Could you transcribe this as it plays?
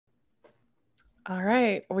All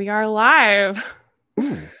right, we are live.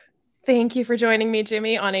 Ooh. Thank you for joining me,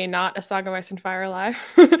 Jimmy, on a not a Song of Ice and Fire live.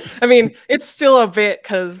 I mean, it's still a bit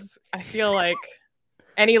because I feel like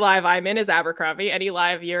any live I'm in is Abercrombie, any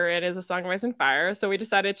live you're in is a Song of Ice and Fire. So we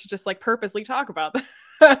decided to just like purposely talk about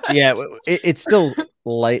that. Yeah, it's still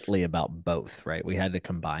lightly about both, right? We had to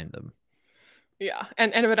combine them. Yeah,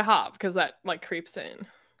 and a bit of HOBB because that like creeps in.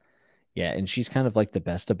 Yeah, and she's kind of like the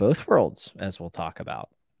best of both worlds, as we'll talk about.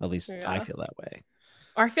 At least I Yeah. feel that way.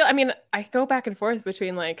 Or I mean, I go back and forth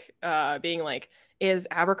between like being like, is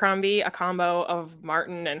Abercrombie a combo of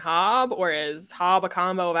Martin and HOBB, or is HOBB a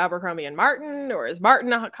combo of Abercrombie and Martin, or is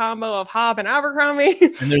Martin a combo of HOBB and Abercrombie?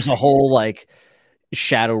 And there's a whole like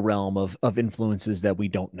shadow realm of influences that we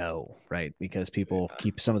don't know, right? Because people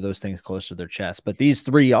keep some of those things close to their chest. But these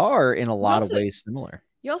three are in a lot of ways similar.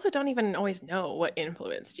 You also don't even always know what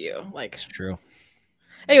influenced you. Like, it's true.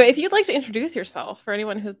 Anyway, if you'd like to introduce yourself for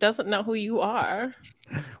anyone who doesn't know who you are.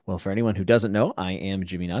 Well, for anyone who doesn't know, I am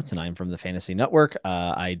Jimmy Nuts, and I'm from the Fantasy Network.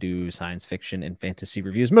 I do science fiction and fantasy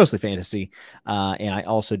reviews, mostly fantasy. And I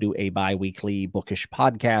also do a bi-weekly bookish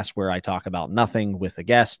podcast where I talk about nothing with a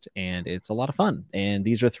guest, and it's a lot of fun. And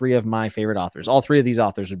these are three of my favorite authors. All three of these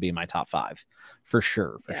authors would be in my top five, for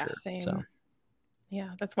sure. Same. So.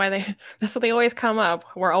 Yeah, that's why that's what they always come up.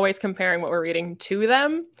 We're always comparing what we're reading to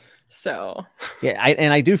them. So yeah,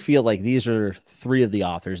 I do feel like these are three of the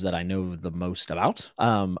authors that I know the most about.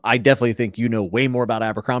 I definitely think you know way more about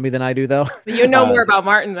Abercrombie than I do, though. You know more about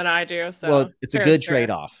Martin than I do. So well, it's a good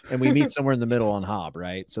trade-off, and we meet somewhere in the middle on HOBB,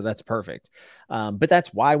 right? So that's perfect. But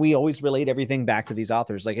that's why we always relate everything back to these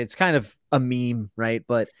authors. Like it's kind of a meme, right?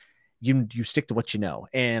 But you stick to what you know,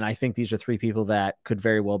 and I think these are three people that could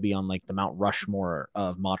very well be on like the Mount Rushmore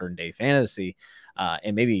of modern day fantasy,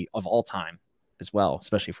 and maybe of all time as well,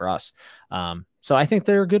 especially for us. So I think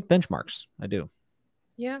they're good benchmarks. I do.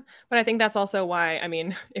 Yeah, but I think that's also why, I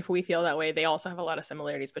mean, if we feel that way, they also have a lot of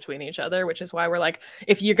similarities between each other, which is why we're like,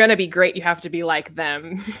 if you're going to be great, you have to be like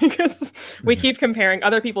them, because we keep comparing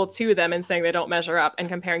other people to them and saying they don't measure up, and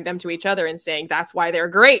comparing them to each other and saying that's why they're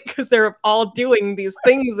great, because they're all doing these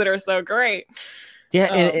things that are so great. Yeah,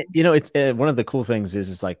 and you know, it's one of the cool things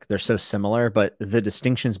is like they're so similar, but the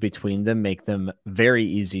distinctions between them make them very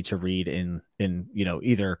easy to read in you know,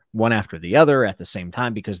 either one after the other at the same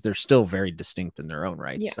time, because they're still very distinct in their own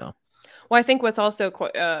right. Yeah. So, well, I think what's also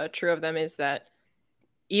true of them is that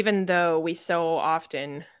even though we so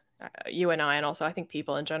often, you and I, and also I think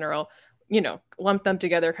people in general, you know, lump them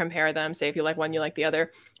together, compare them, say if you like one, you like the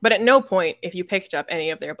other. But at no point, if you picked up any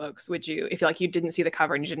of their books, would you, if you didn't see the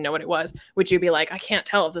cover and you didn't know what it was, would you be like, I can't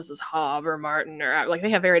tell if this is HOBB or Martin, or like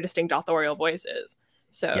they have very distinct authorial voices.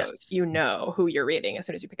 So yes, you know who you're reading as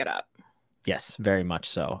soon as you pick it up. Yes, very much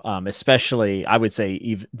so. Especially, I would say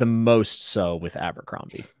even the most so with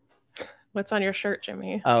Abercrombie. What's on your shirt,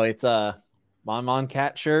 Jimmy? Oh, it's a Mon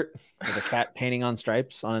cat shirt with a cat painting on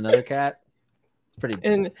stripes on another cat. It's pretty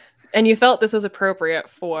cool. And you felt this was appropriate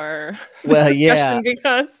for well, yeah,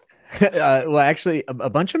 because well, actually, a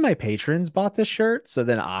bunch of my patrons bought this shirt, so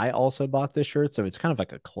then I also bought this shirt. So it's kind of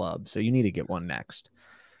like a club. So you need to get one next.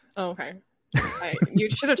 Oh, okay. You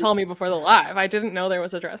should have told me before the live. I didn't know there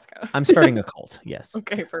was a dress code. I'm starting a cult. Yes.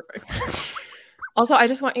 Okay, perfect. Also, I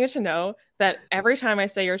just want you to know that every time I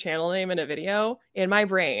say your channel name in a video, in my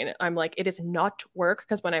brain, I'm like, it is not work.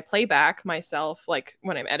 Because when I play back myself, like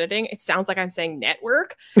when I'm editing, it sounds like I'm saying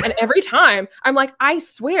network. And every time I'm like, I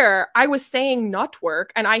swear I was saying not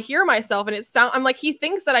work. And I hear myself and I'm like, he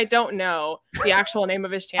thinks that I don't know the actual name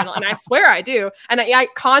of his channel. And I swear I do. And I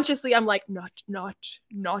consciously, I'm like, not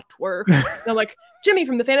work. And I'm like, Jimmy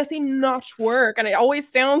from the Fantasy Network, and it always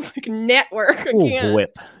sounds like network. Ooh,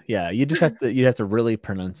 whip. Yeah, you have to really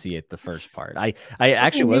pronunciate the first part. I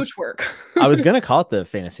actually was I was gonna call it the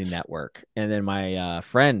Fantasy Network, and then my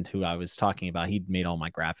friend who I was talking about, he'd made all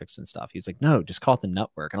my graphics and stuff. He's like, no, just call it the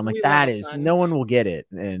Network, and I'm like, that is no one will get it,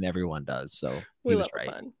 and everyone does. So he was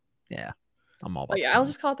right. Fun. Yeah, I'm all about. Yeah, I'll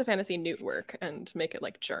just call it the Fantasy Network and make it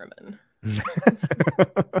like German.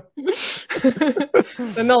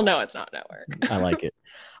 Then they'll know it's not network. I like it.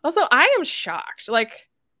 Also, I am shocked. Like,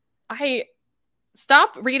 I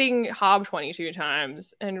stop reading HOBB 22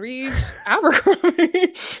 times and read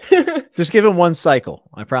Abercrombie. Just give him one cycle.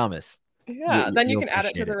 I promise. Yeah, then you can add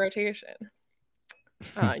it to the rotation.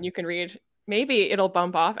 You can read. Maybe it'll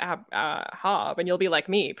bump off HOBB, and you'll be like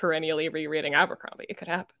me, perennially rereading Abercrombie. It could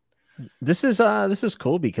happen. This is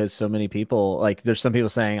cool because so many people, like, there's some people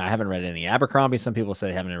saying I haven't read any Abercrombie. Some people say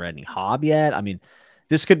they haven't read any HOBB yet. I mean,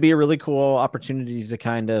 this could be a really cool opportunity to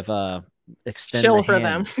kind of extend Chill the for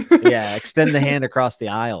hand. them. Yeah, extend the hand across the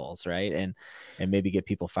aisles, right? And maybe get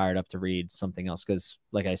people fired up to read something else. Because,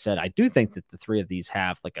 like I said, I do think that the three of these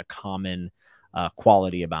have like a common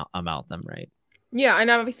quality about them, right? Yeah, and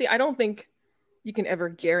obviously, I don't think you can ever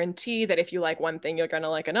guarantee that if you like one thing, you're gonna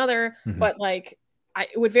like another. But like,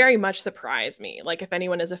 it would very much surprise me, like if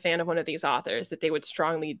anyone is a fan of one of these authors, that they would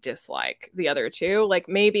strongly dislike the other two. Like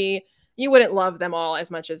maybe you wouldn't love them all as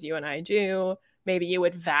much as you and I do. Maybe you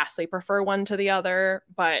would vastly prefer one to the other,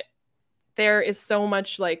 but there is so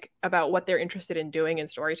much like about what they're interested in doing in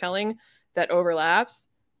storytelling that overlaps,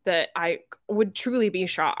 that I would truly be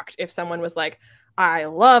shocked if someone was like, I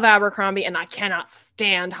love Abercrombie and I cannot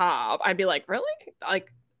stand Hobb. I'd be like, really?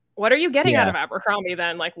 Like, what are you getting out of Abercrombie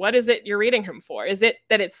then? Like, what is it you're reading him for? Is it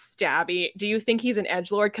that it's stabby? Do you think he's an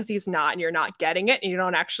edgelord because he's not and you're not getting it and you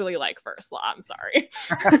don't actually like First Law? I'm sorry.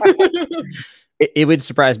 It would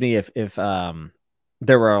surprise me if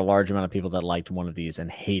there were a large amount of people that liked one of these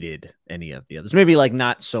and hated any of the others. Maybe like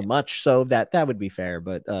not so much, so that would be fair,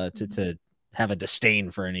 but to have a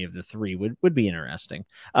disdain for any of the three would be interesting.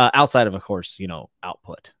 Outside of course, you know,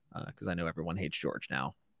 output, because I know everyone hates George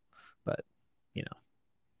now, but you know,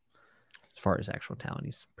 as far as actual talent,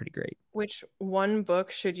 he's pretty great. Which one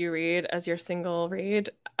book should you read as your single read?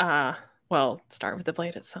 Well, start with The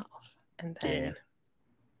Blade itself, and then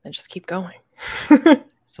just keep going.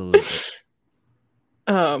 Absolutely.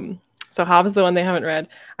 So Hobb is the one they haven't read.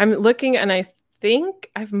 I'm looking, and I think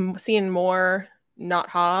I've seen more not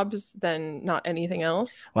Hobbs than not anything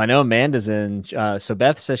else. Well, I know Amanda's in. So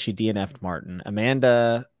Beth says she DNF'd Martin.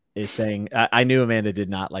 Amanda is saying, I knew Amanda did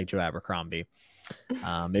not like Joe Abercrombie.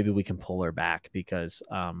 Maybe we can pull her back because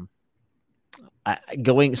I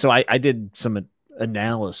did some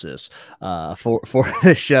analysis for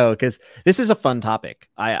the show because this is a fun topic.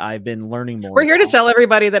 I've been learning more. We're here to tell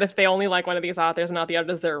everybody that if they only like one of these authors and not the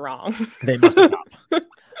others, they're wrong. They must stop.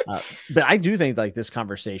 But I do think like this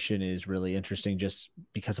conversation is really interesting just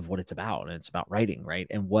because of what it's about, and it's about writing, right?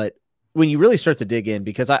 And when you really start to dig in,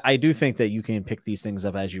 because I do think that you can pick these things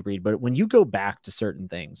up as you read, but when you go back to certain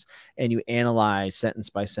things and you analyze sentence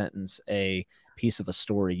by sentence a piece of a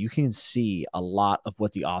story, you can see a lot of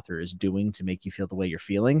what the author is doing to make you feel the way you're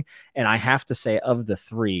feeling. And I have to say, of the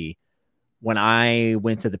three, when I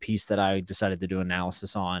went to the piece that I decided to do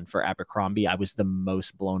analysis on for Abercrombie, I was the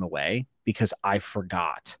most blown away because I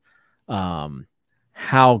forgot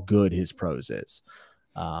how good his prose is.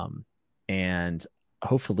 And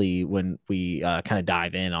hopefully when we kind of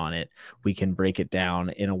dive in on it, we can break it down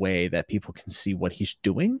in a way that people can see what he's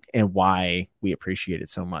doing and why we appreciate it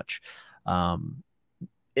so much.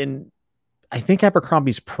 And I think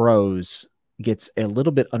Abercrombie's prose gets a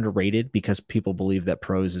little bit underrated because people believe that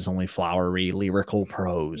prose is only flowery, lyrical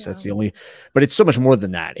prose. That's the only, but it's so much more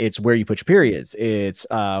than that. It's where you put your periods. It's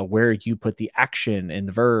where you put the action and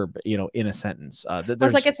the verb, you know, in a sentence.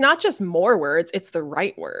 It's like, it's not just more words, it's the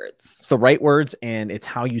right words. It's the right words, and it's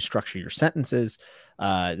how you structure your sentences.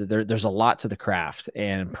 There's a lot to the craft,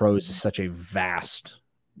 and prose is such a vast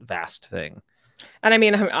thing. And I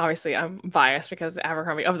mean, obviously I'm biased because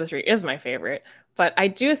Abercrombie of the three is my favorite, but I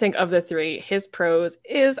do think of the three, his prose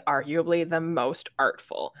is arguably the most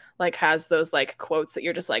artful. Like, has those like quotes that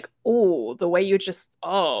you're just like, oh, the way you just,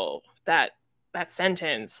 oh, that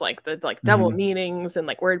sentence, like the like double meanings and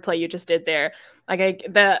like wordplay you just did there. Like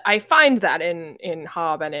I find that in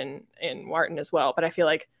Hobb and in Martin as well, but I feel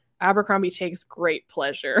like Abercrombie takes great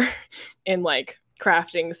pleasure in like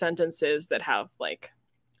crafting sentences that have like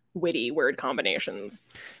witty word combinations.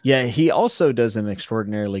 Yeah, he also does an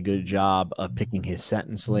extraordinarily good job of picking his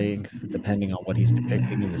sentence length depending on what he's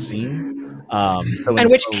depicting in the scene. And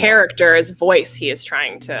which character's voice he is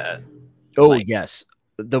trying to. Yes.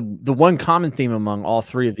 The one common theme among all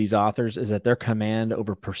three of these authors is that their command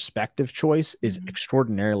over perspective choice is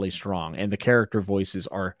extraordinarily strong, and the character voices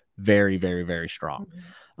are very, very, very strong.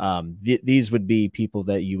 These would be people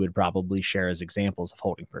that you would probably share as examples of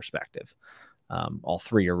holding perspective. All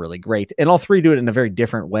three are really great, and all three do it in a very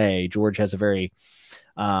different way. George has a very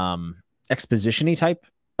exposition-y type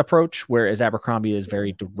approach, whereas Abercrombie is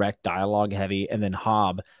very direct, dialogue heavy, and then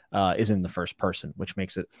Hobb is in the first person, which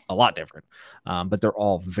makes it a lot different. But they're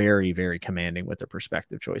all very, very commanding with their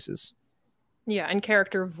perspective choices. Yeah, and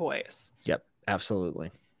character voice. Yep,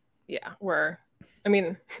 absolutely. Yeah, I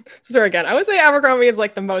mean, so again, I would say Abercrombie is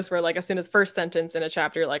like the most where like as soon as first sentence in a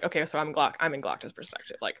chapter, you're like, okay, so I'm in Glock's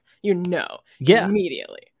perspective. Like,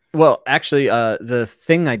 immediately. Well, actually, the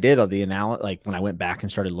thing I did on the analysis, like when I went back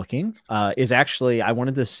and started looking, is actually I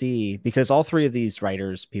wanted to see, because all three of these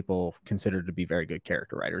writers people consider to be very good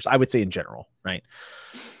character writers, I would say in general, right?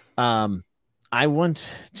 I want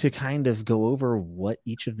to kind of go over what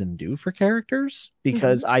each of them do for characters,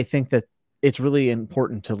 because I think that it's really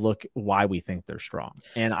important to look why we think they're strong.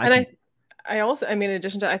 And I also, I mean, in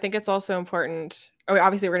addition to, I think it's also important. Oh,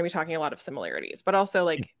 obviously, we're going to be talking a lot of similarities, but also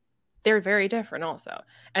like they're very different also.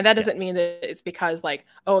 And that doesn't mean that it's because like,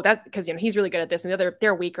 oh, that's because, you know, he's really good at this and the other,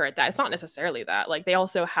 they're weaker at that. It's not necessarily that. Like they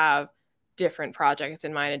also have different projects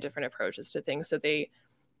in mind and different approaches to things. So they,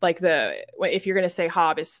 like if you're going to say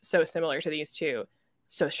HOBB is so similar to these two,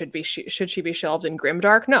 so should she be shelved in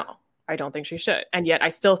Grimdark? No, I don't think she should. And yet I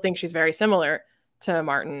still think she's very similar to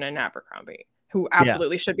Martin and Abercrombie, who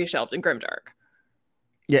absolutely should be shelved in Grimdark.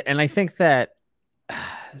 Yeah, and I think that,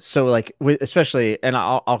 so like especially, and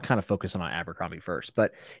I'll kind of focus on Abercrombie first,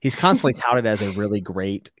 but he's constantly touted as a really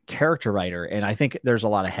great character writer, and I think there's a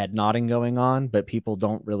lot of head nodding going on, but people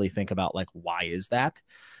don't really think about like why is that.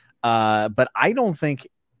 But I don't think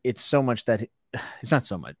it's so much that it's not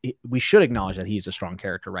so much. We should acknowledge that he's a strong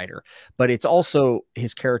character writer, but it's also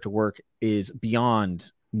his character work is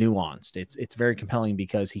beyond nuanced. It's very compelling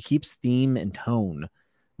because he keeps theme and tone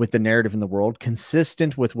with the narrative in the world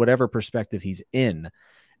consistent with whatever perspective he's in.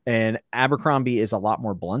 And Abercrombie is a lot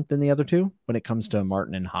more blunt than the other two when it comes to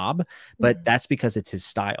Martin and HOBB, but that's because it's his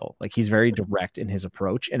style. Like he's very direct in his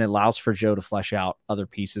approach, and it allows for Joe to flesh out other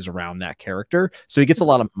pieces around that character. So he gets a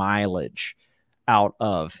lot of mileage out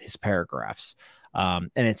of his paragraphs. And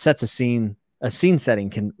it sets a scene setting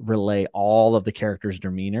can relay all of the character's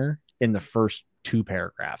demeanor in the first 2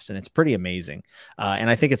 paragraphs. And it's pretty amazing. And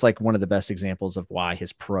I think it's like one of the best examples of why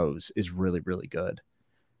his prose is really, really good.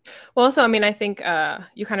 Well, also, I mean, I think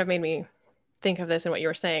you kind of made me think of this in what you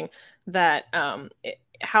were saying, that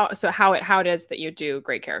how it is that you do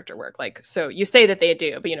great character work. Like, so you say that they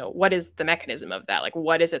do, but you know, what is the mechanism of that? Like,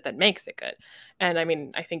 what is it that makes it good? And I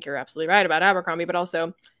mean, I think you're absolutely right about Abercrombie, but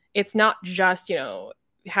also it's not just, you know,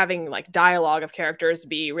 having like dialogue of characters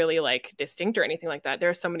be really like distinct or anything like that. There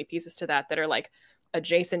are so many pieces to that are like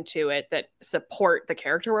adjacent to it that support the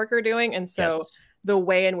character work you're doing. And so the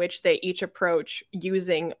way in which they each approach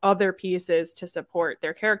using other pieces to support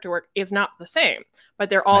their character work is not the same,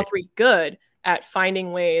 but they're all 3 good at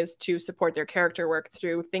finding ways to support their character work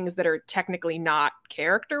through things that are technically not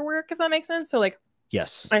character work, if that makes sense. So like,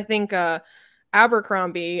 yes, I think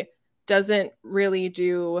Abercrombie doesn't really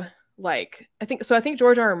do like, I think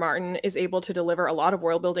George R.R. Martin is able to deliver a lot of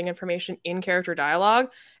world building information in character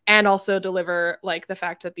dialogue, and also deliver like the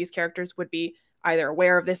fact that these characters would be either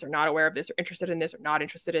aware of this or not aware of this, or interested in this or not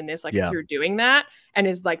interested in this, like through doing that. And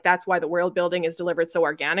is like, that's why the world building is delivered so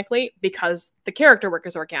organically, because the character work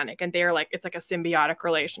is organic and they're like, it's like a symbiotic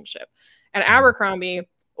relationship. And Abercrombie,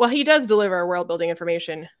 well, he does deliver world building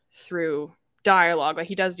information through dialogue. Like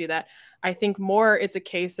he does do that. I think more it's a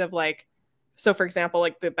case of like, so for example,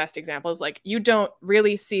 like the best example is like, you don't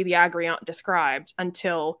really see the Agriant described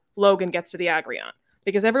until Logan gets to the Agriant,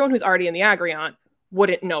 because everyone who's already in the Agriant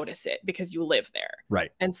wouldn't notice it because you live there.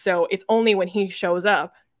 Right. And so it's only when he shows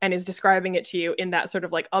up and is describing it to you in that sort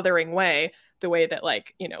of like othering way, the way that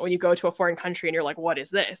like, you know, when you go to a foreign country and you're like, what is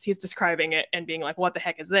this? He's describing it and being like, what the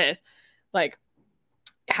heck is this? Like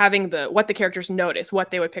having what the characters notice, what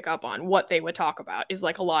they would pick up on, what they would talk about is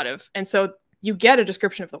like a lot of, and so you get a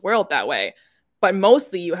description of the world that way, but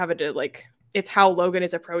mostly you have to like, it's how Logan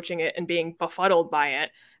is approaching it and being befuddled by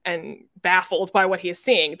it and baffled by what he is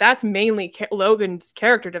seeing. That's mainly Logan's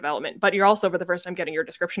character development, but you're also for the first time getting your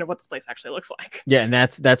description of what this place actually looks like. Yeah, and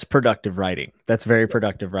that's productive writing. That's very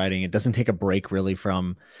productive writing. It doesn't take a break really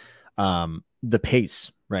from the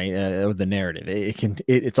pace, right, or the narrative.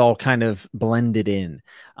 It's all kind of blended in.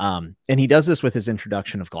 And he does this with his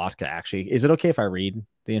introduction of Glotka. Actually, is it okay if I read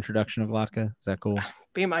the introduction of Glotka? Is that cool?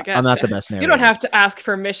 Be my guest. I'm not the best narrator. You don't have to ask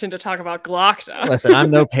permission to talk about Glotka. Listen,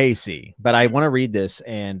 I'm no Pacey, but I want to read this,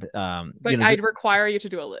 and but you know, I'd require you to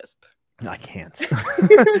do a lisp. I can't.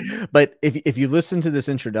 But if you listen to this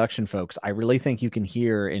introduction, folks, I really think you can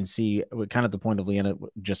hear and see what kind of the point of Leanna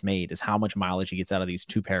just made is how much mileage he gets out of these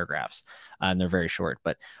 2 paragraphs. And they're very short.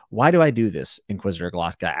 But why do I do this? Inquisitor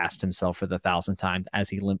Glotka asked himself for the 1,000th time as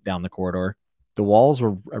he limped down the corridor. The walls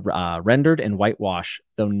were rendered and whitewashed,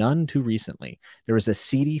 though none too recently. There was a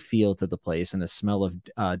seedy feel to the place and a smell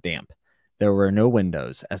of damp. There were no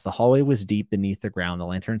windows. As the hallway was deep beneath the ground, the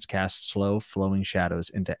lanterns cast slow, flowing shadows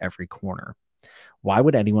into every corner. Why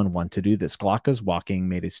would anyone want to do this? Glotka's walking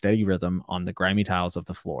made a steady rhythm on the grimy tiles of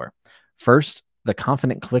the floor. First, the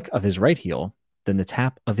confident click of his right heel, then the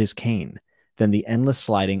tap of his cane, then the endless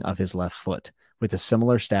sliding of his left foot, with the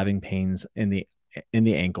similar stabbing pains in the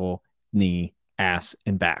ankle, knee, ass,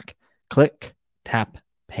 and back. Click, tap,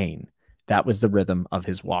 pain. That was the rhythm of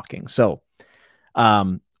his walking. So,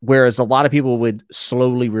 whereas a lot of people would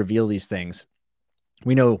slowly reveal these things,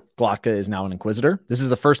 We know Glotka is now an Inquisitor. This is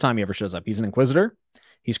the first time he ever shows up. He's an Inquisitor.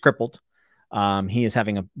 He's crippled. He is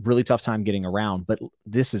having a really tough time getting around, but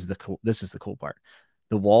this is the cool part.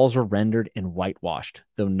 The walls were rendered and whitewashed,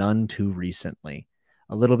 though none too recently.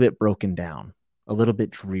 A little bit broken down, a little bit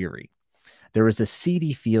dreary. There was a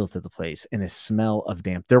seedy feel to the place and a smell of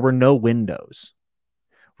damp. There were no windows.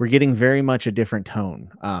 We're getting very much a different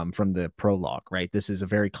tone from the prologue, right? This is a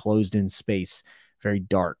very closed-in space, very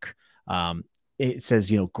dark. It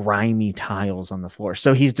says, grimy tiles on the floor.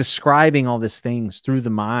 So he's describing all these things through the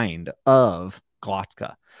mind of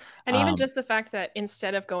Glotka. And even just the fact that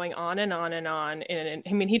instead of going on and on and on,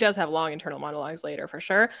 I mean, he does have long internal monologues later for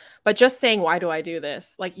sure, but just saying, why do I do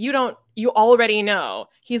this? Like, you already know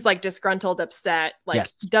he's like disgruntled, upset, like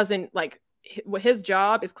yes. doesn't like his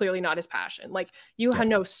job is clearly not his passion. Like you yes.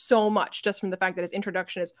 know so much just from the fact that his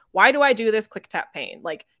introduction is, why do I do this? Click, tap, pain.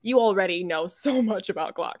 Like you already know so much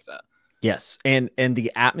about Glotka. Yes, and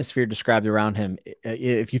the atmosphere described around him,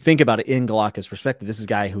 if you think about it in Glocka's perspective, this is a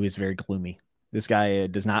guy who is very gloomy. This guy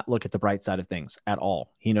does not look at the bright side of things at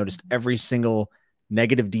all. He noticed every single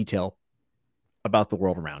negative detail about the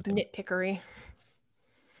world around him. Nitpickery.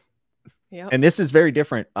 Yeah. And this is very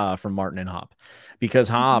different from Martin and HOBB, because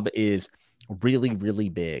HOBB is really, really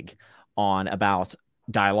big on about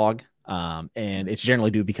dialogue, and it's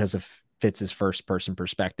generally due because of Fitz's first person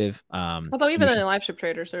perspective. Although even in Live Ship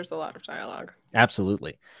Traders, there's a lot of dialogue.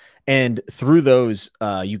 Absolutely. And through those,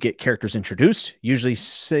 you get characters introduced, usually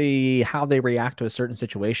see how they react to a certain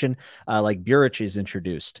situation. Like Burich is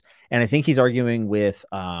introduced. And I think he's arguing with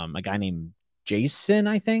a guy named Jason,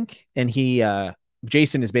 I think. And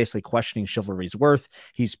Jason is basically questioning Chivalry's worth.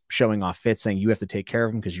 He's showing off Fitz, saying, you have to take care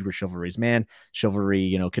of him because you were Chivalry's man.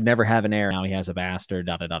 Chivalry, could never have an heir. Now he has a bastard,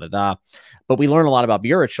 da-da-da-da-da. But we learn a lot about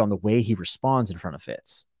Burich on the way he responds in front of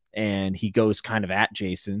Fitz. And he goes kind of at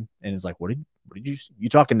Jason and is like, what did you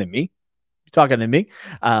talking to me? You talking to me?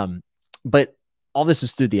 But all this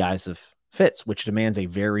is through the eyes of Fitz, which demands a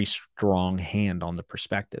very strong hand on the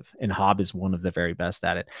perspective. And HOBB is one of the very best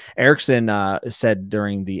at it. Erickson said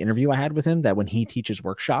during the interview I had with him that when he teaches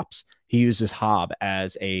workshops, he uses HOBB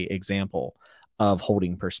as a example of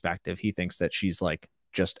holding perspective. He thinks that she's like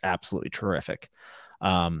just absolutely terrific.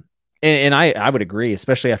 And I would agree,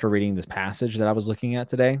 especially after reading this passage that I was looking at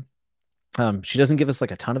today. She doesn't give us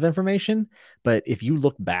like a ton of information, but if you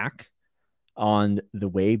look back on the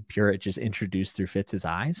way Burich is introduced through Fitz's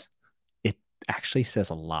eyes, it actually says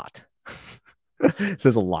a lot. It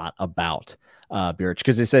says a lot about Burich,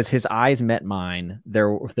 because it says his eyes met mine.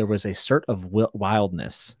 There was a sort of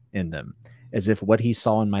wildness in them, as if what he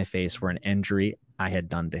saw in my face were an injury I had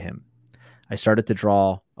done to him. I started to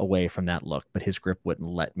draw away from that look, but his grip wouldn't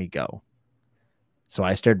let me go. So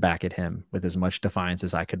I stared back at him with as much defiance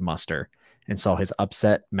as I could muster and saw his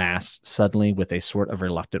upset mask suddenly with a sort of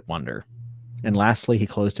reluctant wonder. And lastly, he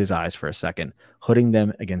closed his eyes for a second, hooding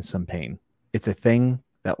them against some pain. It's a thing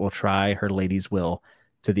that will try her lady's will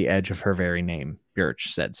to the edge of her very name, Burich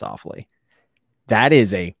said softly. That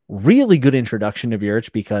is a really good introduction to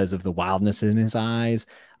Burich because of the wildness in his eyes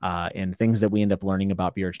and things that we end up learning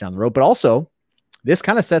about Burich down the road. But also, this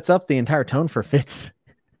kind of sets up the entire tone for Fitz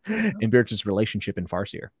and Burich's relationship in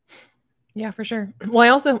Farseer. Yeah, for sure. Well, I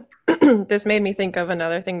also, this made me think of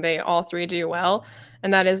another thing they all three do well,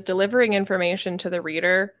 and that is delivering information to the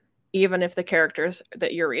reader, even if the characters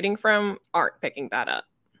that you're reading from aren't picking that up.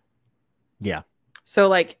 Yeah. So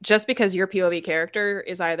like, just because your POV character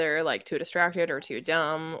is either like too distracted or too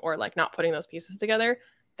dumb or like not putting those pieces together,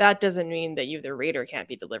 that doesn't mean that you, the reader, can't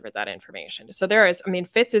be delivered that information. So there is, I mean,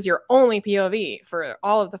 Fitz is your only POV for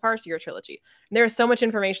all of the Farseer trilogy. And there is so much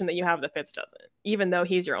information that you have that Fitz doesn't, even though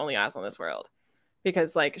he's your only eyes on this world.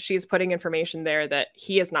 Because like, she's putting information there that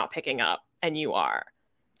he is not picking up and you are.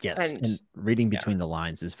 Yes, and reading between the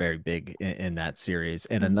lines is very big in that series.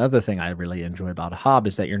 And another thing I really enjoy about HOBB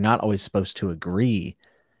is that you're not always supposed to agree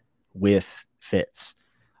with Fitz.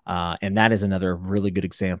 And that is another really good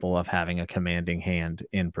example of having a commanding hand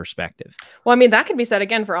in perspective. Well, I mean, that could be said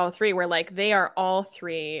again for all three, where like they are all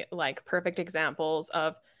three like perfect examples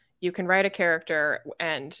of you can write a character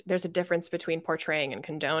and there's a difference between portraying and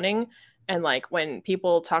condoning. And like when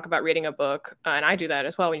people talk about reading a book, and I do that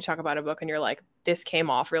as well, when you talk about a book and you're like, this came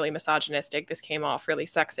off really misogynistic, this came off really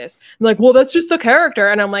sexist. I'm like, well, that's just the character.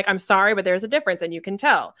 And I'm like, I'm sorry, but there's a difference. And you can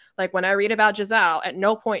tell. Like when I read about Giselle, at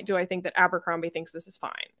no point do I think that Abercrombie thinks this is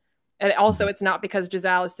fine. And also, it's not because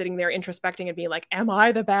Giselle is sitting there introspecting and being like, am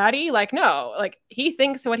I the baddie? Like, no, like he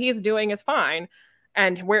thinks what he's doing is fine.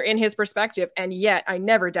 And we're in his perspective. And yet I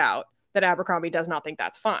never doubt that Abercrombie does not think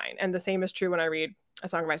that's fine. And the same is true when I read A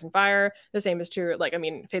Song of Ice and Fire. The same is true. Like, I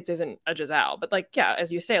mean, Fitz isn't a Giselle, but like, yeah,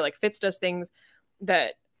 as you say, like Fitz does things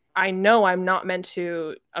that I know I'm not meant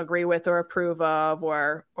to agree with or approve of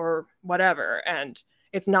or whatever. And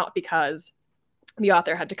it's not because the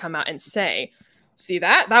author had to come out and say, see,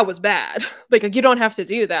 that was bad. Like you don't have to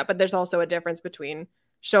do that, but there's also a difference between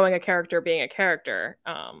showing a character being a character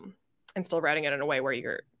and still writing it in a way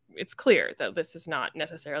where it's clear that this is not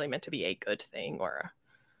necessarily meant to be a good thing or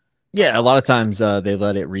yeah, a lot of times they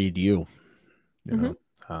let it read you know,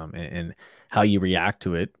 and how you react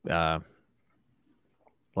to it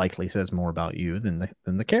likely says more about you than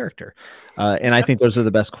the character. And I think those are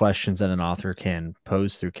the best questions that an author can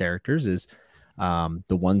pose through characters, is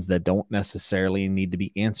the ones that don't necessarily need to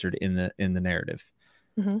be answered in the narrative.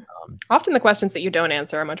 Often the questions that you don't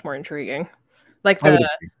answer are much more intriguing. Like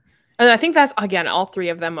and I think that's, again, all three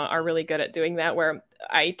of them are really good at doing that, where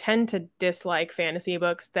I tend to dislike fantasy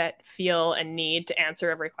books that feel a need to answer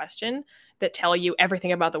every question, that tell you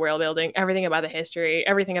everything about the world building, everything about the history,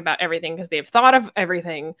 everything about everything, because they've thought of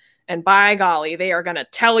everything. And by golly, they are going to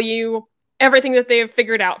tell you everything that they've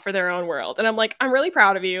figured out for their own world. And I'm like, I'm really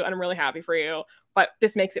proud of you and I'm really happy for you, but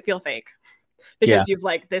this makes it feel fake because you've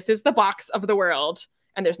like, this is the box of the world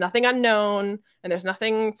and there's nothing unknown and there's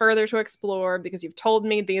nothing further to explore because you've told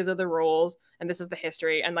me these are the rules and this is the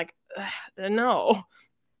history. And like, no,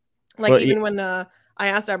 like, well, even when I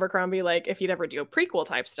asked Abercrombie, like, if he'd ever do a prequel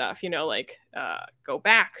type stuff, you know, like go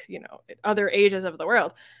back, you know, at other ages of the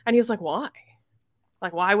world. And he was like, why?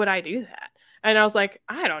 Like, why would I do that? And I was like,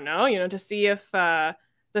 I don't know, you know, to see if the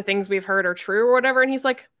things we've heard are true or whatever. And he's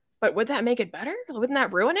like, but would that make it better? Wouldn't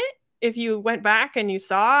that ruin it? If you went back and you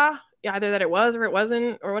saw either that it was or it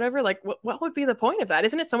wasn't or whatever, like what would be the point of that?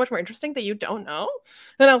 Isn't it so much more interesting that you don't know?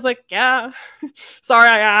 And I was like, yeah, sorry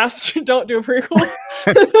I asked. Don't do a prequel.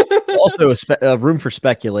 Also, a room for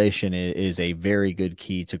speculation is a very good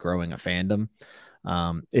key to growing a fandom.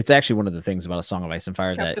 It's actually one of the things about A Song of Ice and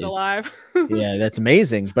Fire that is alive. Yeah, that's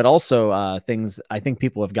amazing. But also things I think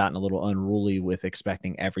people have gotten a little unruly with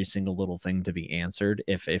expecting every single little thing to be answered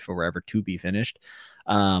if it were ever to be finished.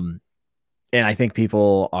 And I think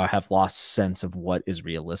people have lost sense of what is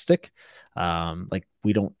realistic. Like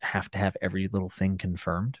we don't have to have every little thing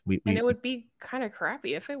confirmed. And it would be kind of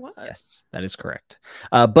crappy if it was. Yes, that is correct.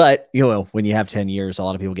 But you know, when you have 10 years, a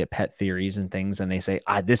lot of people get pet theories and things, and they say,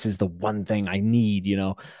 this is the one thing I need, you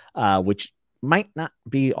know, which might not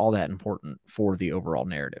be all that important for the overall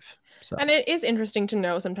narrative. So, and it is interesting to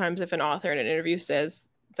know sometimes if an author in an interview says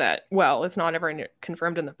that, well, it's not ever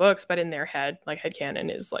confirmed in the books, but in their head, like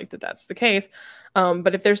headcanon is like that's the case.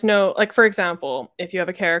 But if there's no, like, for example, if you have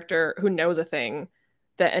a character who knows a thing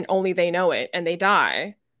that and only they know it and they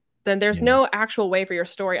die, then there's no actual way for your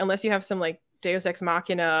story, unless you have some like Deus Ex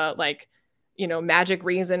Machina, like, you know, magic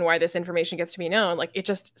reason why this information gets to be known. Like it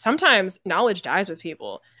just, sometimes knowledge dies with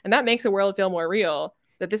people, and that makes a world feel more real,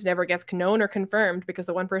 that this never gets known or confirmed because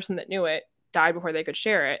the one person that knew it died before they could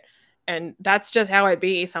share it. And that's just how it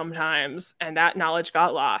be sometimes. And that knowledge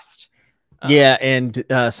got lost. Yeah. And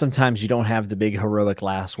sometimes you don't have the big heroic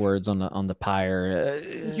last words on the pyre.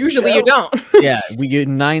 Usually you don't. Yeah.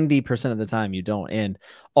 90% of the time you don't. And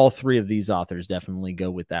all three of these authors definitely go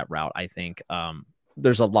with that route. I think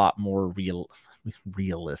there's a lot more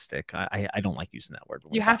realistic. I don't like using that word.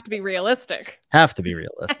 You have to be realistic. Have to be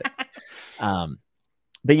realistic.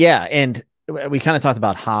 But yeah. And we kind of talked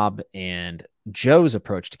about HOBB and Joe's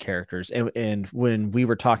approach to characters, and when we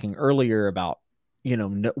were talking earlier about, you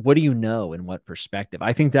know, what do you know and what perspective,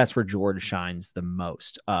 I think that's where George shines the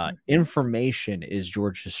most. Information is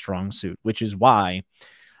George's strong suit, which is why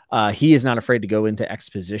he is not afraid to go into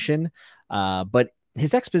exposition, but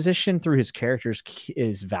his exposition through his characters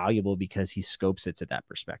is valuable because he scopes it to that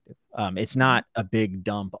perspective. It's not a big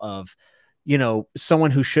dump of, you know, someone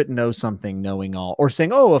who shouldn't know something knowing all, or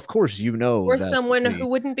saying, oh, of course, you know, or someone who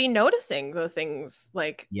wouldn't be noticing the things.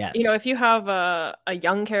 Like, yes, you know, if you have a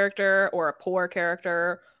young character or a poor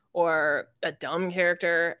character or a dumb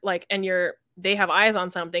character, like, and they have eyes on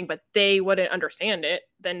something, but they wouldn't understand it,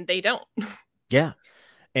 then they don't. Yeah.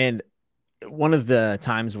 And one of the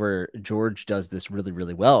times where George does this really,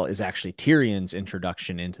 really well is actually Tyrion's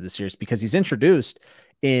introduction into the series, because he's introduced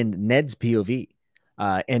in Ned's POV.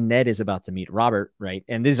 And Ned is about to meet Robert, right?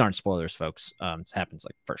 And these aren't spoilers, folks. It happens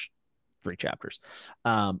like first 3 chapters.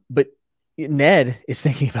 But Ned is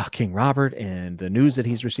thinking about King Robert and the news that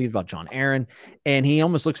he's received about Jon Arryn. And he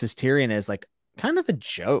almost looks at Tyrion as like kind of a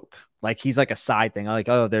joke. Like he's like a side thing. Like,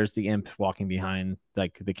 oh, there's the imp walking behind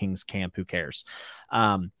like the king's camp. Who cares?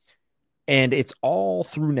 And it's all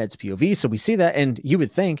through Ned's POV. So we see that. And you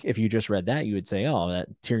would think if you just read that, you would say, oh, that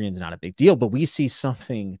Tyrion's not a big deal. But we see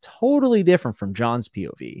something totally different from Jon's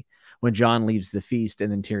POV when Jon leaves the feast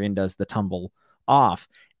and then Tyrion does the tumble off.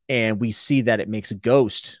 and we see that it makes a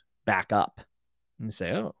ghost back up and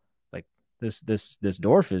say, oh, like this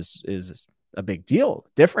dwarf is a big deal,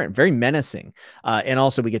 different, very menacing. And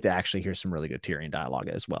also we get to actually hear some really good Tyrion dialogue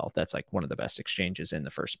as well. That's like one of the best exchanges in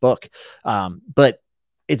the first book. But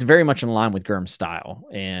it's very much in line with Gurm's style,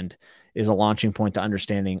 and is a launching point to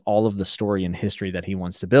understanding all of the story and history that he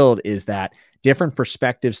wants to build, is that different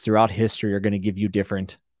perspectives throughout history are going to give you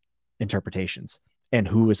different interpretations, and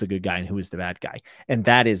who is the good guy and who is the bad guy. And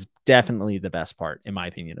that is definitely the best part, in my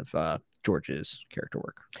opinion, of George's character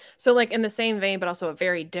work. So like in the same vein, but also a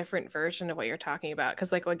very different version of what you're talking about.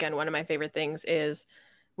 Because like, again, one of my favorite things is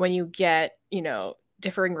when you get, you know,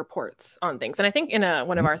 differing reports on things. And I think in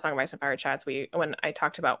one of our Song of Ice and Fire chats, when I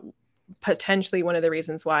talked about potentially one of the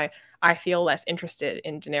reasons why I feel less interested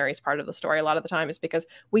in Daenerys' part of the story a lot of the time is because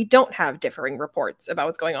we don't have differing reports about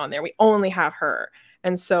what's going on there. We only have her.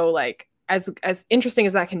 And so like, as interesting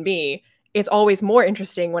as that can be, it's always more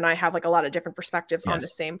interesting when I have like a lot of different perspectives on the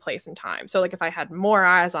same place and time. So like if I had more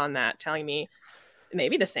eyes on that telling me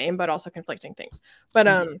maybe the same, but also conflicting things. But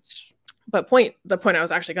the point I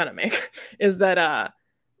was actually gonna make is that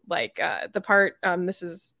the part this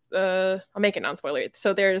is I'll make it non-spoilery.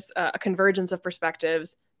 So there's a convergence of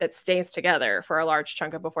perspectives that stays together for a large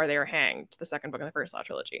chunk of before they are hanged, the second book of the First Law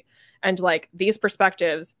trilogy. And like these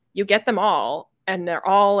perspectives, you get them all, and they're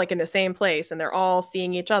all like in the same place, and they're all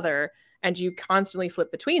seeing each other, and you constantly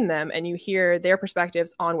flip between them, and you hear their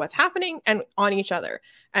perspectives on what's happening and on each other.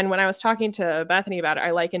 And when I was talking to Bethany about it,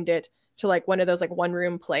 I likened it to like one of those like one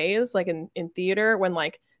room plays, like in theater, when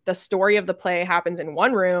like the story of the play happens in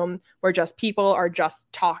one room where just people are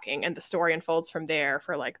just talking, and the story unfolds from there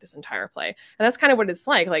for like this entire play. And that's kind of what it's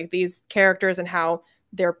like these characters and how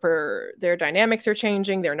their dynamics are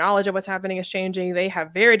changing, their knowledge of what's happening is changing. They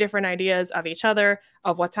have very different ideas of each other,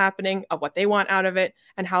 of what's happening, of what they want out of it,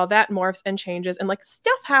 and how that morphs and changes. And like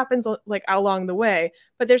stuff happens like along the way,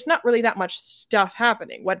 but there's not really that much stuff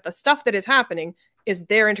happening. What the stuff that is happening is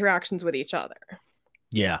their interactions with each other.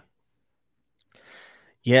 Yeah.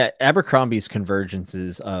 Yeah, Abercrombie's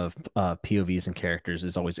convergences of POVs and characters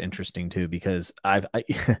is always interesting too, because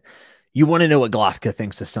you want to know what Glocka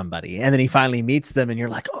thinks of somebody, and then he finally meets them, and you're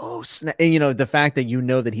like, oh, snap. And you know, the fact that you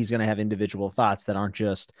know that he's going to have individual thoughts that aren't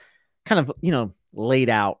just kind of, you know, laid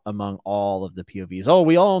out among all of the POVs. Oh,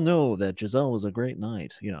 we all know that Giselle was a great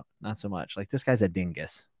knight. You know, not so much. Like, this guy's a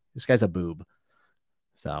dingus. This guy's a boob.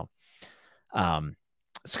 So,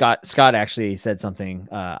 Scott actually said something.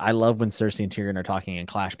 I love when Cersei and Tyrion are talking in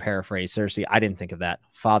clash. Paraphrase Cersei. I didn't think of that.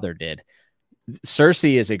 Father did.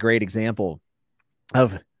 Cersei is a great example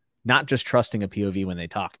of not just trusting a POV when they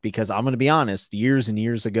talk, because I'm going to be honest, years and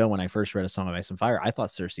years ago, when I first read A Song of Ice and Fire, I thought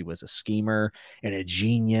Cersei was a schemer and a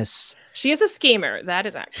genius. She is a schemer. That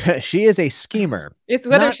is actually. She is a schemer. It's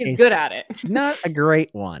whether she's good at it. Not a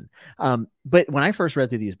great one. But when I first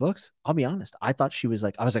read through these books, I'll be honest, I thought she was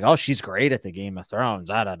like, oh, she's great at the Game of Thrones.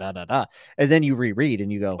 Da, da, da, da, da. And then you reread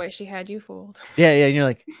and you go, wait, she had you fooled. Yeah. And you're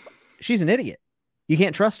like, she's an idiot. You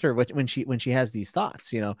can't trust her when she has these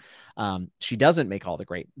thoughts, you know. She doesn't make all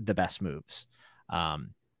the best moves.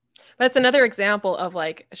 That's another example of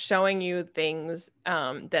like showing you things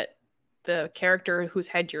that the character whose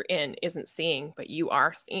head you're in isn't seeing, but you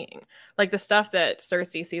are seeing. Like the stuff that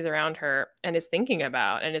Cersei sees around her and is thinking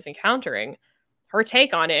about and is encountering, her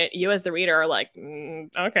take on it, you as the reader are like,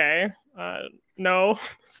 okay, no,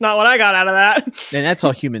 it's not what I got out of that. And that's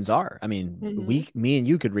how humans are. I mean, me and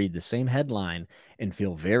you could read the same headline and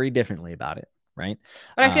feel very differently about it, right?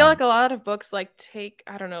 But I feel like a lot of books I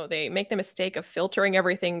don't know, they make the mistake of filtering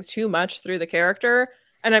everything too much through the character.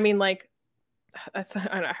 And I mean, like, I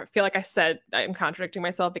feel like I'm contradicting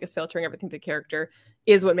myself, because filtering everything through the character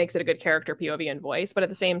is what makes it a good character POV and voice. But at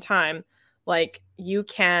the same time, like, you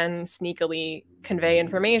can sneakily convey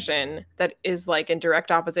information that is like in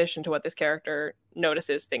direct opposition to what this character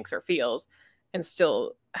notices, thinks, or feels, and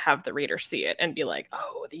still have the reader see it and be like,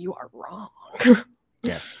 oh, you are wrong.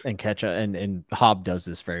 Yes. And and HOBB does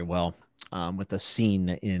this very well with the scene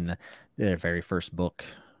in their very first book.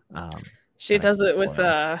 She does it with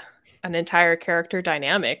an entire character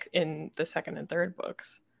dynamic in the second and third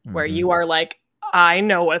books, where you are like, I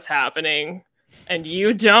know what's happening and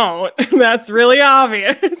you don't. That's really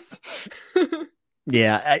obvious.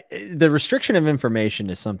 Yeah, the restriction of information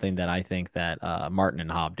is something that I think that Martin and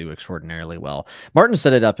HOBB do extraordinarily well. Martin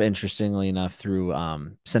set it up, interestingly enough, through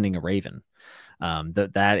sending a raven.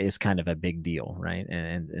 That is kind of a big deal, right?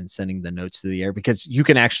 And sending the notes through the air, because you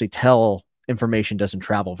can actually tell information doesn't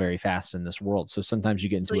travel very fast in this world. So sometimes you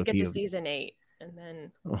get into to season 8, and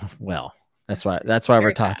then well, that's why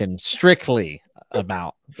we're talking strictly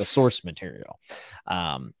about the source material.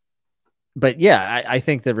 but yeah, I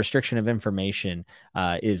think the restriction of information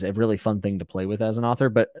is a really fun thing to play with as an author,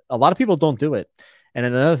 but a lot of people don't do it. And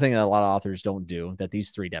another thing that a lot of authors don't do that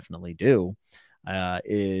these three definitely do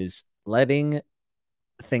is letting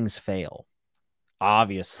things fail.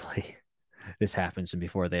 Obviously, this happens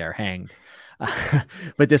before they are hanged.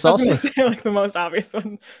 But this I was also gonna say, like, the most obvious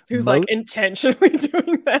one, who's like intentionally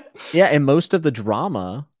doing that. Yeah, and most of the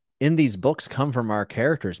drama in these books come from our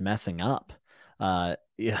characters messing up.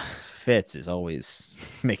 Yeah, Fitz is always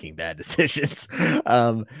making bad decisions.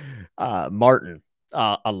 Martin,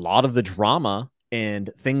 a lot of the drama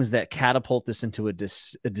and things that catapult this into a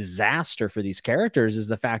disaster for these characters is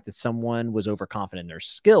the fact that someone was overconfident in their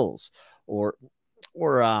skills, or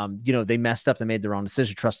you know, they messed up, they made the wrong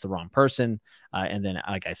decision, trust the wrong person. And then,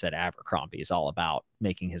 like I said, Abercrombie is all about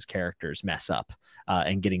making his characters mess up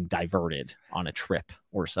and getting diverted on a trip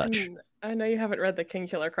or such. I know you haven't read the King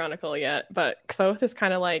Killer Chronicle yet, but Kvothe is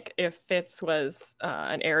kind of like if Fitz was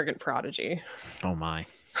an arrogant prodigy. Oh my.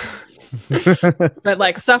 But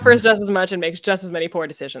like suffers just as much and makes just as many poor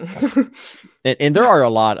decisions. And there are a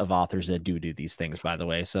lot of authors that do these things, by the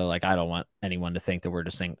way. So like, I don't want anyone to think that we're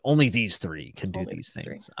just saying only these three can do these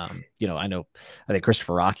things. You know, I think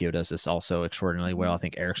Christopher Rocchio does this also extraordinarily well. I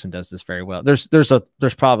think Erickson does this very well. There's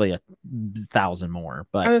probably 1,000 more,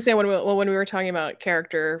 but I was gonna say when we were talking about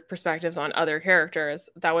character perspectives on other characters,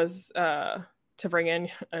 that was to bring in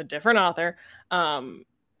a different author.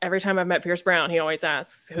 Every time I've met Pierce Brown, he always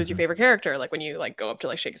asks, who's your favorite character? Like when you like go up to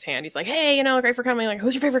like shake his hand, he's like, hey, you know, great for coming. Like,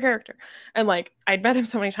 who's your favorite character? And like, I'd met him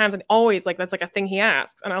so many times and always like, that's like a thing he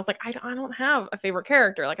asks. And I was like, I don't have a favorite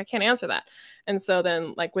character. Like I can't answer that. And so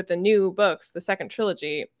then like with the new books, the second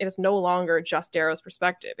trilogy, it is no longer just Darrow's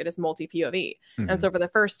perspective. It is multi-POV. And so for the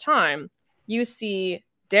first time, you see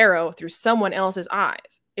Darrow through someone else's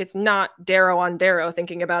eyes. It's not Darrow on Darrow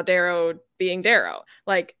thinking about Darrow being Darrow.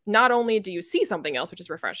 Like, not only do you see something else, which is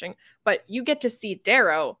refreshing, but you get to see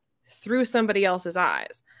Darrow through somebody else's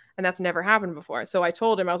eyes. And that's never happened before. So I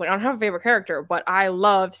told him, I was like, I don't have a favorite character, but I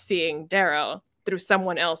love seeing Darrow through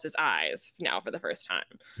someone else's eyes now for the first time.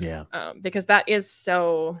 Yeah. Because that is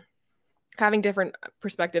so... having different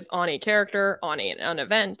perspectives on a character, on an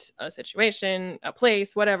event, a situation, a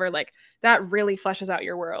place, whatever, like that really fleshes out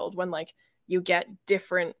your world when like you get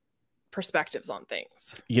different perspectives on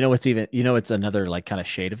things. You know what's even, you know, it's another like kind of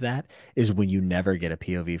shade of that is when you never get a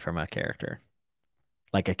POV from a character.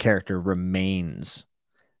 Like a character remains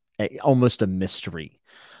almost a mystery.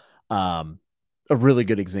 A really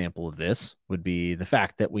good example of this would be the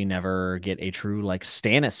fact that we never get a true like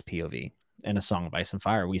Stannis POV. In A Song of Ice and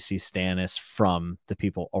Fire, we see Stannis from the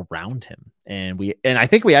people around him. And I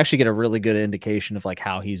think we actually get a really good indication of like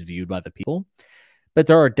how he's viewed by the people. But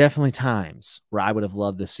there are definitely times where I would have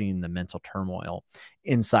loved to see the mental turmoil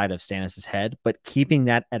inside of Stannis's head, but keeping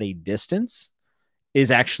that at a distance is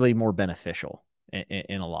actually more beneficial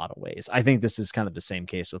in a lot of ways. I think this is kind of the same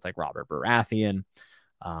case with like Robert Baratheon,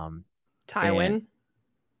 Tywin.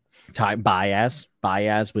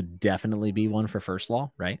 Baez would definitely be one for First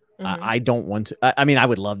Law, right? I don't want to. I mean, I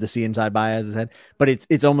would love to see inside Baez's head, but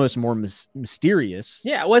it's almost more mysterious.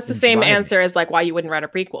 Yeah, well, it's the same answer as like why you wouldn't write a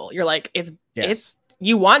prequel. You're like, it's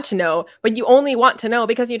you want to know, but you only want to know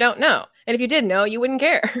because you don't know. And if you did know, you wouldn't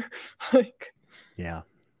care. Like, yeah,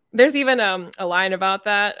 there's even a line about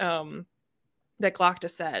that that Glocta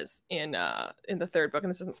says in the third book, and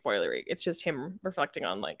this isn't spoilery. It's just him reflecting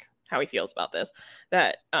on like how he feels about this,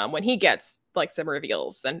 that when he gets like some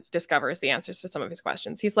reveals and discovers the answers to some of his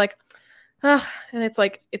questions, he's like, and it's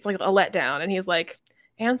like a letdown. And he's like,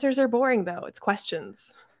 answers are boring though. It's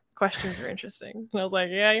questions. Questions are interesting. And I was like,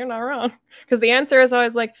 yeah, you're not wrong. Because the answer is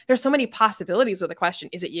always like, there's so many possibilities with a question.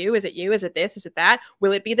 Is it you? Is it you? Is it this? Is it that?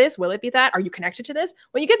 Will it be this? Will it be that? Are you connected to this?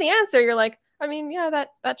 When you get the answer, you're like, I mean, yeah,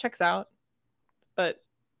 that checks out. But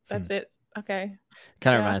that's it. Okay.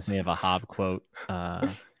 Kind of reminds me of a HOBB quote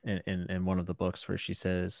in one of the books where she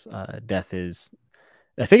says, death is,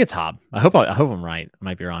 I think it's HOBB. I hope I'm right. I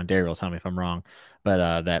might be wrong. Derry will tell me if I'm wrong.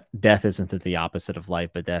 But that death isn't the opposite of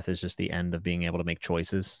life, but death is just the end of being able to make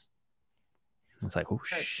choices. It's like, oh,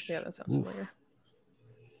 yeah, that sounds familiar.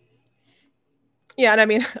 Yeah, and I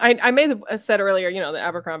mean, I said earlier, you know, that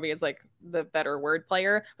Abercrombie is like the better word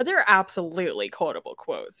player, but there are absolutely quotable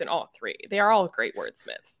quotes in all three. They are all great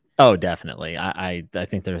wordsmiths. Oh, definitely. I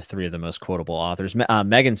think they're three of the most quotable authors.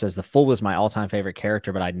 Megan says the Fool was my all-time favorite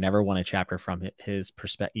character, but I'd never want a chapter from his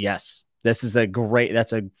perspective. Yes, that's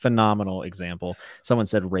a phenomenal example. Someone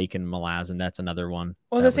said Rake and Malazan. That's another one.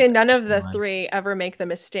 I was gonna say none of the three ever make the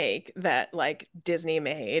mistake that like Disney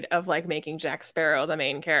made of like making Jack Sparrow the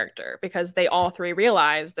main character, because they all three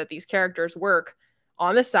realize that these characters work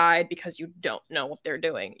on the side because you don't know what they're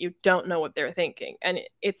doing. You don't know what they're thinking. And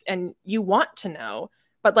and you want to know,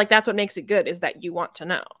 but like that's what makes it good, is that you want to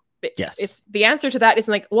know. Yes. It's the answer to that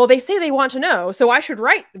isn't like, well, they say they want to know, so I should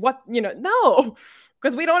write what, no,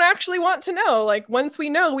 because we don't actually want to know. Like once we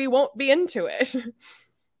know, we won't be into it.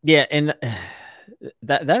 Yeah, and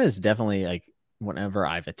that is definitely like whenever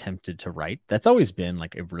I've attempted to write, that's always been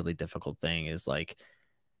like a really difficult thing, is like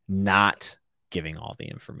not giving all the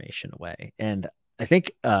information away. And I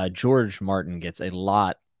think George Martin gets a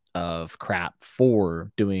lot of crap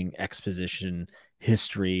for doing exposition,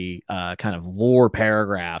 history, kind of lore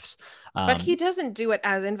paragraphs. But he doesn't do it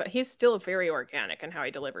as he's still very organic in how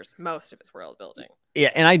he delivers most of his world building.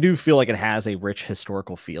 Yeah, and I do feel like it has a rich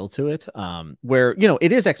historical feel to it, where,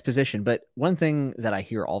 it is exposition, but one thing that I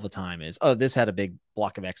hear all the time is, oh, this had a big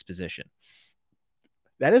block of exposition.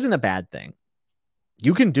 That isn't a bad thing.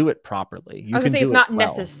 You can do it properly. You can say it's not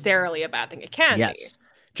necessarily a bad thing. It can be.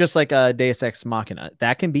 Just like Deus Ex Machina.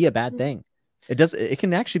 That can be a bad thing. It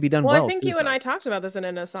can actually be done well. Well, I think you and I talked about this in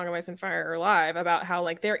a Song of Ice and Fire or Live, about how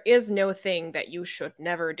like there is no thing that you should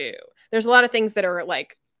never do. There's a lot of things that are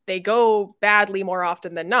like, they go badly more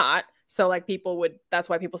often than not. So like that's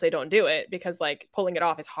why people say don't do it, because like pulling it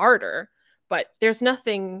off is harder, but there's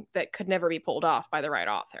nothing that could never be pulled off by the right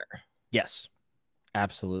author. Yes,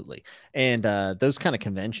 absolutely. And those kind of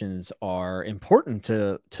conventions are important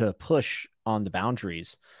to push on the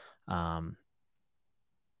boundaries.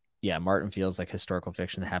 Yeah, Martin feels like historical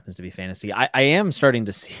fiction that happens to be fantasy. I am starting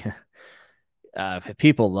to see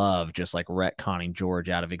people love just like retconning George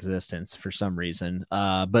out of existence for some reason.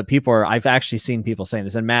 But I've actually seen people saying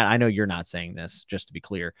this, and Matt, I know you're not saying this, just to be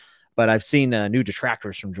clear, but I've seen new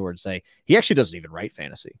detractors from George say he actually doesn't even write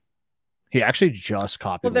fantasy. He actually just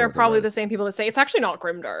copied. Well, they're probably the same people that say it's actually not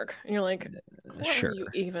grimdark, and you're like, what sure, are you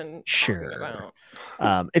even sure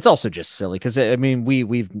about? It's also just silly because I mean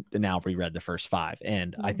we've now reread the first 5,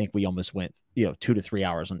 and I think we almost went 2 to 3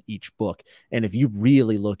 hours on each book. And if you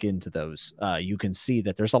really look into those, you can see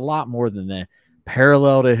that there's a lot more than the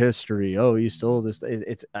parallel to history. Oh, you stole this.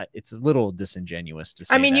 It's a little disingenuous to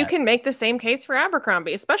say. I mean, you can make the same case for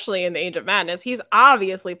Abercrombie, especially in the Age of Madness. He's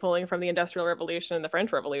obviously pulling from the Industrial Revolution and the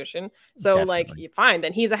French Revolution. So, definitely. Like, fine,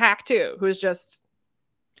 then he's a hack too, who's just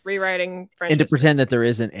rewriting French. And to pretend that there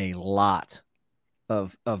isn't a lot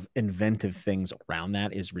of inventive things around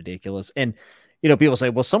that is ridiculous. And people say,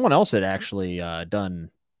 well, someone else had actually done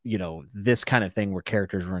this kind of thing where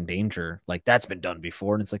characters were in danger. Like that's been done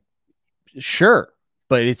before, and it's like, sure,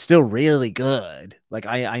 but it's still really good. Like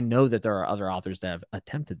I know that there are other authors that have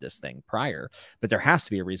attempted this thing prior, but there has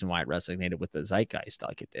to be a reason why it resonated with the zeitgeist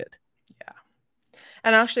like it did. Yeah.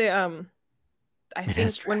 And actually, I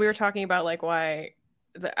think when we were talking about like why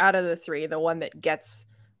out of the 3, the one that gets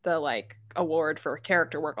the like award for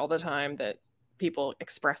character work all the time, that people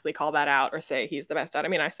expressly call that out or say he's the best at. I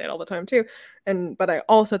mean, I say it all the time too. But I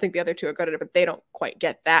also think the other 2 are good at it, but they don't quite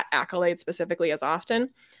get that accolade specifically as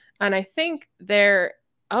often. And I think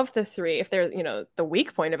of the 3, if they're, the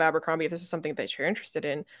weak point of Abercrombie, if this is something that you're interested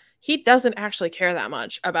in, he doesn't actually care that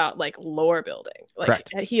much about like lore building. Like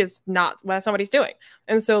Correct. He is not, that's not what he's doing.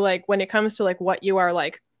 And so like when it comes to like what you are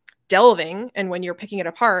like delving and when you're picking it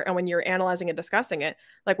apart and when you're analyzing and discussing it,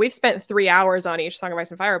 like we've spent 3 hours on each Song of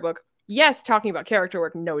Ice and Fire book. Yes, talking about character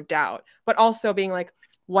work, no doubt, but also being like,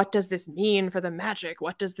 what does this mean for the magic?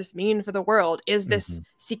 What does this mean for the world? Is this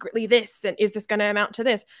secretly this? And is this going to amount to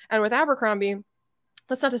this? And with Abercrombie,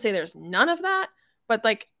 that's not to say there's none of that, but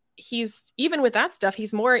like he's, even with that stuff,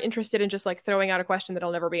 he's more interested in just like throwing out a question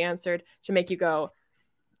that'll never be answered to make you go,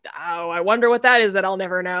 oh, I wonder what that is that I'll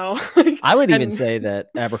never know. I would even say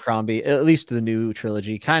that Abercrombie, at least the new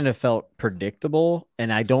trilogy, kind of felt predictable.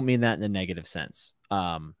 And I don't mean that in a negative sense.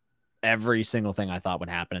 Every single thing I thought would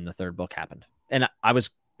happen in the 3rd book happened. And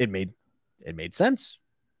it made sense.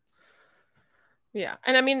 Yeah.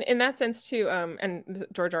 And I mean, in that sense too, and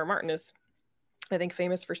George R. R. Martin is, I think,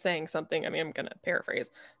 famous for saying something. I mean, I'm going to paraphrase,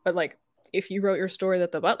 but like, if you wrote your story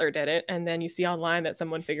that the butler did it, and then you see online that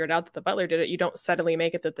someone figured out that the butler did it, you don't suddenly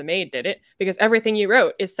make it that the maid did it, because everything you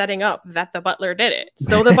wrote is setting up that the butler did it.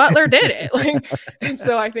 So the butler did it. Like, and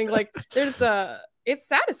so I think like it's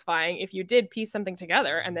satisfying if you did piece something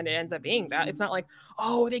together and then it ends up being that. It's not like,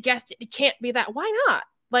 oh, they guessed it. It can't be that. Why not?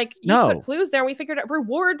 Like you put clues there and we figured out,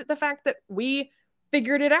 reward the fact that we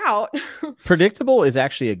figured it out. Predictable is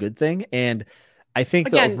actually a good thing. And I think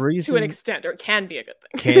again, the reason to an extent, or it can be a good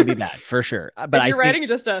thing. Can be bad for sure. But if you're writing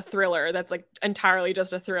just a thriller that's like entirely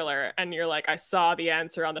just a thriller, and you're like, I saw the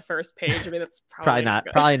answer on the first page. I mean, that's probably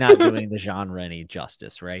not doing the genre any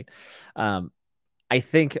justice, right? I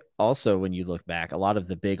think also when you look back, a lot of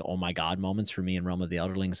the big oh my god moments for me in Realm of the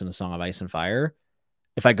Elderlings and the Song of Ice and Fire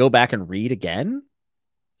if I go back and read again,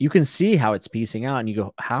 you can see how it's piecing out and you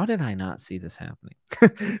go, how did I not see this happening?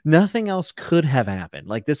 Nothing else could have happened.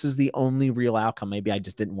 Like, this is the only real outcome. Maybe I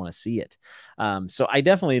just didn't want to see it. So I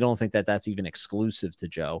definitely don't think that that's even exclusive to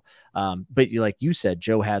Joe. But like you said,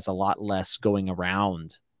 Joe has a lot less going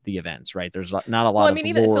around the events, right? There's not a lot of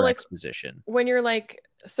even lore so, like, exposition. when you're like,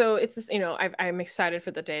 so it's this, you know, I'm excited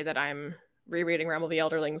for the day that I'm rereading Realm of the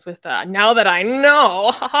Elderlings with now that I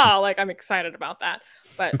know, haha, like I'm excited about that.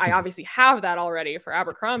 But I obviously have that already for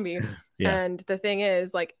Abercrombie. Yeah. And the thing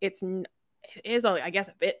is, like, it is, I guess,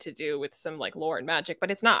 a bit to do with some like lore and magic,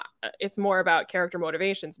 but it's not. It's more about character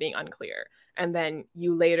motivations being unclear. And then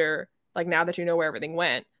you later, like, now that you know where everything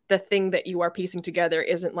went, the thing that you are piecing together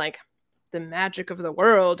isn't like the magic of the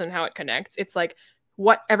world and how it connects. It's like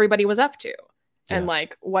what everybody was up to. And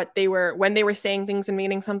like what they were, when they were saying things and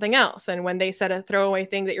meaning something else. And when they said a throwaway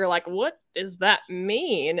thing that you're like, what does that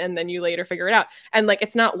mean? And then you later figure it out. And like,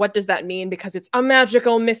 it's not what does that mean because it's a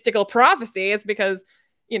magical, mystical prophecy. It's because,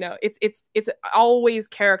 you know, it's always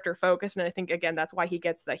character focused. And I think, again, that's why he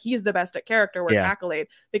gets that he's the best at character work accolade,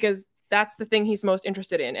 because that's the thing he's most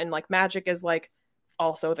interested in. And like magic is like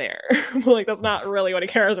also there. Like, that's not really what he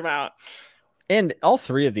cares about. And all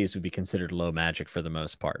three of these would be considered low magic for the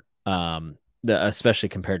most part. Especially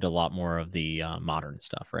compared to a lot more of the modern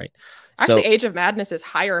stuff, right? Actually, Age of Madness is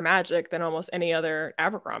higher magic than almost any other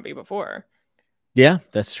Abercrombie before. Yeah,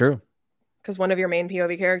 that's true. Because one of your main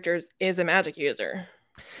POV characters is a magic user.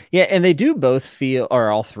 Yeah, and they do both feel,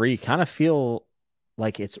 or all three kind of feel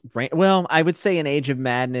like it's, well, I would say in Age of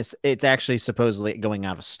Madness, it's actually supposedly going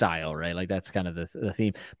out of style, right? Like that's kind of the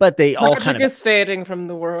theme. But they all kind of is fading from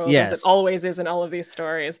the world, as it always is in all of these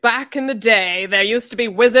stories. Back in the day, there used to be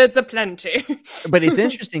wizards aplenty. But it's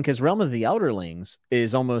interesting because Realm of the Elderlings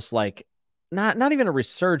is almost like not even a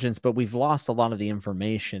resurgence, but we've lost a lot of the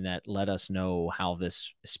information that let us know how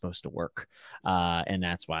this is supposed to work. And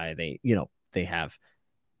that's why they have,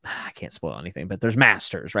 I can't spoil anything, but there's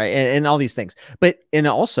masters, right? And all these things. And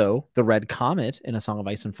also the red comet in A Song of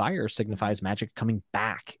Ice and Fire signifies magic coming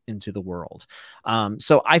back into the world.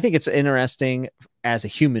 So I think it's interesting as a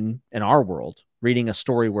human in our world, reading a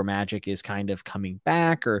story where magic is kind of coming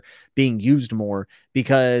back or being used more,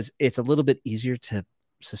 because it's a little bit easier to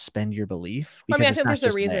suspend your belief. I mean, I think there's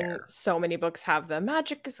a reason so many books have the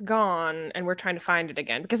magic is gone and we're trying to find it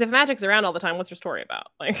again. Because if magic's around all the time, what's your story about?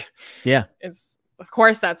 Like, yeah, of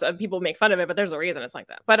course, that's people make fun of it, but there's a reason it's like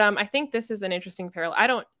that. But I think this is an interesting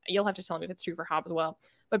parallel. You'll have to tell me if it's true for HOBB as well.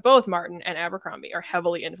 But both Martin and Abercrombie are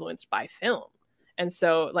heavily influenced by film. And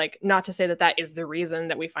so, like, not to say that that is the reason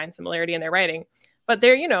that we find similarity in their writing, but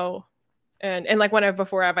they're, you know, and like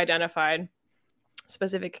before I've identified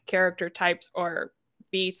specific character types or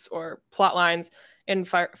beats or plot lines in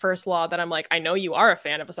First Law that I'm like, I know you are a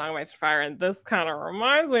fan of A Song of Ice and Fire, and this kind of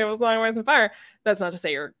reminds me of A Song of Ice and Fire. That's not to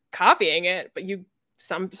say you're copying it, but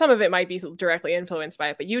some of it might be directly influenced by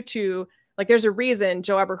it. But you two, like, there's a reason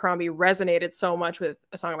Joe Abercrombie resonated so much with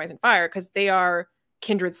A Song of Ice and Fire, because they are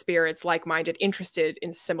kindred spirits, like-minded, interested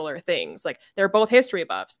in similar things. Like, they're both history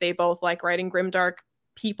buffs. They both like writing grimdark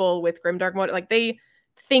people with grimdark motive. Like, they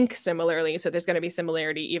think similarly, so there's going to be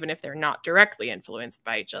similarity even if they're not directly influenced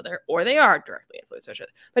by each other, or they are directly influenced by each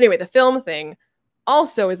other. But anyway, the film thing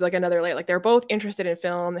also is like another layer. Like, they're both interested in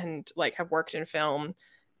film and like have worked in film,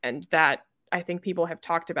 and that I think people have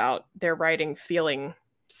talked about their writing feeling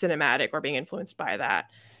cinematic or being influenced by that,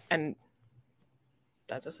 and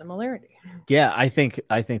that's a similarity. Yeah, I think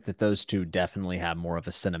that those two definitely have more of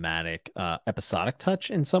a cinematic, episodic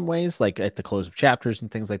touch in some ways, like at the close of chapters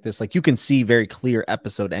and things like this. Like, you can see very clear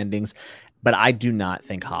episode endings, but I do not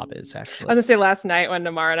think HOBB is actually. I was gonna say, last night when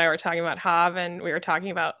Namara and I were talking about HOBB, and we were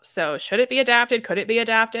talking about, so should it be adapted? Could it be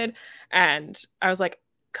adapted? And I was like,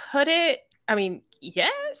 could it? I mean,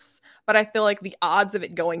 yes, but I feel like the odds of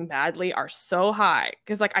it going badly are so high,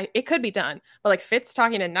 because like it could be done, but like Fitz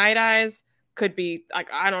talking to Night Eyes could be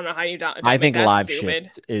like, I don't know how you don't. I think live ship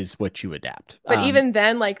is what you adapt. But even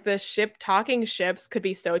then, like, the talking ships could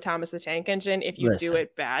be so Thomas the Tank Engine if you do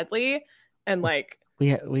it badly. And like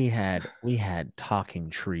we had talking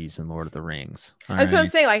trees in Lord of the Rings. That's what I'm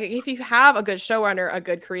saying. Like, if you have a good showrunner, a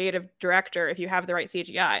good creative director, if you have the right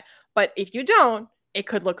CGI, but if you don't, it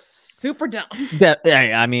could look super dumb.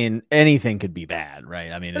 I mean, anything could be bad,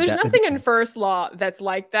 right? I mean, there's nothing in First Law that's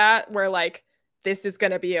like that, where like, this is going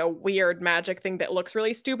to be a weird magic thing that looks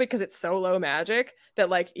really stupid because it's so low magic that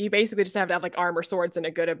like you basically just have to have like armor, swords, and a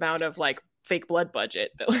good amount of like fake blood budget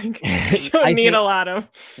that like you don't need a lot of.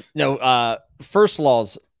 No, First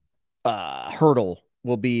Law's hurdle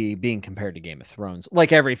will be being compared to Game of Thrones,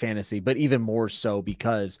 like every fantasy, but even more so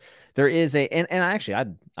because there is and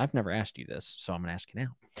actually I've never asked you this, so I'm gonna ask you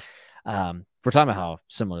now. We're talking about how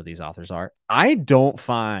similar these authors are. I don't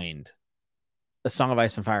find A Song of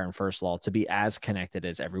Ice and Fire and First Law to be as connected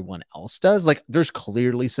as everyone else does. Like, there's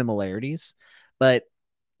clearly similarities, but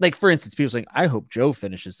like, for instance, people saying, I hope Joe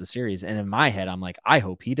finishes the series. And in my head, I'm like, I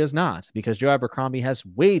hope he does not, because Joe Abercrombie has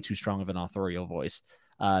way too strong of an authorial voice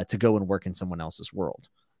to go and work in someone else's world.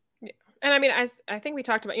 Yeah. And I mean, I think we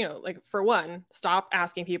talked about, you know, like, for one, stop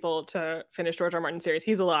asking people to finish George R. R. Martin's series.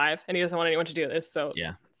 He's alive and he doesn't want anyone to do this. So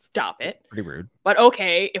yeah, stop it. Pretty rude. But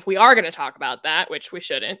okay, if we are going to talk about that, which we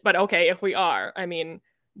shouldn't, but okay, if we are, I mean,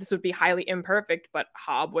 this would be highly imperfect, but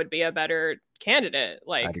HOBB would be a better candidate,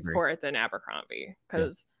 like, for it than Abercrombie,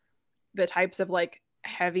 because the types of like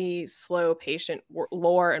heavy, slow, patient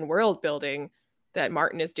lore and world building that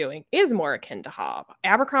Martin is doing is more akin to HOBB.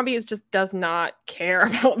 Abercrombie just does not care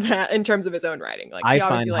about that in terms of his own writing. Like, I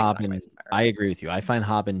find HOBB, and I agree with you. I find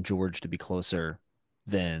HOBB and George to be closer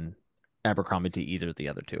than Abercrombie to either of the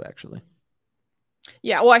other two, actually.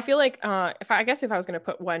 Yeah, well, I feel like if I was going to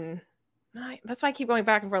put one, that's why I keep going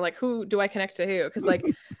back and forth, like, who do I connect to who? Because like,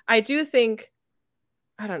 I do think,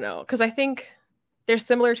 I don't know, because I think they're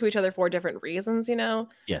similar to each other for different reasons, you know?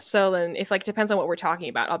 Yes. So then if like, depends on what we're talking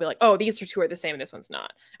about, I'll be like, oh, these two are the same and this one's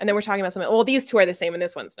not. And then we're talking about something, well, these two are the same and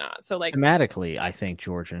this one's not. So like, thematically, I think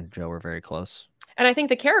George and Joe are very close. And I think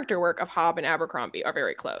the character work of HOBB and Abercrombie are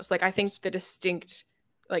very close. Like, I think the distinct,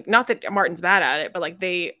 like, not that Martin's bad at it, but like,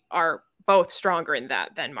 they are both stronger in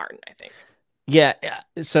that than Martin, I think. Yeah.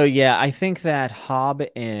 So yeah, I think that HOBB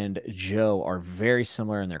and Joe are very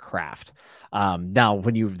similar in their craft. Now,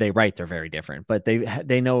 when they write, they're very different, but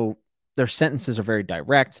they know their sentences are very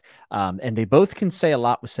direct, and they both can say a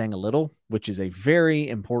lot with saying a little, which is a very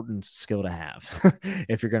important skill to have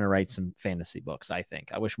if you're going to write some fantasy books. I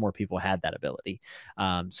think I wish more people had that ability.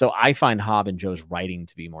 So I find HOBB and Joe's writing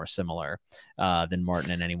to be more similar than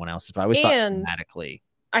Martin and anyone else's. But I always thought thematically,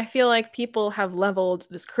 I feel like people have leveled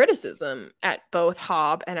this criticism at both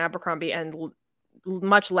HOBB and Abercrombie, and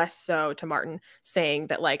much less so to Martin, saying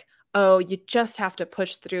that like, oh, you just have to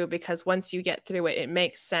push through because once you get through it, it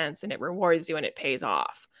makes sense and it rewards you and it pays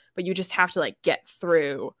off. But you just have to like get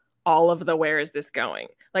through all of the where is this going?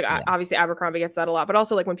 Like, obviously Abercrombie gets that a lot, but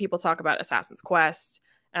also like when people talk about Assassin's Quest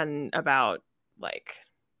and about like,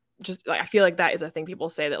 just like, I feel like that is a thing people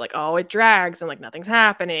say, that like, oh, it drags and like nothing's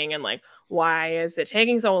happening and like, why is it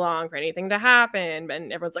taking so long for anything to happen?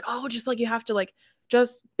 And everyone's like, oh, just like, you have to like,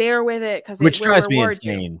 just bear with it, because which drives me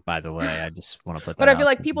insane, by the way. I just want to put that but I feel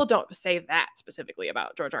like people don't say that specifically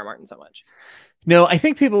about George R. R. Martin so much. No, I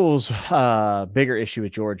think people's bigger issue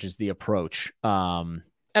with George is the approach.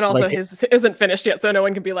 And also like, his isn't finished yet, so no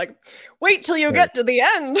one can be like, wait till you get to the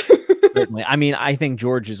end. Certainly. I mean, I think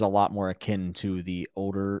George is a lot more akin to the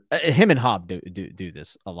older him and HOBB do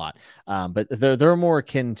this a lot. But they're more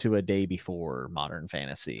akin to a day before modern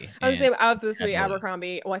fantasy. I was saying, out of the three,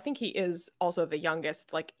 Abercrombie, well, I think he is also the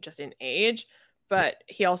youngest, like just in age, but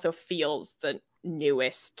he also feels the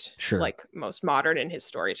newest, like most modern in his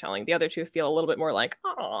storytelling. The other two feel a little bit more like,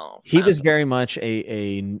 oh, he was very much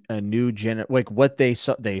a new like what they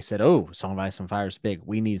said, oh, Song of Ice and Fire is big,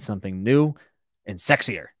 we need something new and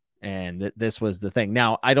sexier, and this was the thing.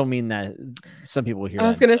 Now, I don't mean that some people hear, I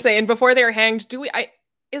was gonna say, and before they were hanged,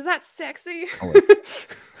 is that sexy?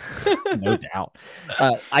 No doubt.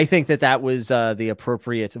 I think that was the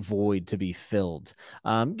appropriate void to be filled.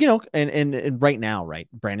 You know, and right now, right,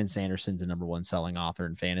 Brandon Sanderson's the #1 selling author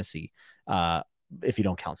in fantasy, if you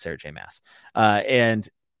don't count Sarah J. Maas. And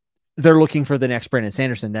they're looking for the next Brandon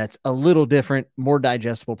Sanderson that's a little different, more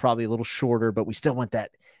digestible, probably a little shorter, but we still want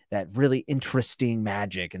that really interesting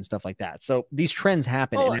magic and stuff like that. So these trends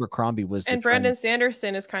happen. And Abercrombie was the Brandon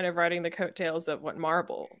Sanderson is kind of riding the coattails of what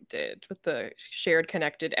Marvel did with the shared,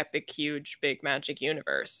 connected, epic, huge, big magic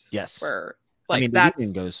universe. Yes. Where, like, I mean, that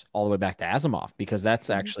goes all the way back to Asimov, because that's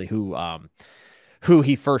actually who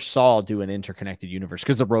he first saw do an interconnected universe,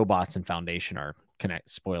 because the robots in Foundation are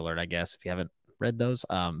spoiler, I guess, if you haven't read those,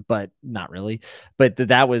 but not really. But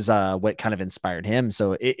that was what kind of inspired him.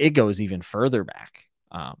 So it goes even further back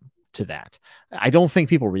to that. I don't think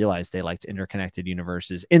people realize they liked interconnected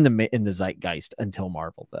universes in the zeitgeist until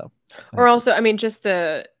Marvel, though. Or also, I mean, just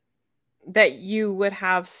that you would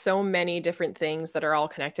have so many different things that are all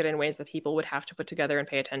connected in ways that people would have to put together and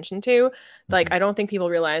pay attention to. Like, I don't think people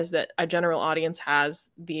realize that a general audience has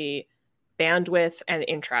the bandwidth and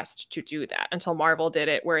interest to do that until Marvel did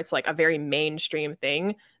it, where it's like a very mainstream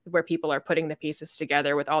thing where people are putting the pieces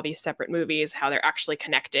together with all these separate movies, how they're actually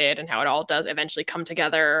connected and how it all does eventually come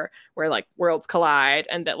together, where like worlds collide,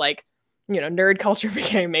 and that, like, nerd culture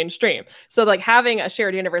became mainstream. So like having a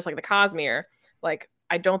shared universe like the Cosmere, like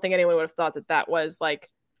I don't think anyone would have thought that that was like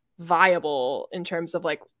viable in terms of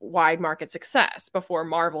like wide market success before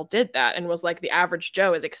Marvel did that, and was like the average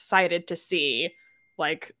Joe is excited to see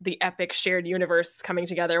like the epic shared universe coming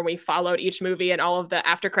together. And we followed each movie and all of the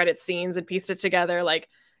after credit scenes and pieced it together. Like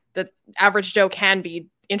the average Joe can be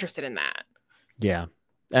interested in that. Yeah.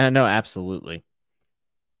 No, absolutely.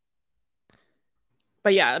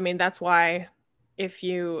 But yeah, I mean, that's why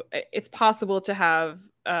it's possible to have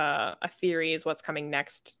a theories what's coming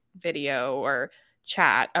next video or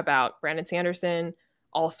chat about Brandon Sanderson,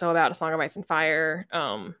 also about A Song of Ice and Fire.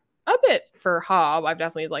 A bit for HOBB, I've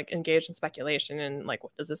definitely like engaged in speculation and like,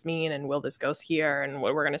 what does this mean? And will this go here? And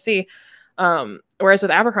what we're going to see. Whereas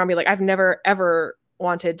with Abercrombie, like I've never ever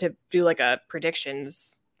wanted to do like a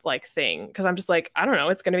predictions like thing. Cause I'm just like, I don't know,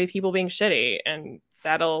 it's going to be people being shitty and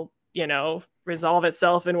that'll, resolve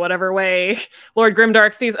itself in whatever way Lord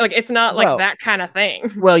Grimdark sees. Like it's not like that kind of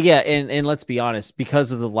thing. Well, yeah, and let's be honest,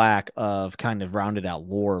 because of the lack of kind of rounded out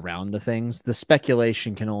lore around the things, the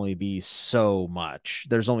speculation can only be so much.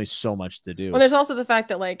 There's only so much to do. Well, there's also the fact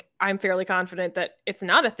that like I'm fairly confident that it's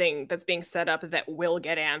not a thing that's being set up that will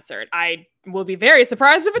get answered. I will be very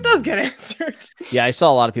surprised if it does get answered. Yeah, I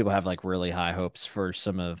saw a lot of people have like really high hopes for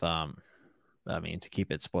some of I mean, to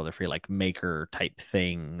keep it spoiler free, like maker type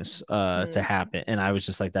things to happen. And I was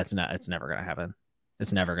just like, it's never going to happen.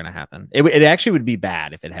 It's never going to happen. It actually would be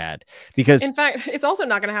bad if it had, because in fact, it's also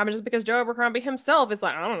not going to happen just because Joe Abercrombie himself is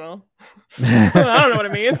like, I don't know. I don't know what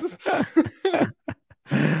it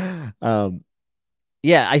means.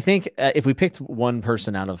 Yeah, I think if we picked one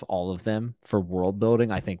person out of all of them for world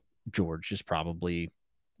building, I think George is probably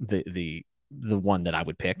the one that I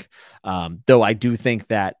would pick. Though I do think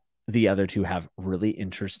that the other two have really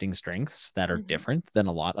interesting strengths that are different than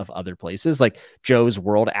a lot of other places. Like Joe's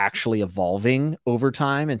world actually evolving over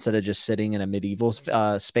time instead of just sitting in a medieval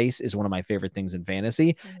space is one of my favorite things in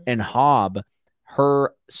fantasy. And HOBB,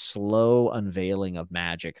 her slow unveiling of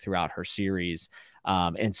magic throughout her series,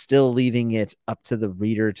 and still leaving it up to the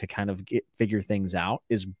reader to kind of figure things out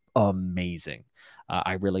is amazing.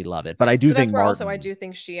 I really love it. But I do think also I do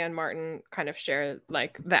think she and Martin kind of share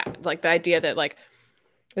like that, like the idea that like,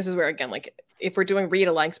 this is where, again, like if we're doing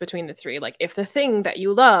read-alikes between the three, like if the thing that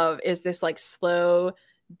you love is this like slow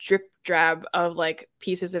drip drab of like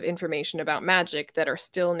pieces of information about magic that are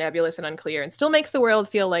still nebulous and unclear and still makes the world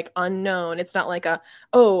feel like unknown. It's not like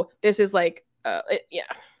this is like, yeah.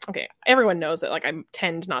 Okay. Everyone knows that like I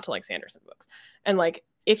tend not to like Sanderson books. And like,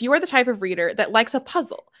 if you are the type of reader that likes a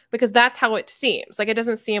puzzle, because that's how it seems. Like, it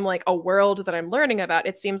doesn't seem like a world that I'm learning about.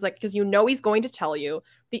 It seems like, because he's going to tell you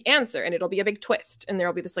the answer and it'll be a big twist. And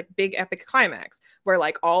there'll be this like big epic climax where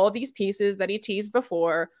like all of these pieces that he teased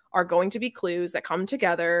before are going to be clues that come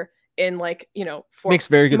together in like, for makes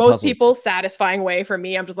very good most puzzles. people satisfying way. For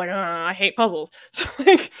me, I'm just like, I hate puzzles. So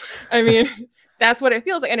like, I mean, that's what it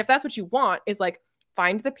feels like. And if that's what you want, is like,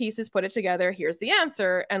 find the pieces, put it together, here's the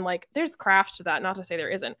answer. And like, there's craft to that. Not to say there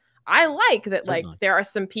isn't. I like that, like, there are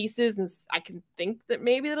some pieces and I can think that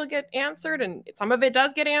maybe it'll get answered, and some of it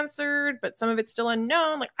does get answered, but some of it's still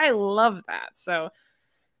unknown. Like, I love that. So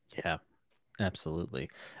yeah,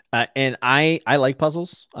 absolutely. And I like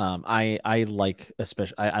puzzles. I like,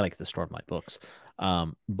 especially, I like the Stormlight books.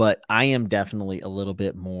 But I am definitely a little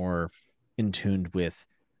bit more in tune with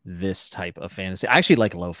this type of fantasy. I actually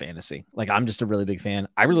like low fantasy. Like, I'm just a really big fan.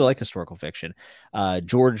 I really like historical fiction.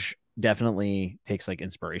 George definitely takes like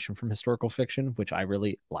inspiration from historical fiction, which I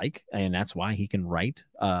really like, and that's why he can write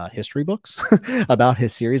history books about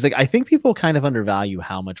his series. Like, I think people kind of undervalue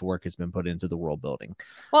how much work has been put into the world building.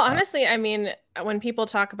 Well, honestly, I mean, when people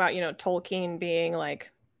talk about, Tolkien being like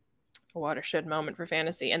a watershed moment for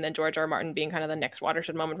fantasy, and then George R. R. Martin being kind of the next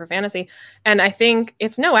watershed moment for fantasy. And I think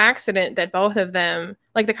it's no accident that both of them,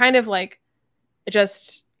 like the kind of like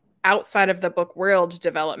just outside of the book world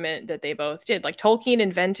development that they both did. Like Tolkien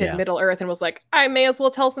invented Middle Earth and was like, I may as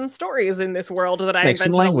well tell some stories in this world that I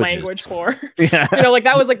invented a language for. Yeah. Like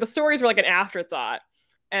that was like the stories were like an afterthought.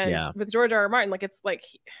 And with George R. R. Martin, like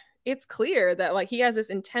it's clear that like he has this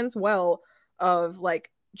intense well of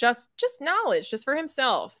like just knowledge just for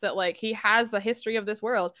himself, that like he has the history of this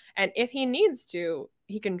world, and if he needs to,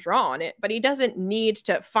 he can draw on it, but he doesn't need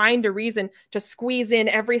to find a reason to squeeze in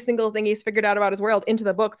every single thing he's figured out about his world into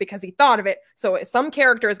the book because he thought of it. So some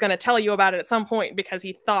character is going to tell you about it at some point because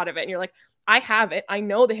he thought of it, and you're like, I have it, I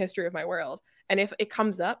know the history of my world, and if it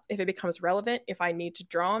comes up, if it becomes relevant, if I need to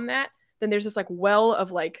draw on that, then there's this like well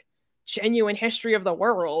of like genuine history of the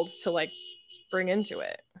world to like bring into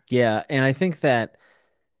it. Yeah, and I think that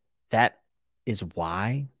is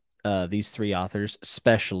why these three authors,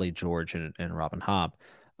 especially George and Robin Hobb,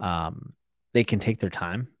 they can take their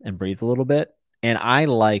time and breathe a little bit. And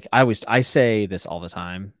I say this all the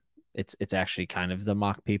time. It's actually kind of the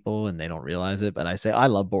mock people and they don't realize it, but I say I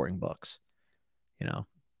love boring books, you know.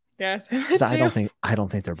 Yes, Because I don't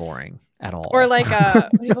think they're boring at all. Or like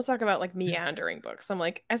when people talk about like meandering books, I'm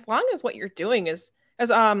like, as long as what you're doing is as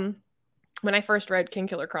when I first read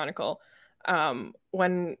Kingkiller Chronicle,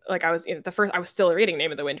 when like I was I was still reading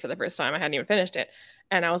Name of the Wind for the first time. I hadn't even finished it.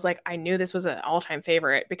 And I was like, I knew this was an all-time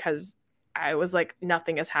favorite because I was like,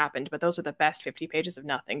 nothing has happened, but those are the best 50 pages of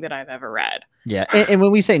nothing that I've ever read. Yeah. And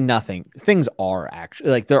when we say nothing, things are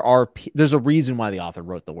actually like there's a reason why the author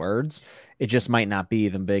wrote the words. It just might not be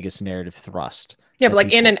the biggest narrative thrust. Yeah, but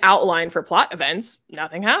like in an outline for plot events,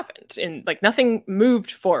 nothing happened. In like nothing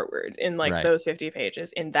moved forward in like those 50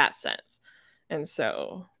 pages in that sense. And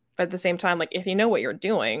so, but at the same time, like if you know what you're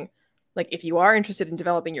doing, like if you are interested in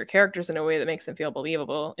developing your characters in a way that makes them feel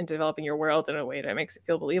believable and developing your world in a way that makes it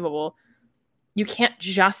feel believable, you can't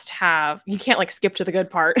like skip to the good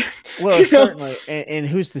part. Well, certainly. And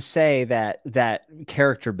who's to say that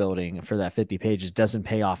character building for that 50 pages doesn't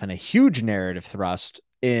pay off in a huge narrative thrust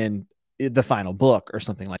in the final book or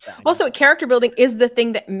something like that. Also, character building is the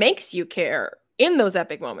thing that makes you care in those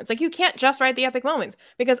epic moments. Like you can't just write the epic moments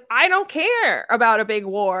because I don't care about a big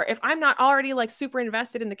war if I'm not already like super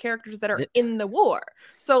invested in the characters that are in the war.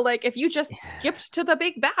 So like if you just skipped to the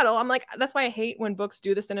big battle, I'm like, that's why I hate when books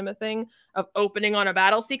do the cinema thing of opening on a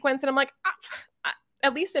battle sequence. And I'm like,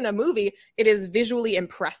 at least in a movie, it is visually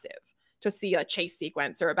impressive to see a chase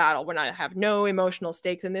sequence or a battle when I have no emotional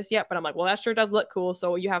stakes in this yet. But I'm like, well, that sure does look cool.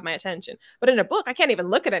 So you have my attention. But in a book, I can't even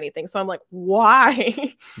look at anything. So I'm like,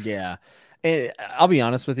 why? Yeah. And I'll be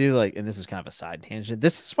honest with you, like, and this is kind of a side tangent.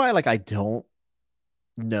 This is why, like, I don't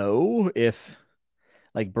know if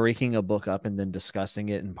like breaking a book up and then discussing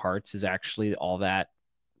it in parts is actually all that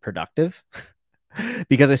productive.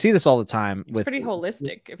 Because I see this all the time. It's pretty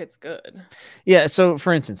holistic if it's good. Yeah. So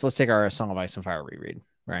for instance, let's take our Song of Ice and Fire reread.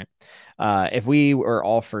 Right. If we were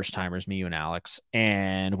all first timers, me, you, and Alex,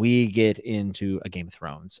 and we get into a Game of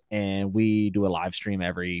Thrones and we do a live stream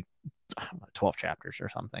every 12 chapters or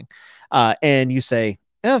something, and you say,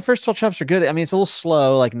 yeah, the first 12 chapters are good. I mean, it's a little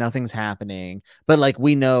slow, like nothing's happening, but like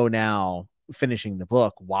we know now finishing the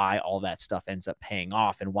book why all that stuff ends up paying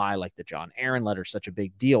off and why like the John Aaron letter is such a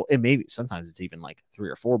big deal. And maybe sometimes it's even like 3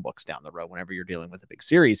 or 4 books down the road whenever you're dealing with a big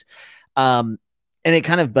series. And it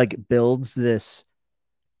kind of like builds this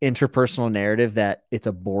interpersonal narrative that it's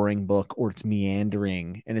a boring book or it's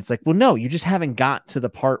meandering. And it's like, well, no, you just haven't got to the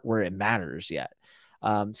part where it matters yet.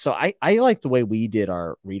 So I like the way we did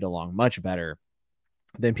our read along much better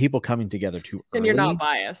than people coming together too early. And you're not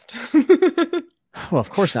biased. Well, of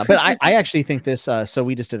course not. But I actually think this, so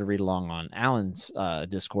we just did a read along on Alan's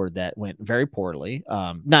Discord that went very poorly.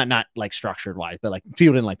 Not like structured wise, but like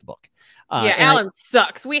people didn't like the book. Yeah, Alan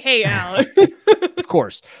sucks. We hate Alan. Of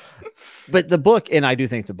course. But the book, and I do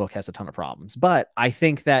think the book has a ton of problems, but I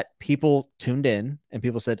think that people tuned in and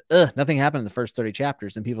people said, nothing happened in the first 30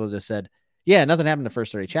 chapters. And people just said, yeah, nothing happened in the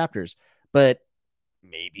first 30 chapters, but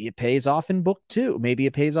maybe it pays off in book 2. Maybe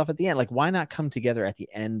it pays off at the end. Like, why not come together at the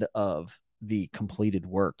end of the completed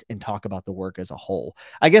work and talk about the work as a whole?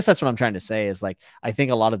 I guess that's what I'm trying to say is like, I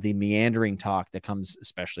think a lot of the meandering talk that comes,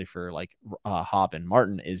 especially for like Hobb and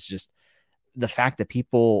Martin, is just the fact that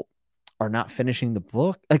people are not finishing the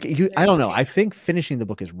book. Like I don't know. I think finishing the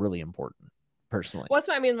book is really important personally. Well, that's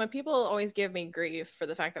what I mean. When people always give me grief for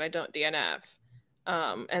the fact that I don't DNF,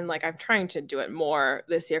 and like I'm trying to do it more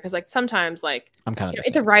this year because like sometimes like I'm kind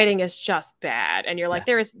of the writing is just bad and you're like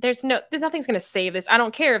there's nothing's gonna save this. I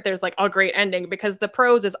don't care if there's like a great ending because the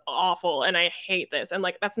prose is awful and I hate this and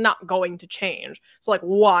like that's not going to change. So like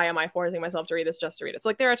why am I forcing myself to read this just to read it? So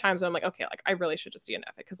like there are times when I'm like, okay, like I really should just DNF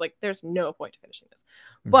it because like there's no point to finishing this.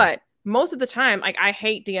 But most of the time, like I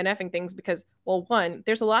hate DNFing things because, well, one,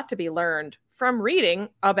 there's a lot to be learned from reading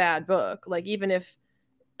a bad book. Like even if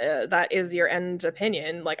that is your end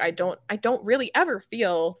opinion, like I don't really ever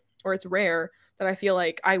feel, or it's rare that I feel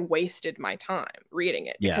like I wasted my time reading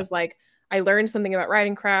it because like I learned something about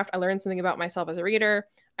writing craft. I learned something about myself as a reader.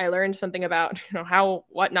 I learned something about,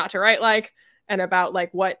 what not to write like, and about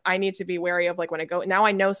like what I need to be wary of. Like when I go, now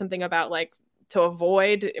I know something about like to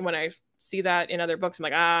avoid when I see that in other books. I'm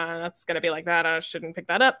like, that's going to be like that. I shouldn't pick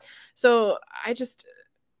that up. So I just,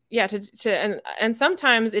 and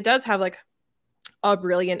sometimes it does have like a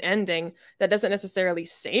brilliant ending that doesn't necessarily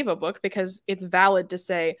save a book because it's valid to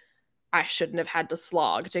say, I shouldn't have had to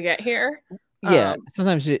slog to get here. Yeah,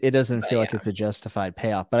 sometimes it doesn't feel like yeah. it's a justified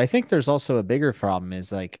payoff, but I think there's also a bigger problem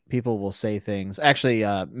is like people will say things. Actually,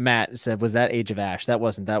 Matt said, was that Age of Ash? That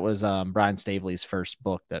wasn't. That was Brian Staveley's first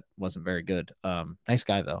book that wasn't very good. Nice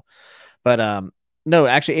guy though. But no,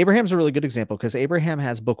 actually Abraham's a really good example because Abraham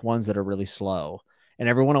has book ones that are really slow and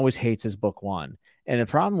everyone always hates his book one. And the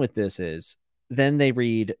problem with this is then they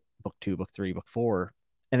read book 2, book 3, book 4,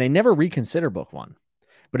 and they never reconsider book 1.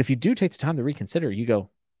 But if you do take the time to reconsider, you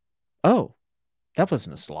go, oh, that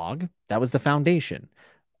wasn't a slog. That was the foundation.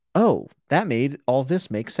 Oh, that made all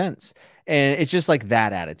this make sense. And it's just like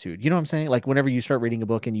that attitude. You know what I'm saying? Like whenever you start reading a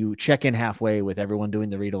book and you check in halfway with everyone doing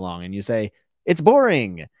the read along and you say, it's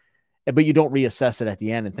boring, but you don't reassess it at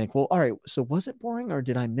the end and think, well, all right, so was it boring or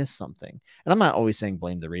did I miss something? And I'm not always saying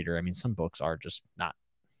blame the reader. I mean, some books are just not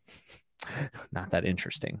that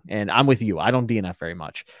interesting. And I'm with you. I don't DNF very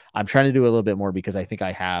much. I'm trying to do a little bit more because I think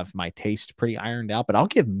I have my taste pretty ironed out, but I'll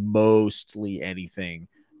give mostly anything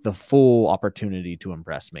the full opportunity to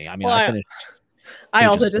impress me. I mean, well, I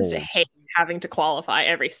also just hate having to qualify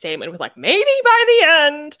every statement with like, maybe by the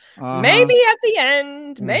end, maybe at the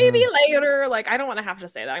end, maybe later. Like, I don't want to have to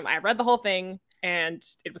say that. I read the whole thing and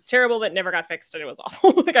it was terrible, but never got fixed and it was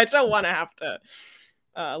awful. Like, I don't want to have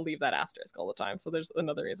to leave that asterisk all the time. So there's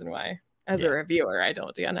another reason why, as a reviewer, I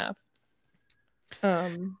don't DNF.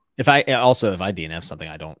 If I DNF something,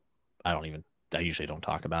 I usually don't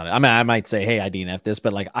talk about it. I mean, I might say, hey, I DNF this,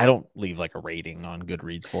 but like, I don't leave like a rating on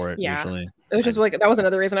Goodreads for it. Usually. It was just like, that was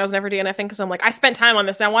another reason I was never DNFing because I'm like, I spent time on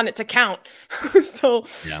this. I want it to count. So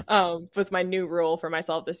was my new rule for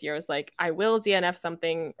myself this year is like, I will DNF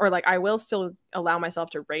something or like, I will still allow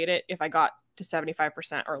myself to rate it if I got to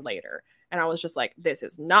 75% or later. And I was just like, this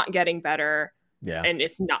is not getting better. Yeah. And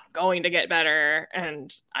it's not going to get better.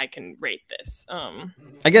 And I can rate this.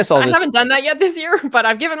 I guess I haven't done that yet this year, but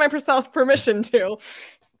I've given myself permission to.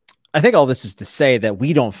 I think all this is to say that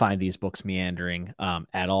we don't find these books meandering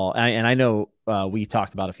at all. And I know we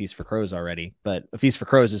talked about A Feast for Crows already, but A Feast for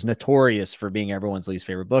Crows is notorious for being everyone's least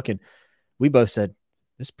favorite book. And we both said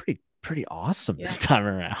it's pretty awesome this time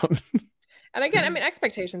around. And again, I mean,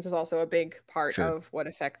 expectations is also a big part of what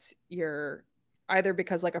affects your, either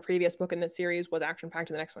because like a previous book in the series was action-packed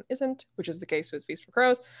and the next one isn't, which is the case with Feast for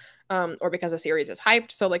Crows, or because a series is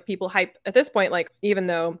hyped. So like people hype at this point, like even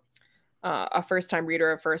though a first-time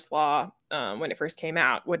reader of First Law, when it first came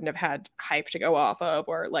out, wouldn't have had hype to go off of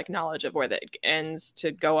or like knowledge of where that ends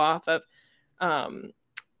to go off of,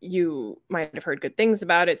 you might have heard good things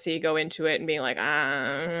about it. So you go into it and being like,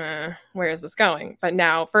 where is this going? But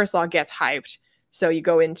now First Law gets hyped. So you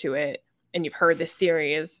go into it and you've heard this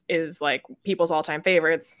series is like people's all-time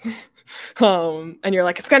favorites. And you're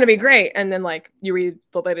like, it's going to be great. And then like you read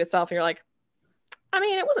the lit itself and you're like, I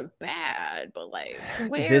mean, it wasn't bad, but like,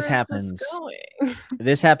 where is this going?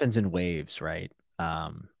 This happens in waves, right?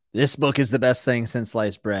 This book is the best thing since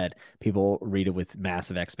sliced bread. People read it with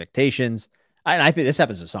massive expectations. And I think this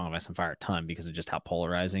happens to Song of Ice and Fire a ton because of just how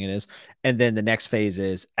polarizing it is. And then the next phase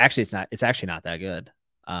is actually, it's actually not that good.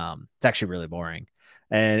 It's actually really boring.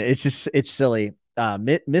 And it's silly.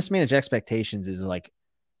 Mismanaged expectations is like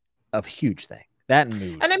a huge thing. That and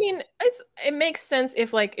mood. And I mean, it makes sense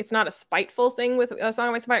if like it's not a spiteful thing with a Song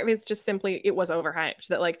of Ice and Fire. It's just simply it was overhyped.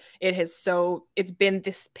 That like it's been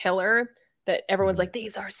this pillar that everyone's like,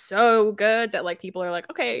 these are so good that like people are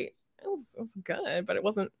like, okay, it was good, but it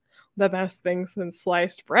wasn't the best thing since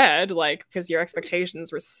sliced bread, like because your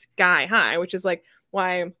expectations were sky high, which is like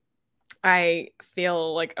why I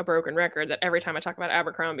feel like a broken record that every time I talk about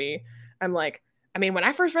Abercrombie, I'm like, I mean, when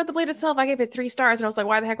I first read The Blade itself, I gave it 3 stars and I was like,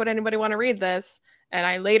 why the heck would anybody want to read this? And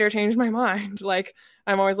I later changed my mind. Like,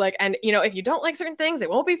 I'm always like, and you know, if you don't like certain things, it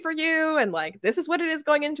won't be for you. And like, this is what it is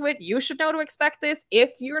going into it. You should know to expect this.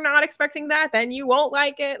 If you're not expecting that, then you won't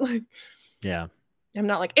like it. Like, yeah. I'm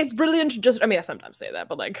not like, it's brilliant. Just, I mean, I sometimes say that,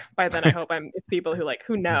 but like by then I hope it's people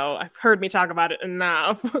who know, I've heard me talk about it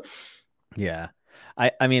enough. Yeah.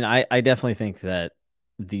 I mean, I definitely think that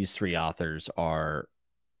these 3 authors are,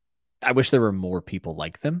 I wish there were more people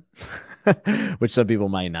like them, which some people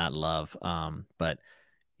might not love. But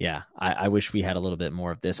yeah, I wish we had a little bit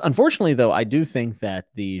more of this. Unfortunately, though, I do think that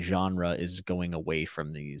the genre is going away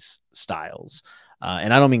from these styles.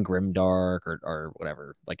 And I don't mean grimdark or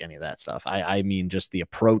whatever, like any of that stuff. I mean just the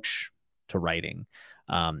approach to writing.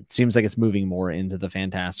 Seems like it's moving more into the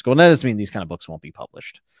fantastical. And that doesn't mean these kind of books won't be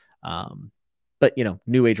published. But, you know,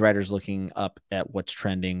 new age writers looking up at what's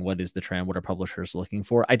trending. What is the trend? What are publishers looking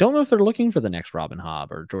for? I don't know if they're looking for the next Robin Hobb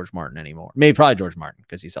or George Martin anymore. Maybe probably George Martin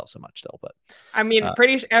because he sells so much still. But I mean,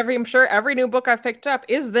 I'm sure every new book I've picked up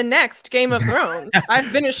is the next Game of Thrones.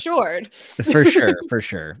 I've been assured. For sure. For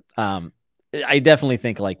sure. I definitely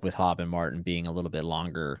think like with Hobb and Martin being a little bit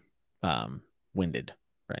longer winded,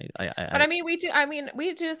 right? But I mean, we do. I mean,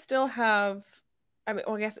 we do still have. I mean,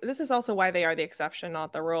 well, I guess this is also why they are the exception,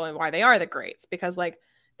 not the rule, and why they are the greats. Because like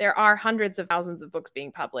there are hundreds of thousands of books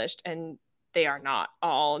being published, and they are not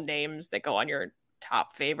all names that go on your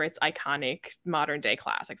top favorites, iconic modern day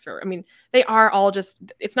classics. I mean, they are all just.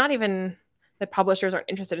 It's not even that publishers aren't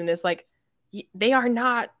interested in this. Like they are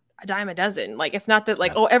not a dime a dozen. Like it's not that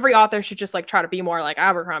like, oh, every author should just like try to be more like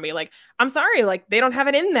Abercrombie. Like I'm sorry, like they don't have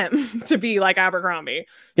it in them to be like Abercrombie.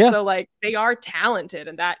 Yeah. So like they are talented,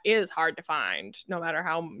 and that is hard to find no matter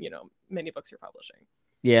how, you know, many books you're publishing.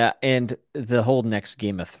 Yeah, and the whole next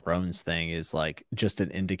Game of Thrones thing is like just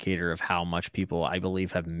an indicator of how much people, I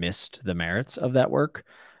believe, have missed the merits of that work.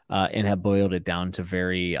 And have boiled it down to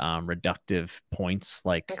very reductive points,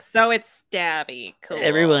 like so it's stabby, cool.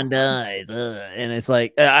 Everyone dies, and it's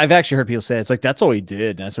like I've actually heard people say it's like that's all he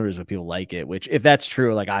did. And that's the reason people like it. Which, if that's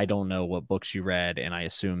true, like I don't know what books you read, and I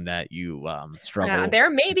assume that you struggle. Yeah, there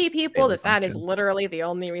may be people that is literally the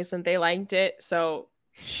only reason they liked it. So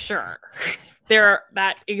sure,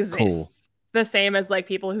 that exists. Cool. The same as like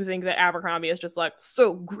people who think that Abercrombie is just like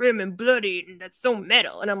so grim and bloody and that's so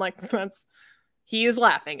metal, and I'm like he is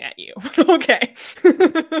laughing at you. Okay.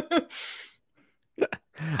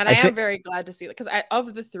 And I am very glad to see it because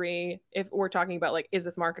of the three, if we're talking about like, is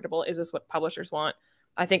this marketable? Is this what publishers want?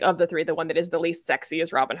 I think of the three, the one that is the least sexy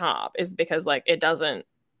is Robin Hobb, is because like it doesn't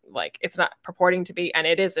like it's not purporting to be, and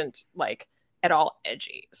it isn't like at all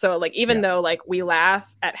edgy. So like even though like we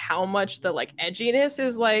laugh at how much the like edginess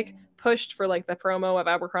is like pushed for like the promo of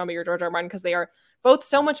Abercrombie or George R. R. Martin, because they are both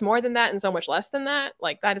so much more than that and so much less than that.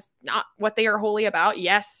 Like that is not what they are wholly about.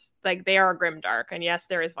 Yes, like they are grimdark, and yes,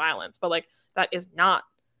 there is violence, but like that is not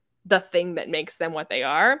the thing that makes them what they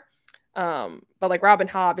are. But like Robin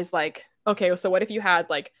Hobb is like, okay, so what if you had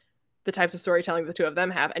like the types of storytelling the two of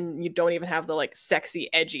them have, and you don't even have the like sexy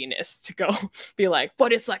edginess to go be like,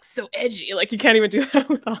 but it's like so edgy. Like you can't even do that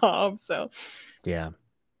with Hobb. So yeah,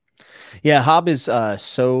 Hobb is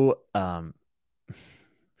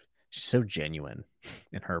she's so genuine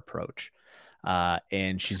in her approach.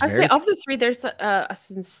 And she's say of the three, there's a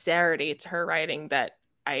sincerity to her writing that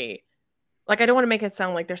I don't want to make it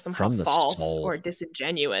sound like there's somehow false or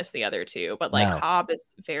disingenuous, the other two, but like Hobb is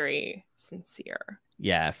very sincere.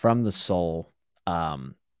 Yeah, from the soul.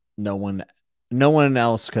 No one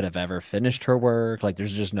else could have ever finished her work. Like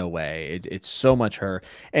there's just no way. It's so much her.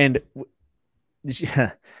 And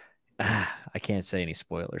I can't say any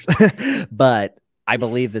spoilers, but I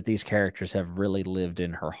believe that these characters have really lived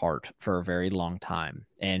in her heart for a very long time.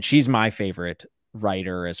 And she's my favorite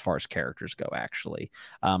writer as far as characters go, actually.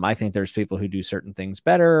 I think there's people who do certain things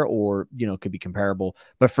better or, you know, could be comparable.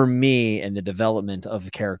 But for me and the development of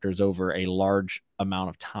the characters over a large amount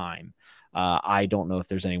of time, I don't know if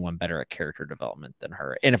there's anyone better at character development than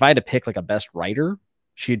her. And if I had to pick like a best writer,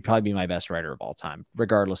 she'd probably be my best writer of all time,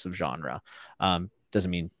 regardless of genre.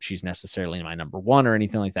 Doesn't mean she's necessarily my number one or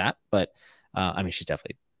anything like that, but I mean, she's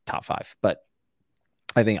definitely top 5, but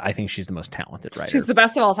I think she's the most talented writer. She's the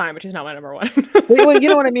best of all time, but she's not my number one. Well, you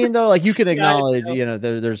know what I mean, though? Like you can acknowledge, you know,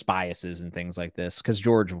 there's biases and things like this, because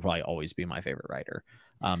George will probably always be my favorite writer.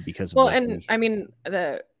 Because well, and I mean,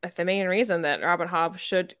 the main reason that Robin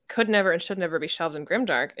Hobb could never and should never be shelved in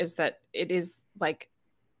grimdark is that it is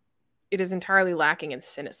entirely lacking in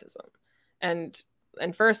cynicism, and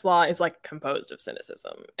First Law is like composed of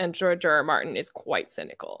cynicism, and George R. R. Martin is quite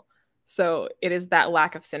cynical. So it is that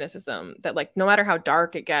lack of cynicism that, like, no matter how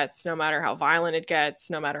dark it gets, no matter how violent it gets,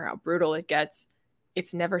 no matter how brutal it gets,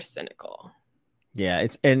 it's never cynical. Yeah,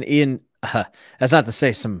 that's not to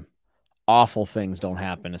say some awful things don't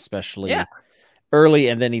happen, especially early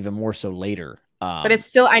and then even more so later. But it's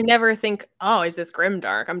still, I never think, oh, is this grim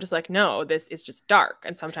dark? I'm just like, no, this is just dark.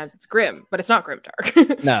 And sometimes it's grim, but it's not grim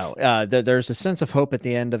dark. No, there's a sense of hope at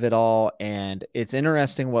the end of it all. And it's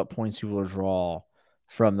interesting what points you will draw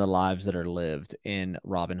from the lives that are lived in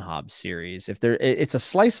Robin Hobb's series. It's a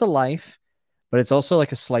slice of life, but it's also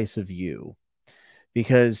like a slice of you,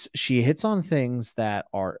 because she hits on things that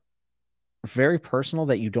are very personal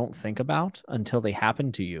that you don't think about until they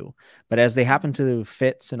happen to you. But as they happen to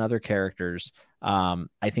Fitz and other characters,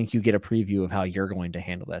 I think you get a preview of how you're going to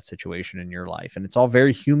handle that situation in your life. And it's all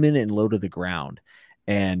very human and low to the ground.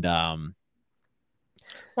 And,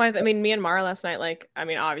 well, I mean, me and Mara last night, like, I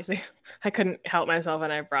mean, obviously I couldn't help myself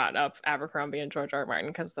when I brought up Abercrombie and George R. R. Martin,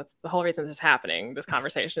 because that's the whole reason this is happening. This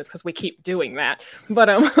conversation is because we keep doing that. But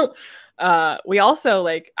we also,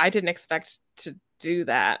 like, I didn't expect to do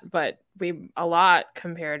that, but we a lot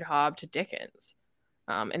compared Hobb to Dickens.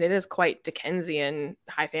 And it is quite Dickensian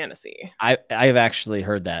high fantasy. I've actually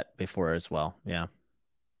heard that before as well. Yeah.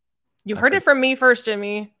 You heard it from me first,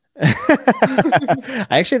 Jimmy. I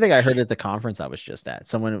actually think I heard it at the conference I was just at.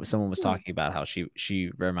 Someone was talking about how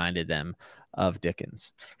she reminded them of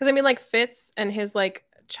Dickens. Because I mean, like Fitz and his like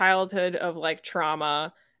childhood of like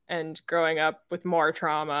trauma and growing up with more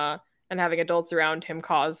trauma and having adults around him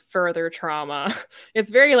cause further trauma. It's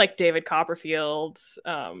very like David Copperfield,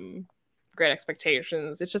 Great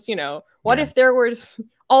Expectations. It's just, you know, what if there was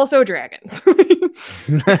also dragons?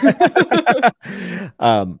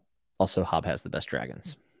 Also, HOBB has the best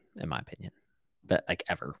dragons, in my opinion, but like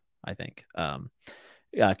ever, I think.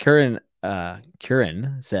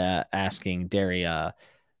 Curran's asking Daria,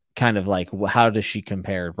 kind of like, how does she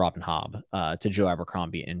compare Robin Hobb to Joe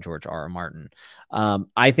Abercrombie and George R.R. Martin?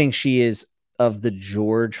 I think she is of the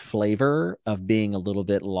George flavor of being a little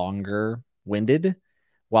bit longer winded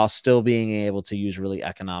while still being able to use really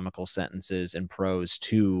economical sentences and prose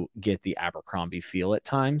to get the Abercrombie feel at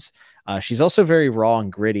times. She's also very raw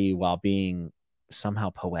and gritty while being somehow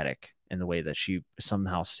poetic in the way that she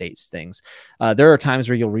somehow states things. There are times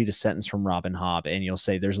where you'll read a sentence from Robin Hobb and you'll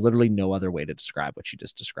say, there's literally no other way to describe what she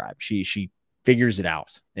just described. She figures it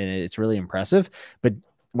out, and it's really impressive. But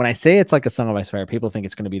when I say it's like a Song of Ice and Fire, people think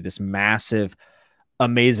it's going to be this massive,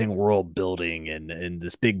 amazing world building and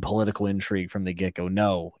this big political intrigue from the get-go.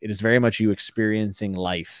 No, it is very much you experiencing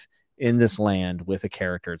life in this land with a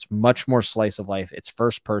character. It's much more slice of life. It's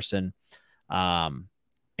first person, and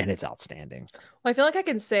it's outstanding. Well, I feel like I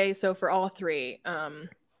can say so for all three,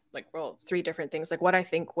 three different things, like what I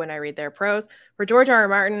think when I read their prose. For George R.R.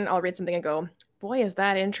 Martin, I'll read something and go, boy, is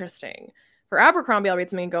that interesting. For Abercrombie, I'll read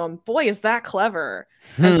something and go, boy, is that clever.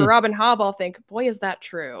 And for Robin Hobb, I'll think, boy, is that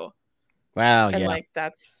true. Wow, and yeah, like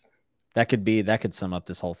that could sum up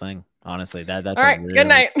this whole thing. Honestly, that's all right. Good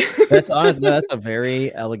night. That's honestly, that's a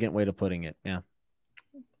very elegant way to putting it. Yeah,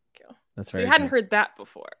 that's right. So you hadn't heard that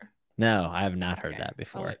before. No, I have not heard that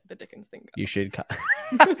before. I'll let the Dickens thing go. You should.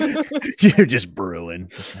 You're just brewing.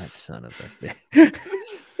 That son of a.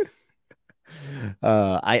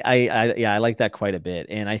 I like that quite a bit,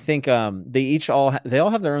 and I think they all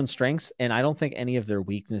have their own strengths, and I don't think any of their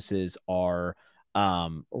weaknesses are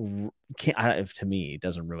to me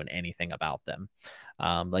doesn't ruin anything about them.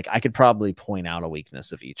 Like I could probably point out a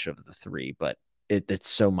weakness of each of the three, but it's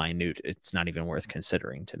so minute it's not even worth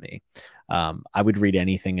considering to me. I would read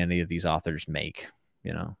anything any of these authors make,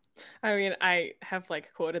 you know. I mean, I have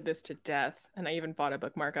like quoted this to death, and I even bought a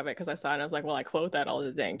bookmark of it because I saw it and I was like, well, I quote that all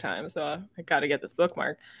the dang time, so I got to get this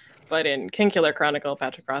bookmark. But in Kingkiller Chronicle,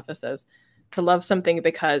 Patrick Rothfuss says, to love something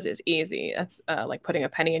because is easy. That's like putting a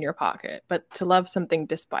penny in your pocket. But to love something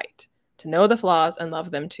despite, to know the flaws and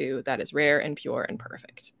love them too, that is rare and pure and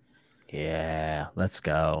perfect. Yeah, let's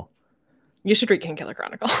go. You should read Kingkiller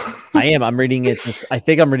Chronicle. I am. I'm reading it. I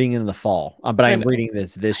think I'm reading it in the fall, but I'm reading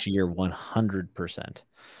this year 100%.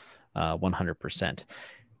 100%.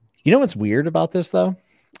 You know what's weird about this though?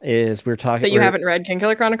 Is we're talking that you haven't read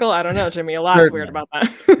Kingkiller Chronicle? I don't know, Jimmy. A lot's weird about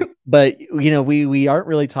that. But you know, we aren't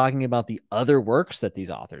really talking about the other works that these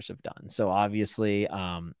authors have done. So obviously,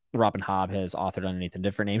 Robin Hobb has authored underneath a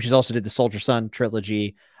different name. She's also did the Soldier Son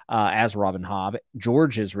trilogy as Robin Hobb.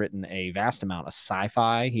 George has written a vast amount of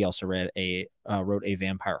sci-fi. He also wrote a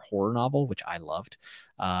vampire horror novel, which I loved.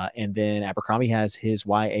 And then Abercrombie has his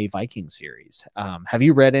YA Viking series. Have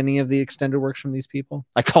you read any of the extended works from these people?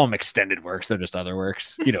 I call them extended works. They're just other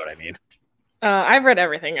works. You know what I mean? I've read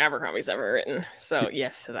everything Abercrombie's ever written. So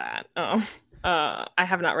yes to that. I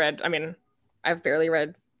have not read, I mean, I've barely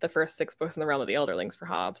read the first 6 books in the Realm of the Elderlings for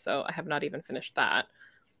Hobb, so I have not even finished that.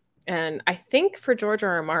 And I think for George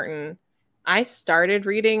R.R. Martin, I started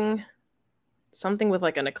reading something with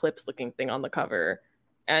like an eclipse looking thing on the cover.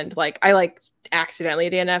 And like, I like accidentally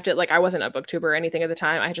DNF'd it. Like I wasn't a booktuber or anything at the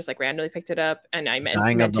time. I just like randomly picked it up and I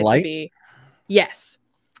meant it to be, yes.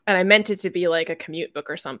 And I meant it to be like a commute book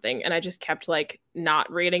or something. And I just kept like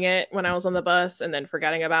not reading it when I was on the bus and then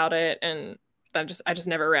forgetting about it. And I just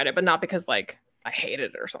never read it, but not because like I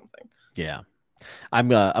hated it or something. Yeah. I'm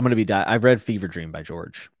going to be, I read Fever Dream by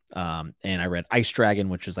George. And I read Ice Dragon,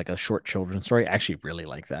 which is like a short children's story. I actually really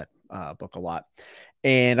like that book a lot.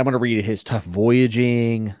 And I'm going to read his Tough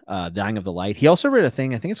Voyaging, Dying of the Light. He also read a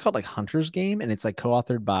thing, I think it's called like Hunter's Game, and it's like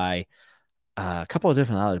co-authored by a couple of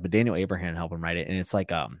different authors, but Daniel Abraham helped him write it. And it's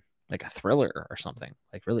like a thriller or something,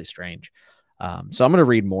 like really strange. So I'm going to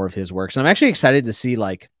read more of his works. And I'm actually excited to see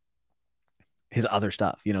like his other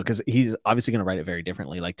stuff, you know, because he's obviously going to write it very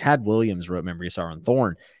differently. Like Tad Williams wrote Memory of Sorrow and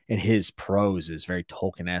Thorn, and his prose is very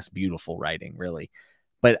Tolkien-esque, beautiful writing, really.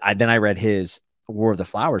 But then I read his War of the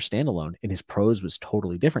Flowers standalone, and his prose was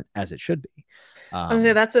totally different, as it should be. I was gonna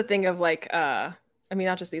say, that's the thing of like, I mean,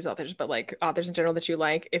 not just these authors, but like authors in general that you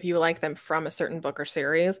like. If you like them from a certain book or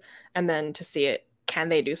series, and then to see it, can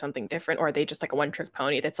they do something different, or are they just like a one-trick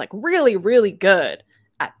pony that's like really, really good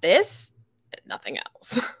at this and nothing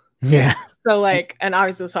else? Yeah. So like, and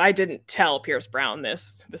obviously, so I didn't tell Pierce Brown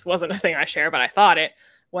this. This wasn't a thing I share, but I thought it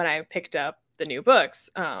when I picked up the new books,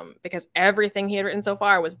 because everything he had written so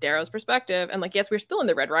far was Darrow's perspective. And like, yes, we're still in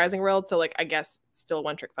the Red Rising world, so like, I guess still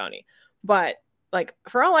one-trick pony. But like,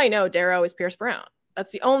 for all I know, Darrow is Pierce Brown.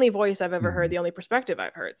 That's the only voice I've ever heard, the only perspective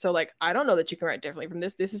I've heard. So like, I don't know that you can write differently from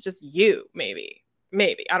this. This is just you, maybe.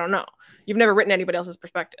 I don't know. You've never written anybody else's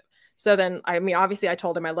perspective. So then, I mean, obviously I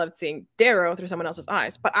told him I loved seeing Darrow through someone else's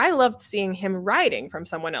eyes, but I loved seeing him writing from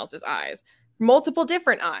someone else's eyes, multiple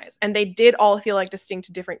different eyes. And they did all feel like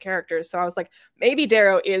distinct different characters. So I was like, maybe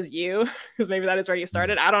Darrow is you, because maybe that is where you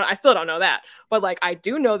started. I still don't know that. But like, I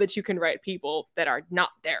do know that you can write people that are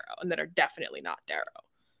not Darrow and that are definitely not Darrow.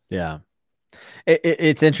 Yeah.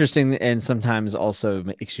 It's interesting, and sometimes also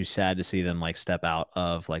makes you sad to see them like step out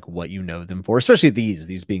of like what you know them for, especially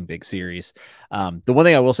these being big series. The one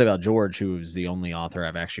thing I will say about George, who is the only author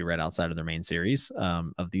I've actually read outside of their main series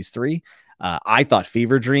of these three, I thought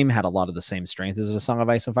Fever Dream had a lot of the same strength as A Song of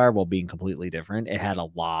Ice and Fire while being completely different. It had a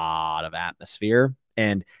lot of atmosphere,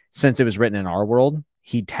 and since it was written in our world,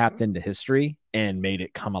 he tapped into history and made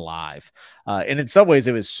it come alive. And in some ways,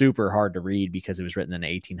 it was super hard to read because it was written in the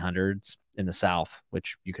 1800s in the South,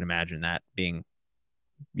 which you can imagine that being,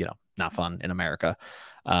 you know, not fun in America.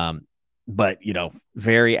 But, you know,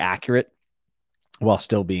 very accurate while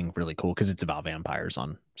still being really cool because it's about vampires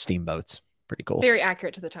on steamboats. Pretty cool. Very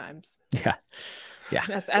accurate to the times. Yeah.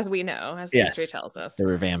 Yeah. As we know, as history tells us. There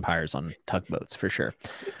were vampires on tugboats for sure.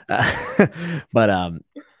 But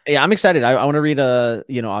yeah, I'm excited. I want to read,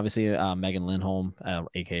 you know, obviously Megan Lindholm,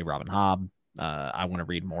 aka Robin Hobb. I want to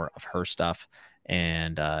read more of her stuff,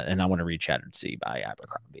 and I want to read Shattered Sea by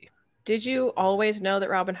Abercrombie. Did you always know that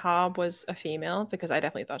Robin Hobb was a female? Because I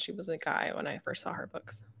definitely thought she was a guy when I first saw her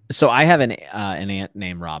books. So I have an aunt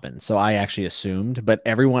named Robin, so I actually assumed, but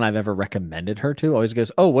everyone I've ever recommended her to always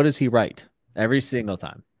goes, "Oh, what does he write?" Every single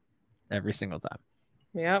time.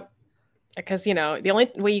 Yep. Because, you know, the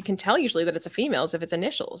only way you can tell usually that it's a female is if it's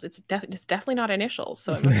initials. It's definitely not initials,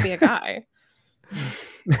 so it must be a guy.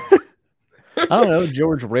 I don't know,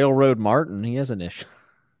 George Railroad Martin. He has initials.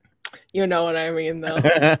 You know what I mean, though.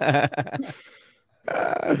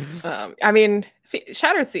 I mean,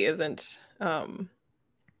 Shattered Sea isn't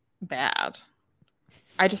bad.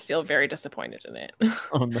 I just feel very disappointed in it.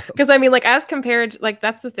 Oh, no. Because I mean, like, as compared, like,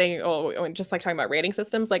 that's the thing. Oh, just like talking about rating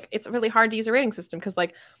systems, like, it's really hard to use a rating system because,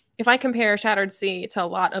 like, if I compare Shattered Sea to a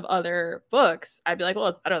lot of other books, I'd be like, well,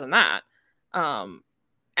 it's better than that. And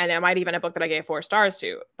it might even a book that I gave 4 stars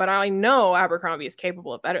to. But I know Abercrombie is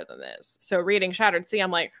capable of better than this. So reading Shattered Sea,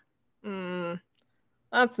 I'm like,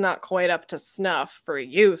 that's not quite up to snuff for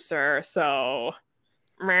you, sir. So,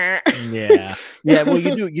 yeah. Well,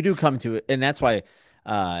 you do come to it, and that's why.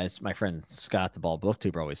 As my friend Scott, the Bald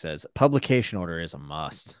Booktuber, always says, publication order is a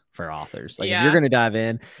must for authors. Like, if you're going to dive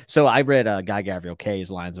in. So I read Guy Gavriel Kay's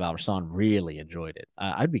Lines of Alberson, really enjoyed it.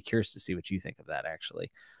 I'd be curious to see what you think of that, actually.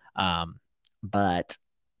 But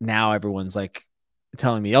now everyone's like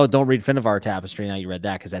telling me, "Oh, don't read Finnevar Tapestry." Now you read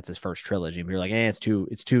that because that's his first trilogy. And you're like, it's too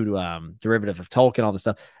derivative of Tolkien, all this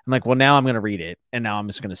stuff. I'm like, well, now I'm going to read it, and now I'm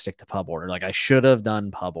just going to stick to pub order. Like, I should have done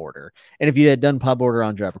pub order. And if you had done pub order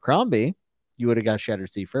on Abercrombie, you would have got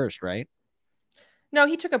Shattered Sea first, right? No,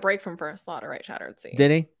 he took a break from First Law to write Shattered Sea.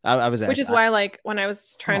 Did he? I was, which is why, like, when I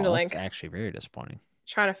was trying to, like, that's actually very disappointing.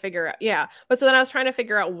 Trying to figure out, yeah. But so then I was trying to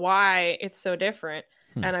figure out why it's so different,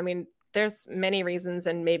 and I mean, there's many reasons,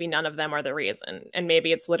 and maybe none of them are the reason, and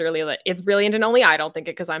maybe it's literally like it's brilliant, and only I don't think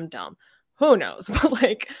it because I'm dumb. Who knows? But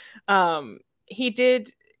like, he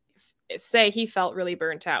did say he felt really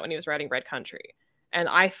burnt out when he was writing Red Country. And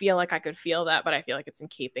I feel like I could feel that, but I feel like it's in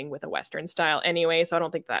keeping with a Western style anyway. So I don't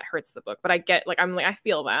think that hurts the book. But I get, like, I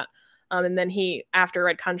feel that. And then he, after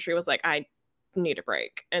Red Country, was like, I need a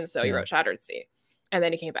break. And so he wrote Shattered Sea. And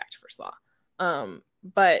then he came back to First Law.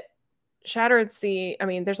 But Shattered Sea, I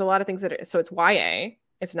mean, there's a lot of things that, so it's YA.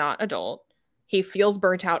 It's not adult. He feels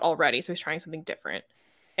burnt out already. So he's trying something different.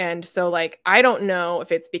 And so, like, I don't know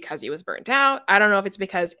if it's because he was burnt out. I don't know if it's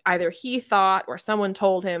because either he thought or someone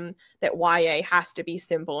told him that YA has to be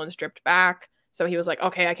simple and stripped back. So he was like,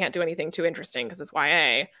 okay, I can't do anything too interesting because it's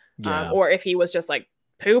YA. Or if he was just, like,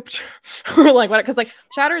 pooped or, like, what? Because, like,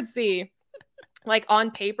 Shattered Sea, like, on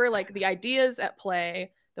paper, like, the ideas at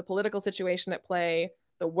play, the political situation at play,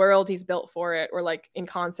 the world he's built for it, or, like, in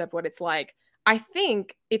concept, what it's like, I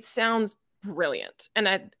think it sounds brilliant.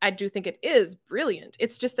 And I do think it is brilliant.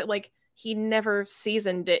 It's just that like he never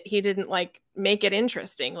seasoned it. He didn't like make it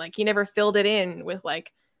interesting. Like he never filled it in with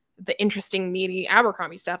like the interesting, meaty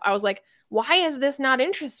Abercrombie stuff. I was like, why is this not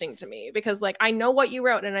interesting to me? Because like I know what you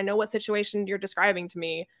wrote and I know what situation you're describing to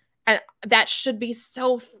me. And that should be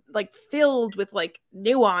so like filled with like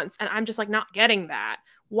nuance. And I'm just like not getting that.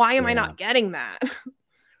 Why am I not getting that?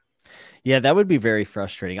 Yeah, that would be very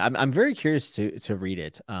frustrating. I'm very curious to read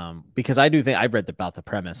it, because I do think I read about the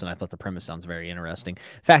premise and I thought the premise sounds very interesting.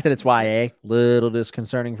 The fact that it's YA, little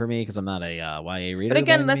disconcerting for me because I'm not a YA reader. But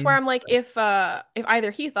again, that's where I'm like, if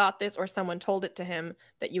either he thought this or someone told it to him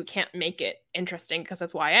that you can't make it interesting because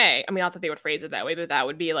it's YA. I mean, not that they would phrase it that way, but that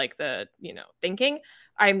would be like the thinking.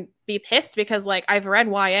 I'd be pissed because like I've read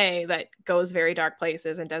YA that goes very dark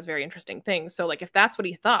places and does very interesting things. So like if that's what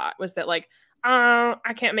he thought was that like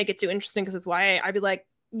I can't make it too interesting because it's YA, I'd be like,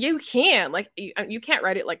 you can. Like, you can't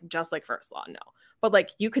write it like just like First Law, no. But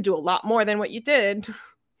like, you could do a lot more than what you did.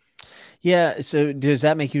 Yeah. So does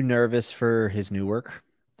that make you nervous for his new work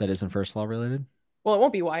that isn't First Law related? Well, it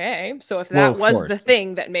won't be YA. So if that was the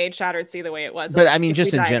thing that made Shattered Sea the way it was, but like, I mean,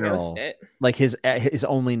 just in general, like his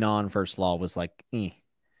only non-First Law was like,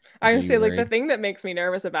 I would say like the thing that makes me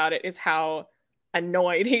nervous about it is how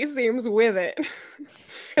annoyed he seems with it.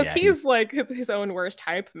 Because he's like his own worst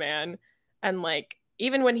hype man. And like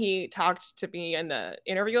even when he talked to me in the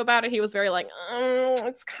interview about it, he was very like,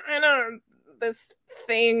 it's kind of this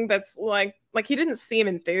thing that's like he didn't seem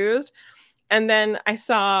enthused. And then I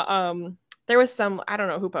saw there was some, I don't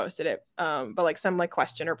know who posted it, but like some like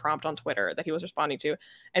question or prompt on Twitter that he was responding to,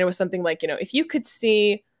 and it was something like, if you could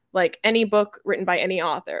see like any book written by any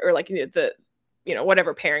author or like the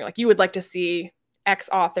whatever pairing, like you would like to see X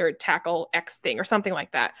author tackle X thing or something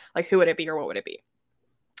like that, like who would it be or what would it be?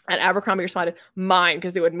 And Abercrombie responded, mine,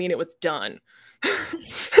 because it would mean it was done. And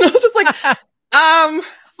I was just like,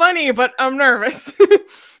 funny, but I'm nervous.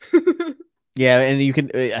 Yeah, and you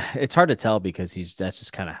can, it's hard to tell because that's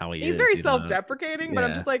just kind of how he is. He's very self-deprecating, but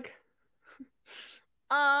I'm just like,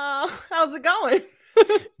 how's it going?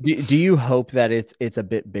 Do you hope that it's a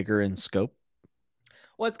bit bigger in scope?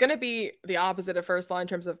 Well, it's going to be the opposite of First Law in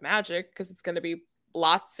terms of magic, because it's going to be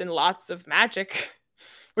lots and lots of magic,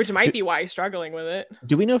 which might be why he's struggling with it.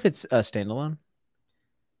 Do we know if it's a standalone?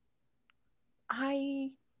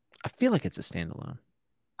 I feel like it's a standalone.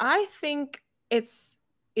 I think it's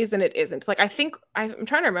isn't. Like, I think I'm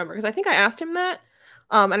trying to remember because I think I asked him that.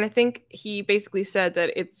 And I think he basically said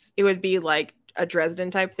that it would be like a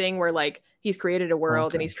Dresden type thing where like he's created a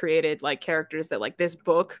world and he's created like characters that like this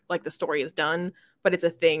book, like the story is done, but it's a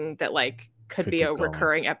thing that like could be a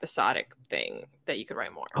recurring episodic thing that you could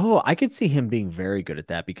write more. Oh, I could see him being very good at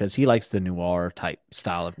that because he likes the noir type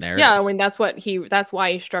style of narrative. Yeah, I mean that's why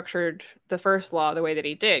he structured the First Law the way that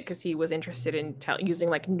he did, because he was interested in using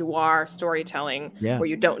like noir storytelling, where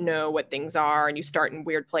you don't know what things are and you start in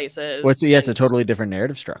weird places. Well, it's a totally different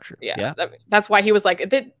narrative structure. Yeah. That's why he was like,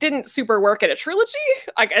 it didn't super work at a trilogy.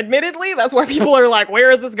 Like, admittedly, that's why people are like,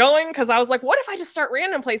 where is this going? Because I was like, what if I just start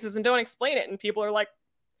random places and don't explain it? And people are like,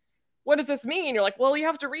 what does this mean? You're like, well, you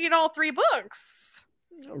have to read all 3 books.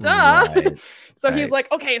 Duh. Right. So he's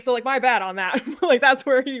like, okay, so like my bad on that. Like that's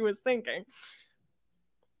where he was thinking.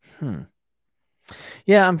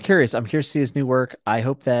 Yeah, I'm curious. I'm curious to see his new work.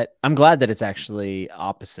 I'm glad that it's actually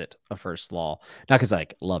opposite of First Law. Not because I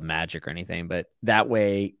like love magic or anything, but that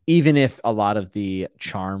way, even if a lot of the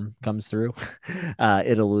charm comes through,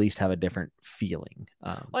 it'll at least have a different feeling.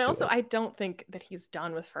 I don't think that he's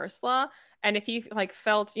done with First Law. And if he like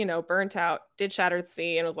felt, burnt out, did Shattered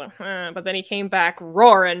Sea and was like, but then he came back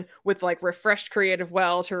roaring with like refreshed creative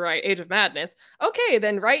well to write Age of Madness. Okay,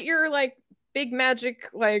 then write your like big magic,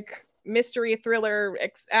 like mystery thriller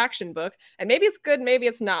action book. And maybe it's good, maybe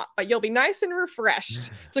it's not, but you'll be nice and refreshed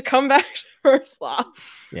to come back to First Law.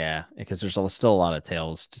 Yeah, because there's still a lot of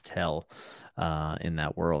tales to tell in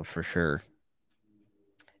that world for sure.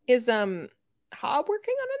 Is HOBB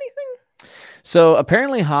working on anything? So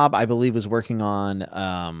apparently HOBB, I believe, was working on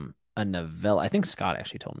a novella. I think Scott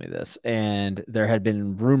actually told me this. And there had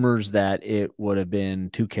been rumors that it would have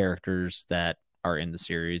been 2 characters that are in the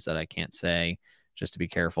series that I can't say, just to be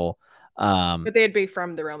careful. But they'd be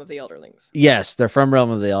from the Realm of the Elderlings. Yes, they're from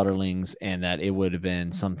Realm of the Elderlings, and that it would have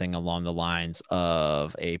been something along the lines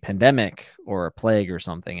of a pandemic or a plague or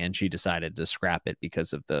something, and she decided to scrap it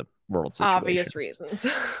because of the world situation. Obvious reasons.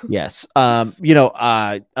 Yes. Other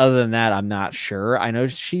than that, I'm not sure. I know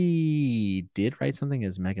she did write something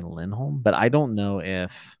as Megan Lindholm, but I don't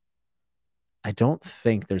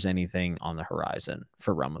think there's anything on the horizon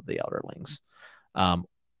for Realm of the Elderlings.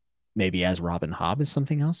 Maybe as Robin Hobb is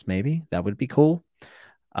something else. Maybe that would be cool.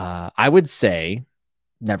 I would say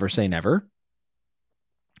never,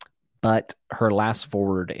 but her last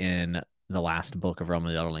forward in the last book of Realm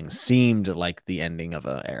of the Elderlings seemed like the ending of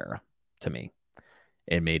an era to me.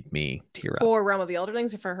 It made me tear up. For Realm of the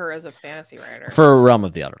Elderlings, or for her as a fantasy writer? For Realm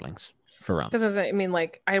of the Elderlings. For Realm. Because I mean,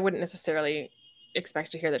 like, I wouldn't necessarily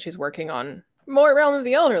expect to hear that she's working on more Realm of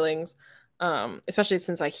the Elderlings, especially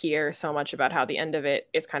since I hear so much about how the end of it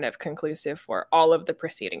is kind of conclusive for all of the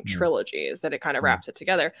preceding trilogies, that it kind of wraps it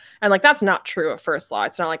together. And like, that's not true of First Law.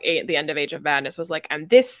 It's not like the end of Age of Madness was like, and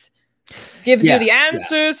this gives you the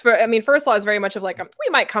answers for, I mean, First Law is very much of like, we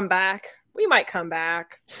might come back. We might come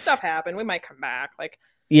back. Stuff happened. We might come back. Like,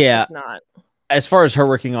 it's not. As far as her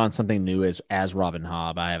working on something new as Robin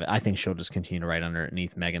Hobb, I think she'll just continue to write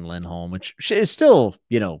underneath Megan Lindholm, which is still,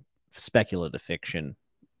 speculative fiction.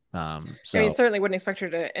 So I mean, certainly wouldn't expect her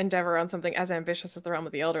to endeavor on something as ambitious as the Realm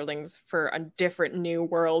of the Elderlings for a different new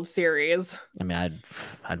world series. I mean,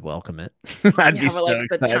 I'd welcome it. I'd be so excited.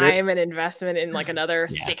 The time and investment in like another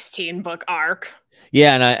 16-book arc.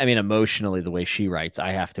 Yeah, and I mean, emotionally, the way she writes,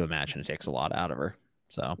 I have to imagine it takes a lot out of her.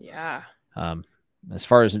 So yeah. As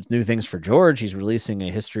far as new things for George, he's releasing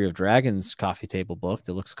a History of Dragons coffee table book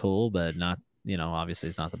that looks cool, but not, obviously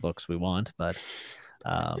it's not the books we want, but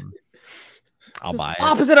I'll buy it.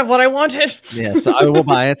 Opposite of what I wanted. Yes, I will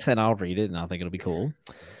buy it and I'll read it and I'll think it'll be cool.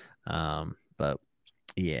 But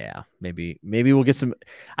yeah, maybe we'll get some.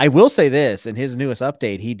 I will say this, in his newest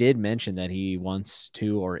update, he did mention that he wants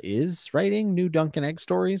to or is writing new Dunk and Egg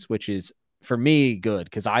stories, which is for me good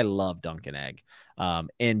because I love Dunk and Egg.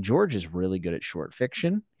 And George is really good at short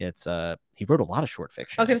fiction. It's he wrote a lot of short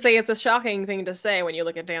fiction. I was gonna say it's a shocking thing to say when you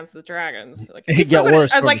look at Dance of the Dragons. Like, it get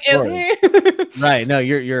worse. I was like, is he? Right. No,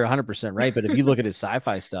 you're 100% right. But if you look at his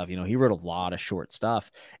sci-fi stuff, he wrote a lot of short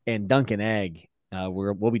stuff. And Dunk and Egg,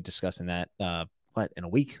 we'll be discussing that in a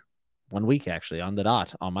week, 1 week actually, on the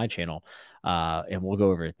dot on my channel. And we'll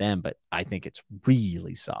go over it then. But I think it's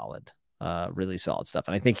really solid stuff.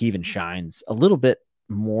 And I think he even shines a little bit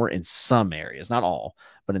more in some areas, not all,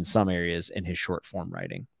 but in some areas in his short form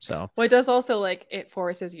writing. So well, it does also, like, it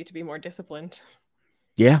forces you to be more disciplined.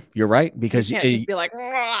 Yeah, you're right, because you can't just be like,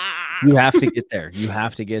 you have to get there. You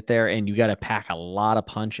have to get there, and you got to pack a lot of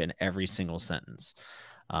punch in every single sentence,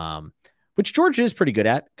 which George is pretty good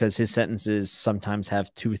at, because his sentences sometimes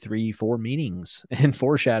have 2, 3, 4 meanings and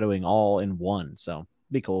foreshadowing all in one. So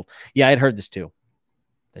be cool. Yeah, I'd heard this too,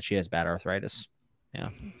 that she has bad arthritis. Yeah,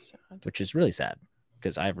 which is really sad,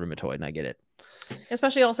 because I have rheumatoid and I get it.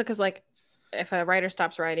 Especially also because, like, if a writer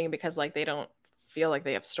stops writing because, like, they don't feel like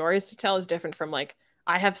they have stories to tell is different from, like,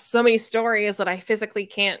 I have so many stories that I physically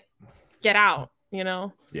can't get out,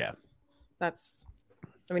 Yeah. That's,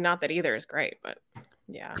 I mean, not that either is great, but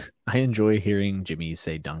yeah. I enjoy hearing Jimmy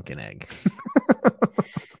say Dunk and Egg.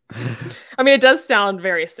 I mean, it does sound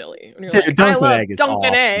very silly. When you're like, I love Dunk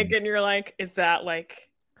and Egg, and you're like, is that like...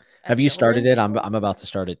 Have you started it? I'm about to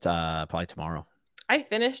start it probably tomorrow. I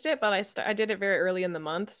finished it, but I did it very early in the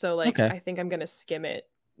month, so like I think I'm gonna skim it,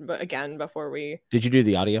 but again before we. Did you do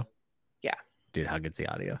the audio? Yeah, dude, how good's the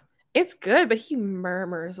audio? It's good, but he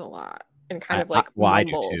murmurs a lot and kind of like well,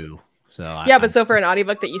 mumbles. I do too. So yeah, but so for an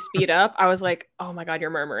audiobook that you speed up, I was like, oh my god, you're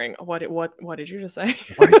murmuring. What did you just say?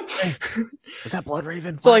 Was that Blood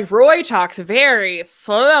Raven? So like Roy talks very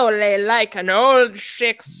slowly like an old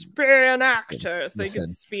Shakespearean actor, so you can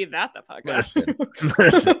speed that the fuck up. Listen.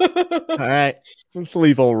 All right, let's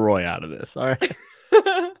leave old Roy out of this. All right.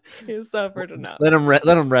 He suffered enough. Let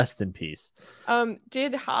him rest in peace.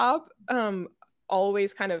 Did HOBB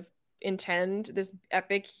always kind of intend this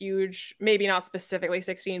epic, huge, maybe not specifically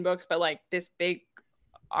 16 books, but like this big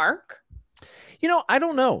arc? I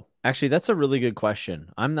don't know. Actually, that's a really good question.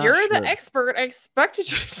 I'm not You're sure. the expert. I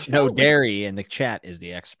expected you to tell me. Derry in the chat is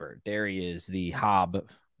the expert. Derry is the HOBB,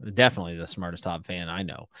 definitely the smartest HOBB fan I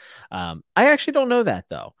know. I actually don't know that,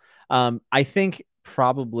 though. I think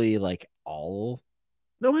probably like all...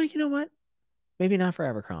 No, you know what? Maybe not for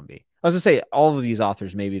Abercrombie. I was going to say, all of these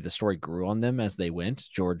authors, maybe the story grew on them as they went.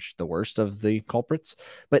 George, the worst of the culprits.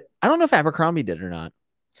 But I don't know if Abercrombie did or not.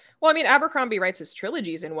 Well, I mean, Abercrombie writes his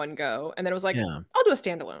trilogies in one go, and then it was like, I'll do a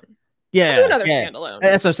standalone. Yeah. I'll do another standalone.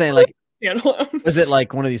 That's what I'm saying. Like, standalone. Is it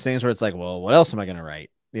like one of these things where it's like, well, what else am I going to write?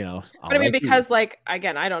 But I mean, because like,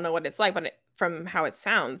 again, I don't know what it's like, but from how it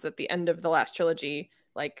sounds, at the end of the last trilogy,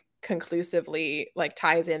 like conclusively like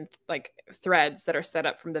ties in like threads that are set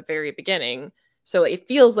up from the very beginning. So it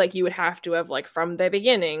feels like you would have to have like from the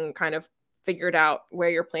beginning kind of figured out where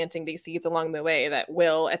you're planting these seeds along the way that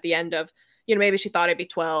will at the end of, maybe she thought it'd be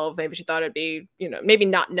 12, maybe she thought it'd be, maybe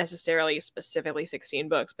not necessarily specifically 16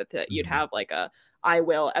 books, but that you'd have like a I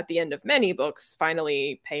will, at the end of many books,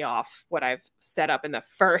 finally pay off what I've set up in the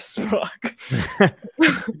first book.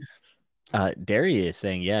 Darius is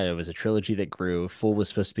saying, yeah, it was a trilogy that grew. Fool was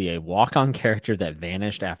supposed to be a walk-on character that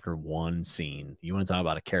vanished after one scene. You want to talk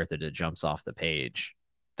about a character that jumps off the page?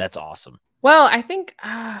 That's awesome. Well, I think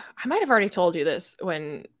I might have already told you this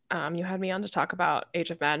when you had me on to talk about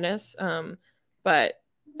Age of Madness. But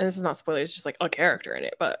and this is not spoilers, it's just like a character in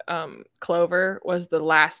it. But Clover was the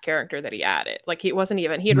last character that he added. Like he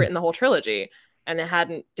had written the whole trilogy and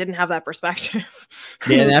it didn't have that perspective.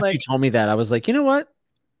 Yeah, and after you told me that, I was like, you know what?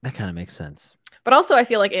 That kind of makes sense. But also, I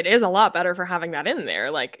feel like it is a lot better for having that in there.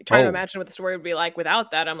 Like, trying to imagine what the story would be like without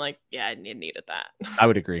that. I'm like, yeah, it needed that. I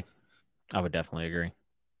would agree. I would definitely agree.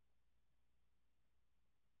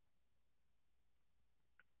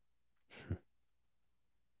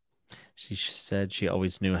 She said she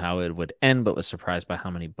always knew how it would end, but was surprised by how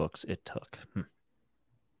many books it took.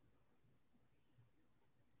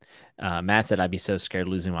 Matt said, I'd be so scared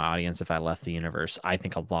losing my audience if I left the universe. I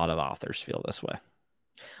think a lot of authors feel this way.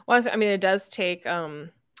 Well, I mean, it does take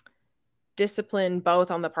discipline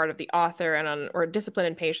both on the part of the author or discipline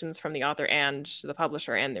and patience from the author and the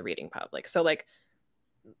publisher and the reading public. So like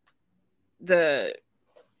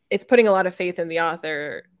it's putting a lot of faith in the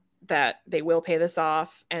author that they will pay this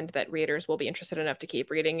off and that readers will be interested enough to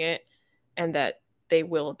keep reading it and that they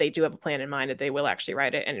do have a plan in mind that they will actually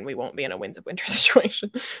write it and we won't be in a winds of winter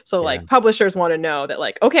situation. So like publishers want to know that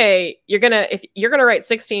like, okay, if you're going to write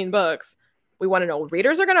 16 books, we want to know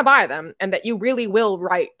readers are going to buy them and that you really will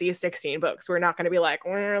write these 16 books. We're not going to be like,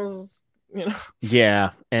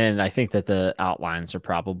 Yeah. And I think that the outlines are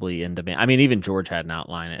probably in demand. I mean, even George had an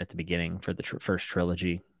outline at the beginning for the first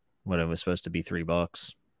trilogy, when it was supposed to be 3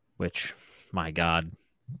 books, which, my God,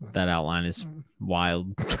 that outline is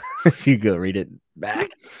wild. You go read it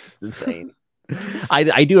back. It's insane.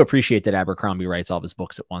 I do appreciate that Abercrombie writes all of his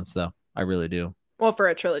books at once, though. I really do. Well, for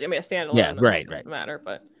a trilogy, I mean, a standalone. Yeah, right. Matter,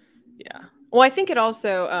 but yeah. Well, I think it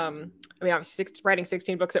also, I mean, I was writing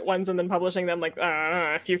 16 books at once and then publishing them, like,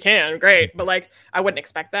 if you can, great. But like, I wouldn't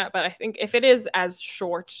expect that. But I think if it is as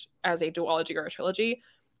short as a duology or a trilogy,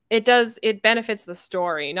 it benefits the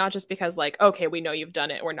story, not just because like, okay, we know you've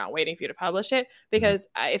done it, we're not waiting for you to publish it. Because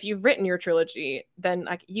if you've written your trilogy, then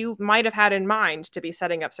like you might have had in mind to be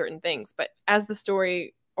setting up certain things. But as the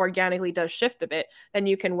story organically does shift a bit, then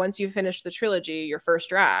you can, once you finish the trilogy, your first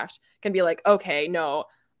draft can be like, okay, no,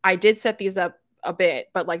 I did set these up a bit,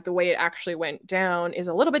 but like the way it actually went down is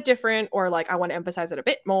a little bit different, or like I want to emphasize it a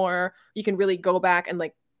bit more. You can really go back and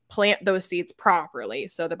like plant those seeds properly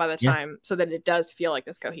so that by the time, so that it does feel like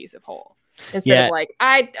this cohesive whole. Instead of like,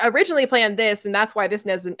 I originally planned this and that's why this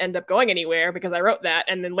doesn't end up going anywhere because I wrote that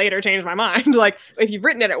and then later changed my mind. Like if you've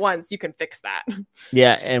written it at once, you can fix that.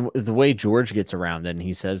 Yeah. And the way George gets around it, and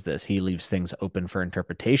he says this, he leaves things open for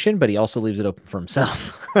interpretation, but he also leaves it open for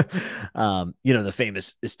himself. You know, the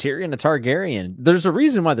famous, is Tyrion a Targaryen? There's a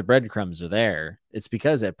reason why the breadcrumbs are there. It's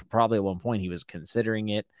because at probably at one point he was considering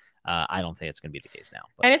it. I don't think it's going to be the case now.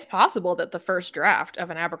 But. And it's possible that the first draft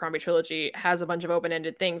of an Abercrombie trilogy has a bunch of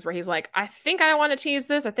open-ended things where he's like, I think I want to tease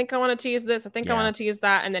this. I think I want to tease this. I think I want to tease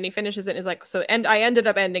that. And then he finishes it and is like, I ended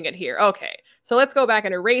up ending it here. Okay. So let's go back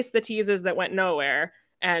and erase the teases that went nowhere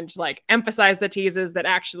and like emphasize the teases that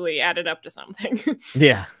actually added up to something.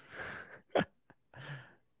 Yeah.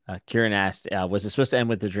 Kieran asked, was it supposed to end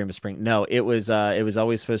with the Dream of Spring? No, it was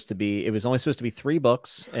only supposed to be 3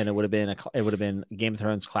 books, and it would have been Game of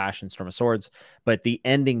Thrones, Clash, and Storm of Swords, but the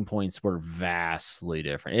ending points were vastly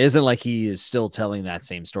different. It isn't like he is still telling that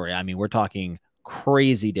same story. I mean, we're talking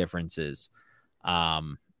crazy differences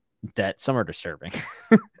that some are disturbing.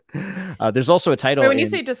 There's also a title. Wait, when you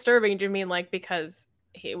say disturbing, do you mean like because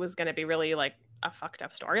it was going to be really like a fucked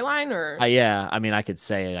up storyline, or yeah, I mean, I could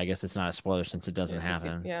say it. I guess it's not a spoiler since it doesn't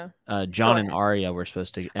happen. Yeah. John and Arya were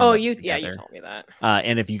supposed to. You told me that.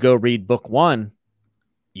 And if you go read book 1,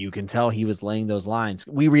 you can tell he was laying those lines.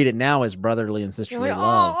 We read it now as brotherly and sisterly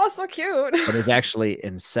love. Oh, so cute. But it's actually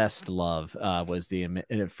incest love. Was the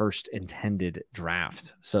first intended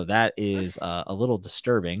draft. So that is a little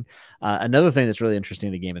disturbing. Another thing that's really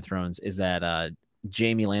interesting to Game of Thrones is that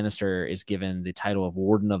Jaime Lannister is given the title of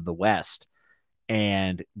Warden of the West.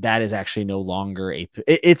 And that is actually no longer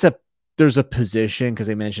there's a position, because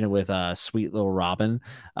they mentioned it with Sweet Little Robin,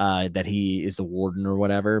 that he is a warden or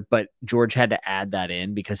whatever. But George had to add that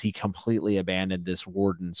in because he completely abandoned this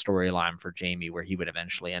warden storyline for Jaime, where he would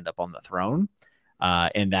eventually end up on the throne.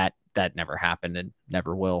 And that never happened and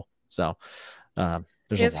never will. So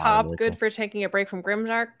is HOBB really good for taking a break from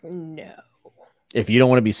Grimdark? No. If you don't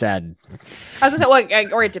want to be sad, as I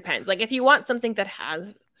said, or it depends. Like if you want something that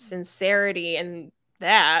has sincerity and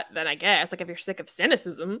that, then I guess, like, if you're sick of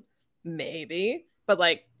cynicism, maybe. But,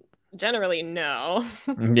 like, generally, no.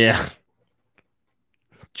 Yeah.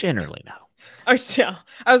 Generally, no. Oh, yeah.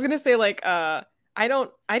 I was gonna say, like, I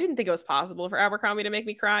didn't think it was possible for Abercrombie to make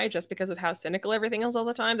me cry just because of how cynical everything is all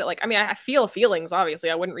the time. That, like, I mean, I feel feelings,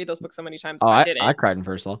 obviously. I wouldn't read those books so many times if I didn't. I cried in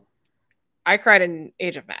First Law. I cried in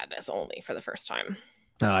Age of Madness only for the first time.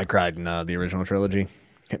 No, I cried in the original trilogy.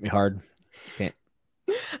 Hit me hard. Can't.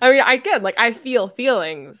 I mean, I get, like, I feel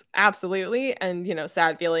feelings, absolutely. And, you know,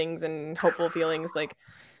 sad feelings and hopeful feelings, like,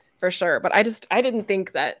 for sure. But I didn't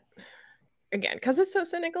think that, again, because it's so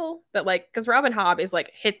cynical, that, like, because Robin Hobb is,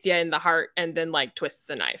 like, hits you in the heart and then, like, twists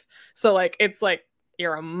the knife. So, like, it's like,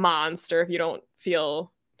 you're a monster if you don't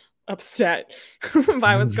feel upset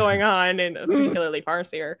by what's going on, and particularly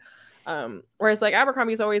Farseer. Whereas, like,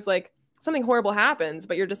 Abercrombie's always like, something horrible happens,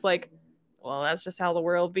 but you're just like, well, that's just how the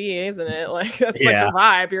world be, isn't it? Like, that's like the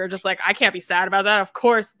vibe. You're just like, I can't be sad about that. Of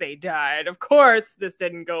course they died. Of course this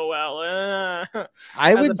didn't go well.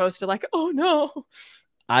 As opposed to like, oh no.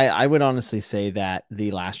 I would honestly say that the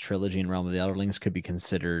last trilogy in Realm of the Elderlings could be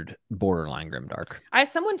considered borderline grimdark.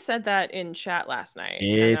 Someone said that in chat last night.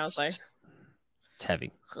 And I was like, it's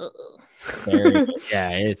heavy.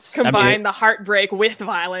 It's combine the heartbreak with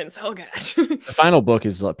violence. Oh god. The final book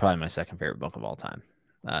is probably my second favorite book of all time.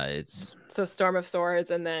 It's so Storm of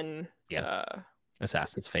Swords, and then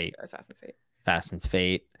Assassin's Fate. Assassin's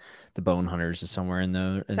Fate. The Bone Hunters is somewhere in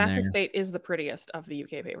there. Assassin's Fate is the prettiest of the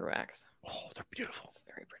UK paperbacks. Oh, they're beautiful. It's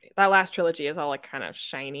very pretty. That last trilogy is all like kind of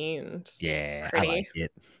shiny and pretty. I like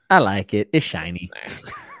it. I like it. It's shiny.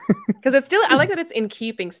 Because it's still, I like that it's in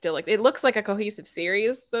keeping still. Like, it looks like a cohesive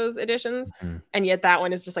series, those editions, and yet that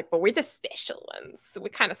one is just like, but we're the special ones, so we're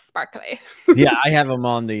kind of sparkly. Yeah, I have them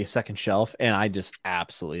on the second shelf, and I just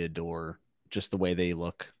absolutely adore just the way they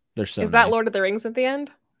look. They're so. Is that Lord of the Rings at the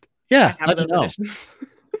end? Yeah, I have those editions.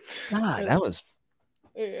 God,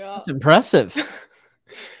 that's impressive.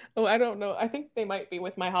 Oh, I don't know. I think they might be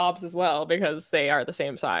with my Hobbs as well because they are the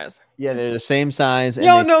same size. Yeah, they're the same size.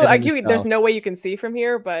 No, there's no way you can see from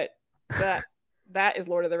here, but that is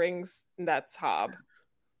Lord of the Rings. And that's Hobb.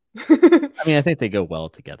 I mean, I think they go well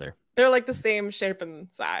together. They're like the same shape and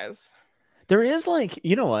size. There is like,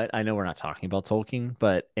 you know what? I know we're not talking about Tolkien,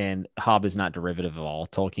 and Hobb is not derivative of all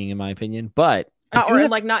Tolkien, in my opinion, but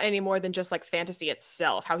not any more than just like fantasy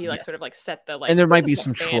itself, how he like sort of like set the like. And there might be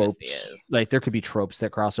some tropes, like there could be tropes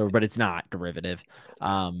that cross over, but it's not derivative.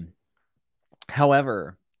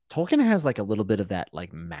 However, Tolkien has like a little bit of that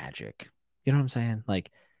like magic. You know what I'm saying?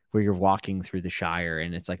 Like where you're walking through the Shire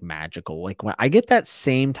and it's like magical. Like when I get that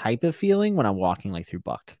same type of feeling when I'm walking like through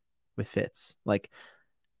Buck with Fitz. Like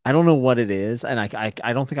I don't know what it is, and I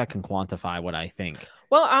don't think I can quantify what I think.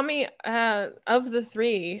 Well, I mean, of the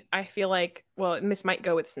three, I feel like, well, this might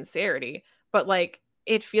go with sincerity, but like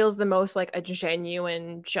it feels the most like a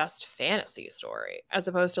genuine, just fantasy story, as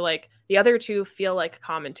opposed to like the other two feel like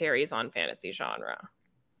commentaries on fantasy genre.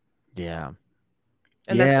 Yeah,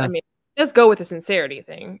 and that's, I mean, let's go with the sincerity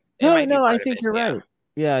thing. No, I think you're right.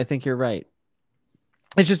 Yeah, I think you're right.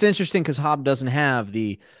 It's just interesting because Hobb doesn't have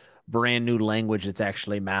the brand new language that's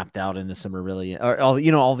actually mapped out in the Silmarillion, or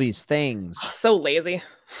all these things. Oh, so lazy.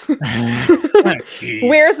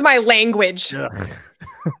 Where's my language?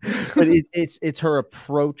 But it's her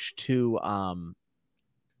approach to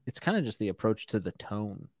it's kind of just the approach to the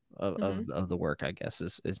tone of the work, I guess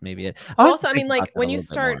is maybe it. Also, I mean, like when you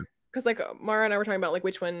start, because like Mara and I were talking about like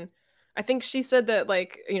which one. I think she said that,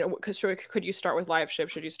 like, because could you start with live ship?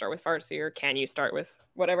 Should you start with Farseer? Can you start with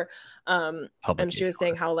whatever? And she was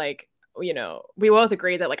saying how, like, we both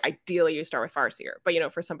agree that, like, ideally you start with Farseer.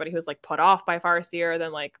 But, for somebody who's, like, put off by Farseer,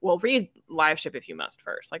 then, like, well, read live ship if you must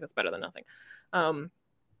first. Like, that's better than nothing.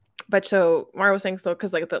 But so Mara was saying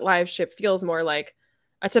because, like, the live ship feels more like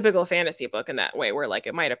a typical fantasy book in that way, where, like,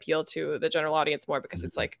 it might appeal to the general audience more because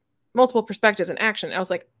it's, like, multiple perspectives and action. And I was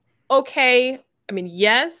like, okay. I mean,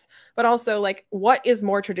 yes, but also like what is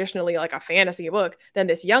more traditionally like a fantasy book than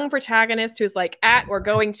this young protagonist who's like at or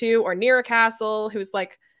going to or near a castle, who's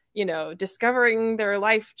like, discovering their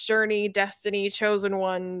life journey, destiny, chosen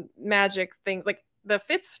one, magic things. Like the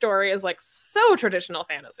Fitz story is like so traditional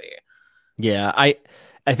fantasy. Yeah,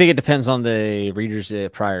 I think it depends on the reader's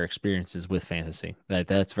prior experiences with fantasy.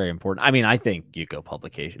 That's very important. I mean, I think you go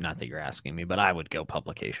publication. Not that you're asking me, but I would go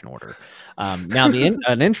publication order. Now,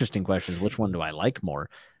 an interesting question is which one do I like more?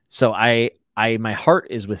 So my heart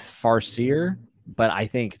is with Farseer, but I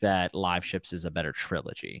think that Live Ships is a better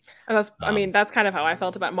trilogy. And that's, I mean, that's kind of how I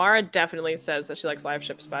felt about it. Mara definitely says that she likes Live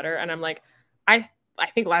Ships better, and I'm like, I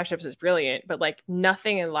think Live Ships is brilliant, but like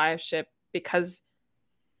nothing in Live Ship, because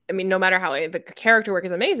I mean, no matter how the character work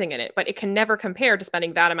is amazing in it, but it can never compare to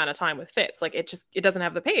spending that amount of time with Fitz. Like it doesn't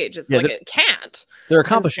have the page. It's like it can't. They're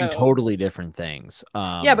accomplishing totally different things.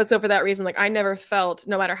 Yeah, but so for that reason, like I never felt,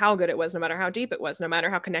 no matter how good it was, no matter how deep it was, no matter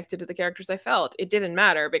how connected to the characters I felt, it didn't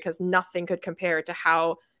matter because nothing could compare to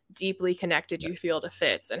how deeply connected you feel to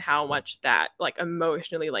Fitz and how much that like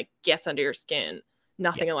emotionally like gets under your skin.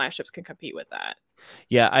 Nothing in Last Ships can compete with that.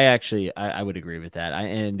 Yeah, I would agree with that.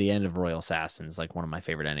 And the end of Royal Assassins, like one of my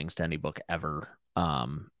favorite endings to any book ever.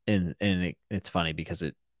 It's funny because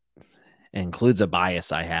it includes a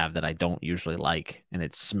bias I have that I don't usually like, and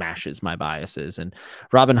it smashes my biases. And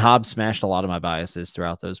Robin Hobb smashed a lot of my biases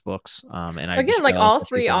throughout those books. And again, like all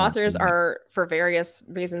three authors are for various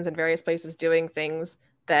reasons in various places doing things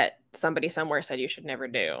that somebody somewhere said you should never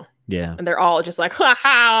do. Yeah. And they're all just like, ha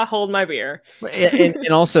ha, hold my beer. and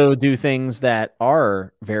also do things that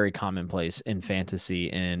are very commonplace in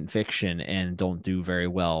fantasy and fiction and don't do very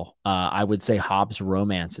well. I would say Hobb's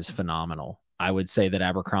romance is phenomenal. I would say that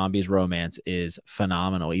Abercrombie's romance is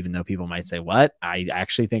phenomenal, even though people might say, what? I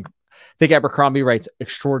actually think Abercrombie writes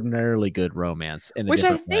extraordinarily good romance in a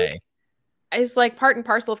different way. Is like part and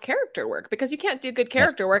parcel of character work, because you can't do good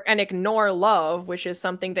character work and ignore love, which is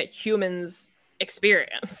something that humans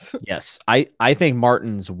experience. Yes. I think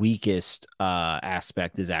Martin's weakest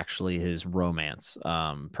aspect is actually his romance,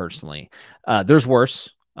 personally. There's worse,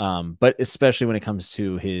 but especially when it comes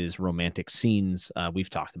to his romantic scenes, we've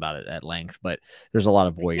talked about it at length, but there's a lot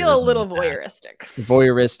of voyeurism. I feel a little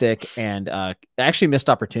voyeuristic and actually missed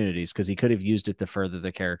opportunities because he could have used it to further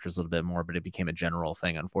the characters a little bit more, but it became a general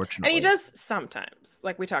thing, unfortunately. And he does sometimes,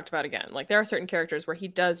 like we talked about again, like there are certain characters where he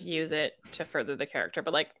does use it to further the character,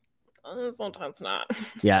 but like sometimes not.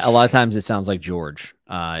 Yeah, a lot of times it sounds like George,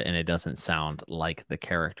 and it doesn't sound like the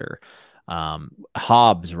character.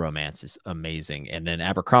 Hobb's romance is amazing, and then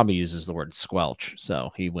Abercrombie uses the word squelch, so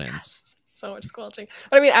he wins. Yes, so much squelching.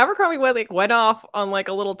 But I mean, Abercrombie went off on like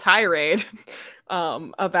a little tirade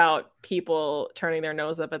about people turning their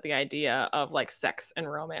nose up at the idea of like sex and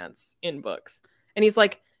romance in books, and he's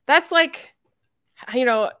like, that's like, you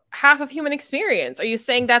know, half of human experience. Are you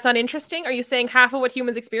saying that's uninteresting? Are you saying half of what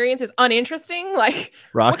humans experience is uninteresting? Like,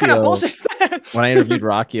 Rocchio, what kind of bullshit is that? When I interviewed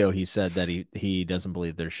Rocchio, he said that he doesn't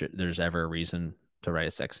believe there's ever a reason to write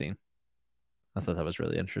a sex scene. I thought that was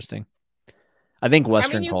really interesting. I think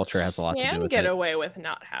Western culture has a lot to do with it. You can get away with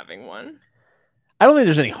not having one. I don't think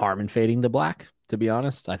there's any harm in fading to black, to be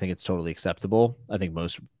honest. I think it's totally acceptable. I think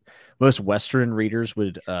most Western readers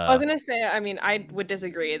would. I was gonna say, I mean, I would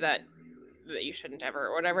disagree that you shouldn't ever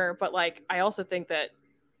or whatever, but like I also think that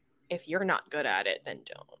if you're not good at it, then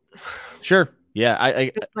don't. Sure. Yeah,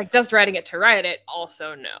 I just writing it to write it,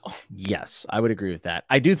 also no. Yes, I would agree with that.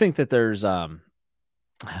 I do think that there's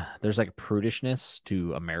like prudishness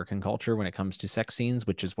to American culture when it comes to sex scenes,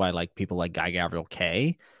 which is why like people like Guy Gavriel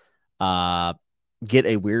Kay get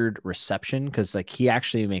a weird reception, because like he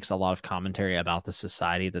actually makes a lot of commentary about the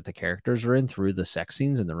society that the characters are in through the sex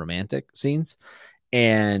scenes and the romantic scenes.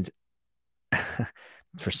 And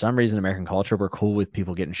for some reason, American culture, we're cool with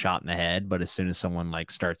people getting shot in the head, but as soon as someone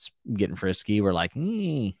like starts getting frisky, we're like,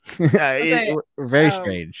 very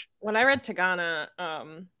strange. When I read Tagana,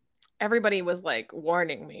 everybody was like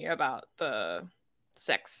warning me about the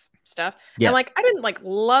sex stuff. Yes. And like I didn't like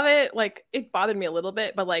love it. Like it bothered me a little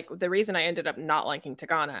bit, but like the reason I ended up not liking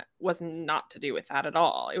Tagana was not to do with that at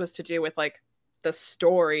all. It was to do with like the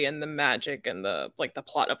story and the magic and the like the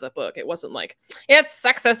plot of the book. It wasn't like it's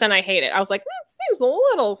sexist and I hate it. I was like, it seems a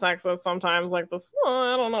little sexist sometimes. Like this,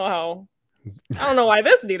 I don't know why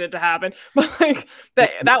this needed to happen, but like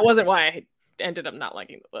that wasn't why I ended up not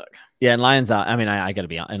liking the book. Yeah, in Lions, I mean, I gotta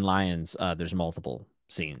be in Lions. There's multiple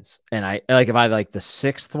scenes, and I like if I like the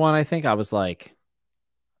sixth one, I think I was like,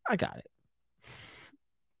 I got it.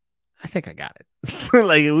 I think I got it.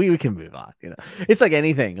 Like we can move on. You know, it's like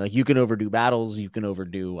anything. Like you can overdo battles, you can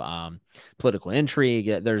overdo political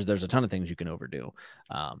intrigue. There's a ton of things you can overdo.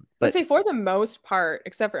 But I say for the most part,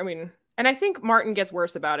 except for and I think Martin gets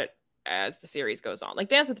worse about it as the series goes on. Like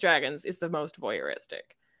Dance with Dragons is the most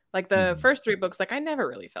voyeuristic. Like the first three books, like I never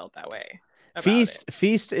really felt that way.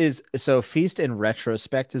 Feast in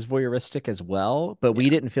retrospect is voyeuristic as well, but we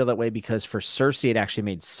didn't feel that way because for Cersei it actually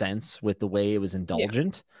made sense with the way it was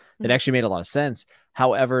indulgent. It actually made a lot of sense.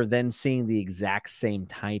 However, then seeing the exact same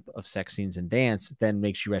type of sex scenes in Dance then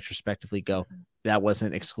makes you retrospectively go, that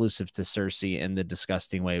wasn't exclusive to Cersei and the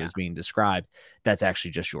disgusting way it was being described. That's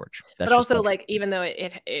actually just George. But also, like, even though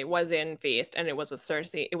it was in Feast and it was with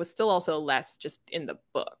Cersei, it was still also less just in the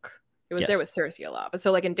book. It was there with Cersei a lot. But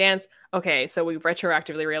so like in Dance, okay, so we've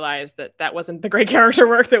retroactively realized that wasn't the great character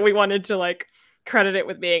work that we wanted to like credit it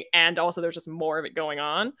with being, and also there's just more of it going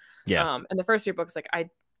on. Yeah. And the first 3 books, like I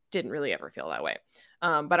didn't really ever feel that way.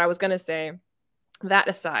 But I was gonna say, that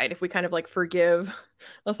aside, if we kind of like forgive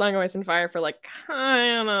A Song of Ice and Fire for like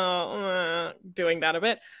kind of doing that a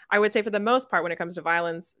bit, I would say for the most part, when it comes to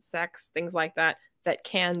violence, sex, things like that, that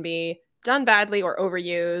can be done badly or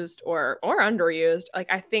overused or underused,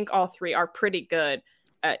 like I think all 3 are pretty good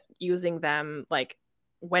at using them like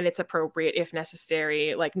when it's appropriate, if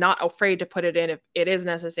necessary, like not afraid to put it in if it is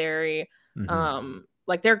necessary.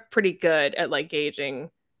 Like they're pretty good at like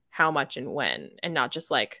gauging how much and when, and not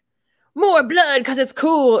just like more blood because it's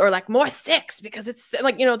cool, or like more sex because it's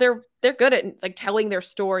like, you know, they're good at like telling their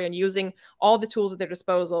story and using all the tools at their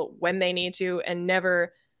disposal when they need to, and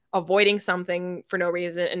never avoiding something for no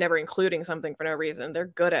reason and never including something for no reason. They're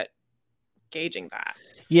good at gauging that.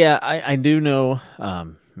 Yeah, I do know,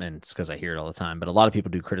 and it's because I hear it all the time, but a lot of people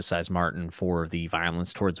do criticize Martin for the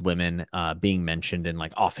violence towards women being mentioned in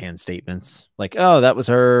like offhand statements, like, oh, that was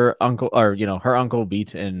her uncle, or, you know, her uncle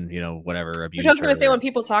beat and, you know, whatever, abused. Which I was going to say, when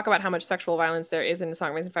people talk about how much sexual violence there is in A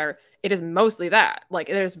Song of Ice and Fire, it is mostly that. Like,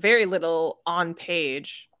 there's very little on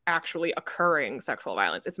page actually occurring sexual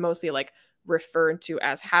violence. It's mostly like referred to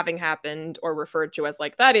as having happened, or referred to as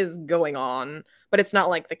like that is going on, but it's not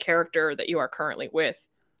like the character that you are currently with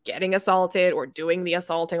getting assaulted or doing the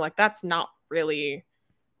assaulting. Like that's not really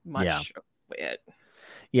much of it.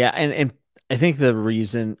 Yeah, and I think the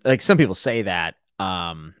reason, like some people say that,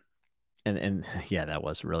 and yeah, that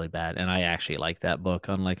was really bad, and I actually like that book,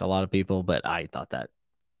 unlike a lot of people, but I thought that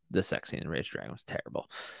the sex scene in Rage Dragon was terrible.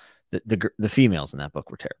 The females in that book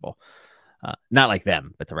were terrible. Not like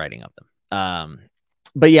them, but the writing of them.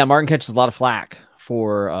 But yeah, Martin catches a lot of flack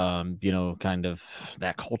for, you know, kind of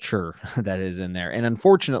that culture that is in there. And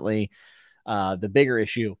unfortunately, the bigger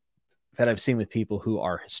issue that I've seen with people who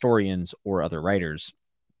are historians or other writers,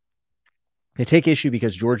 they take issue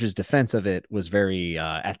because George's defense of it was very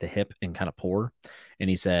at the hip and kind of poor. And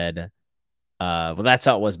he said, well, that's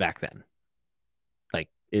how it was back then. Like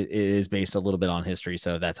it is based a little bit on history.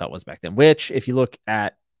 So that's how it was back then, which if you look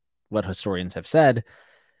at what historians have said,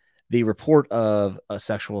 the report of a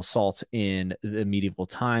sexual assault in the medieval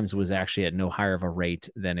times was actually at no higher of a rate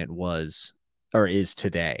than it was or is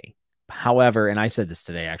today. However, and I said this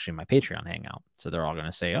today, actually, in my Patreon hangout, so they're all going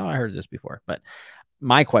to say, oh, I heard this before. But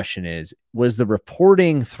my question is, was the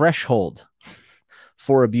reporting threshold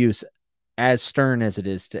for abuse as stern as it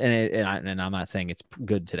is and I'm not saying it's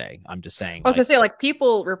good today. I'm just saying, I was gonna say, like,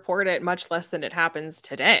 people report it much less than it happens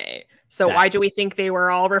today. So why do we think they were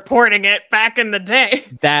all reporting it back in the day?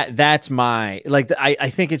 That's my, like, I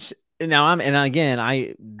think it's now and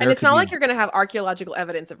it's not like you're gonna have archaeological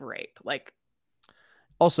evidence of rape. Like,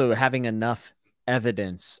 also having enough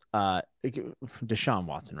evidence, Deshaun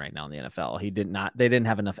Watson right now in the NFL, they didn't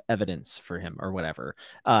have enough evidence for him or whatever.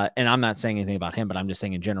 And I'm not saying anything about him, but I'm just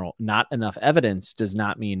saying in general, not enough evidence does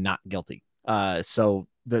not mean not guilty. So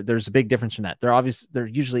there's a big difference from that. They're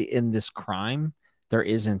usually in this crime. There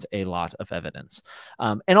isn't a lot of evidence.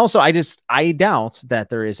 And also I doubt that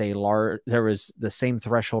there was the same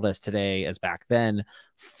threshold as today as back then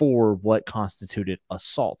for what constituted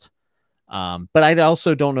assault. But I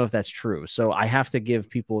also don't know if that's true. So I have to give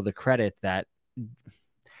people the credit that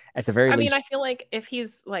at the very least. I mean, I feel like if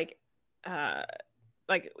he's like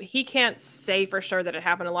he can't say for sure that it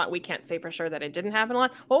happened a lot. We can't say for sure that it didn't happen a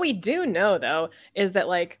lot. What we do know, though, is that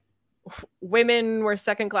like women were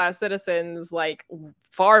second-class citizens, like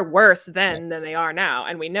far worse then than they are now.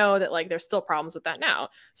 And we know that like there's still problems with that now.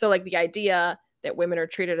 So like the idea that women are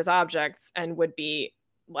treated as objects and would be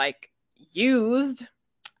like used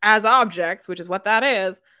as objects, which is what that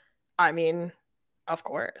is. I mean, of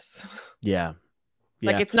course. Yeah.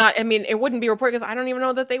 Like it's not, I mean, it wouldn't be reported because I don't even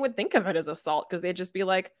know that they would think of it as assault, because they'd just be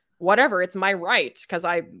like, whatever, it's my right because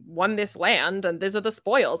I won this land and these are the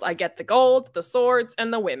spoils. I get the gold, the swords,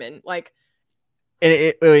 and the women. Like, and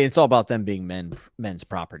it's all about them being men's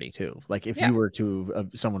property too. Like if you were to,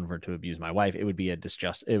 someone were to abuse my wife, it would be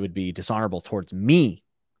it would be dishonorable towards me,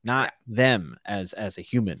 not them as a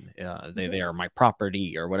human. They are my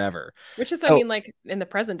property or whatever. Which is, I mean, like in the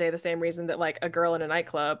present day, the same reason that like a girl in a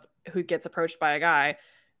nightclub who gets approached by a guy,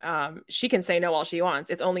 she can say no all she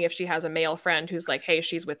wants. It's only if she has a male friend who's like, hey,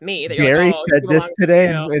 she's with me. That Gary said this today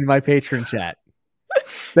in my patron chat.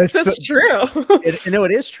 That's true. No,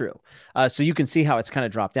 it is true. So you can see how it's kind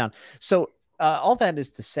of dropped down. So all that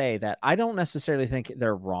is to say that I don't necessarily think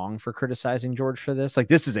they're wrong for criticizing George for this. Like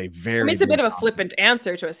this is a very, I mean, it's a bit of a flippant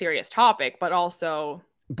answer to a serious topic, but also,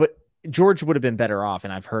 but George would have been better off.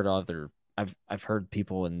 And I've heard I've heard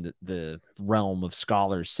people in the realm of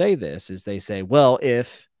scholars say this, is they say, well,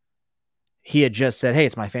 if he had just said, hey,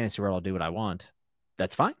 it's my fantasy world, I'll do what I want,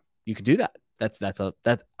 that's fine. You can do that. That's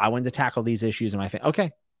I wanted to tackle these issues in my family.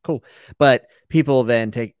 Okay, cool. But people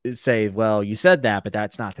then say, well, you said that, but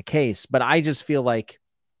that's not the case. But I just feel like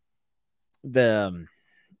the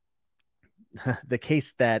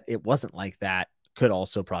case that it wasn't like that could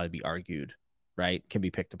also probably be argued, right? Can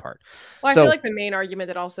be picked apart. Well, I feel like the main argument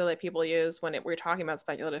that also like people use when we're talking about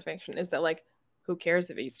speculative fiction is that like, who cares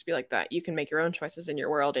if it used to be like that? You can make your own choices in your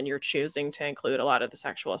world, and you're choosing to include a lot of the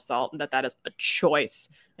sexual assault, and that is a choice.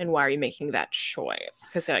 And why are you making that choice?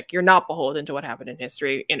 Because like you're not beholden to what happened in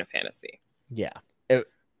history in a fantasy. Yeah.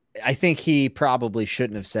 I think he probably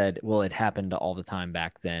shouldn't have said, well, it happened all the time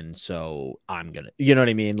back then, so I'm gonna, you know what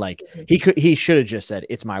I mean? Like he should have just said,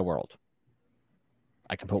 it's my world.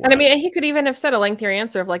 I can put, and I mean, he could even have said a lengthier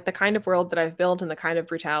answer of like, the kind of world that I've built and the kind of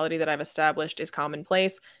brutality that I've established is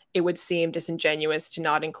commonplace. It would seem disingenuous to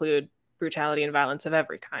not include brutality and violence of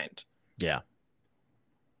every kind. Yeah.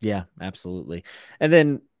 Yeah, absolutely. And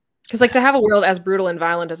then, because like to have a world as brutal and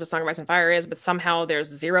violent as A Song of Ice and Fire is, but somehow there's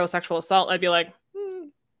zero sexual assault, I'd be like,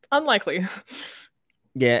 unlikely.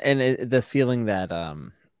 Yeah, and the feeling that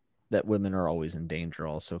that women are always in danger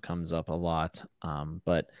also comes up a lot.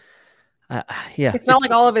 But yeah, it's not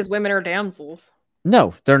like all of his women are damsels.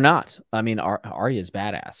 No, they're not. I mean, Arya's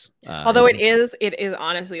badass. Although it is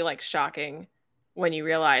honestly like shocking when you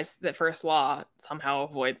realize that First Law somehow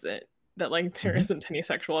avoids it. That like there isn't any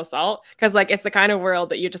sexual assault, because like it's the kind of world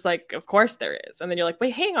that you just like, of course there is, and then you're like,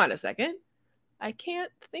 wait, hang on a second, I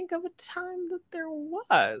can't think of a time that there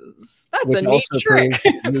was. That's a neat trick.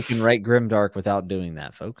 You can write grimdark without doing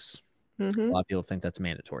that, folks. A lot of people think that's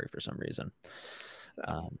mandatory for some reason.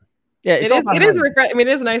 So. Yeah, it is I mean, it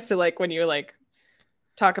is nice to like when you like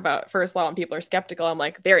talk about First Law and people are skeptical. I'm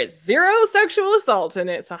like, there is zero sexual assault in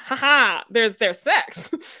it. So haha, there's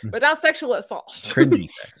sex, but not sexual assault. Cringy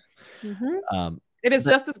sex. It is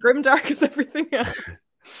just as grimdark as everything else.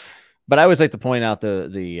 But I always like to point out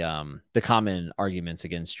the common arguments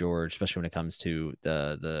against George, especially when it comes to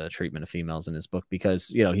the treatment of females in his book, because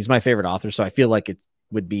he's my favorite author, so I feel like it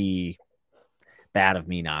would be bad of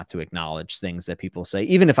me not to acknowledge things that people say,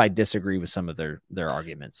 even if I disagree with some of their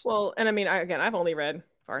arguments. Well, and I mean, I've only read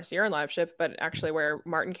Farseer and Live Ship, but actually where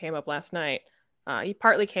Martin came up last night, he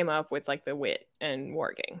partly came up with like the wit and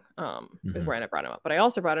warging, is where I brought him up. But I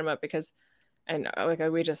also brought him up because, and like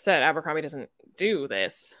we just said, Abercrombie doesn't do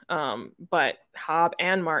this, but HOBB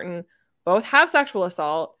and Martin both have sexual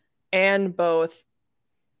assault, and both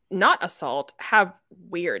not assault have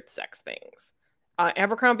weird sex things.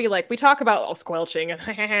 Abercrombie, like we talk about squelching and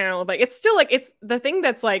like it's still like it's the thing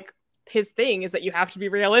that's like his thing is that you have to be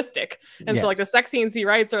realistic, and so like the sex scenes he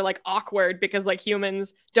writes are like awkward because like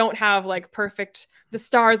humans don't have like perfect, the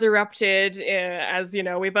stars erupted as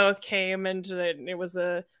we both came and it was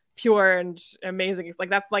a pure and amazing,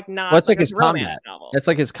 like that's like not like his combat novel. That's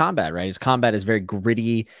like his combat, right? His combat is very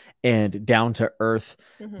gritty and down to earth,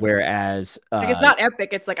 whereas like it's not epic.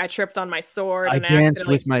 It's like I tripped on my sword, I danced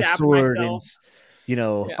with my sword myself.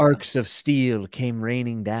 And arcs of steel came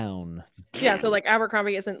raining down. Yeah, so like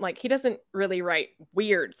Abercrombie isn't like, he doesn't really write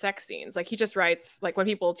weird sex scenes. Like he just writes, like when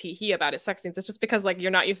people tee-hee about his sex scenes, it's just because like you're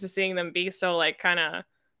not used to seeing them be so like kind of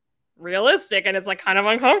realistic, and it's like kind of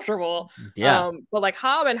uncomfortable. Yeah. But like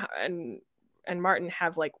HOBB and Martin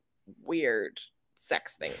have like weird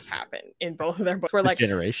sex things happen in both of their books. We're like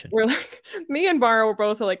me and Bara were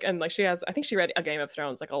both like, and like I think she read A Game of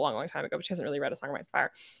Thrones like a long time ago, but she hasn't really read A Song of Ice and Fire.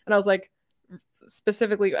 And I was like,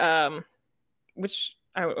 specifically which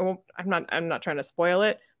I'm not trying to spoil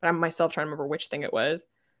it, but I'm myself trying to remember which thing it was.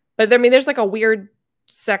 But I mean, there's like a weird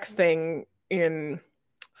sex thing in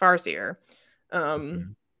Farseer,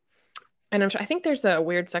 and I think there's a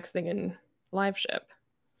weird sex thing in Live Ship.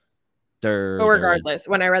 But regardless,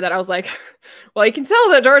 when I read that, I was like, well, you can tell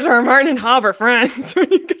that George R. R. Martin and HOBB are friends.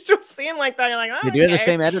 When you get to a scene like that, you're like, oh, they do have the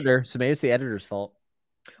same editor, so maybe it's the editor's fault.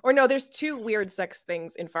 Or no, there's two weird sex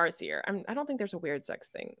things in Farseer. I don't think there's a weird sex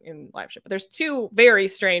thing in Live Ship, but there's two very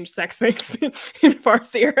strange sex things in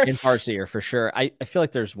Farseer. In Farseer, for sure. I feel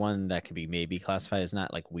like there's one that could be maybe classified as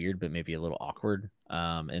not like weird, but maybe a little awkward.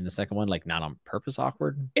 In the second one, like not on purpose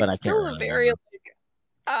awkward. It's but I still can't a very like,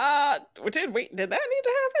 did that need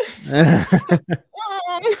to happen?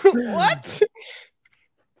 What?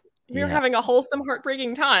 We were having a wholesome,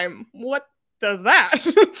 heartbreaking time. What does that?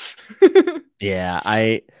 Yeah,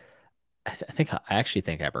 I actually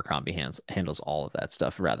think Abercrombie handles all of that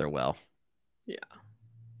stuff rather well. Yeah,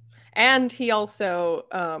 and he also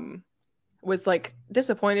was like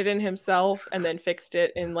disappointed in himself, and then fixed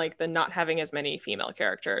it in like the not having as many female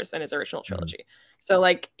characters in his original trilogy. So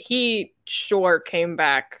like he sure came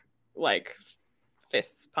back like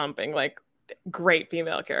fists pumping, like great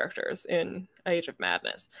female characters in Age of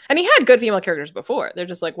Madness. And he had good female characters before. There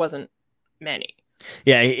just like wasn't many.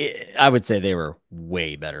 Yeah, I would say they were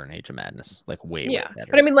way better in Age of Madness, like way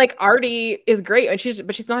better. But I mean, like Artie is great, and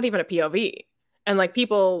she's not even a POV, and like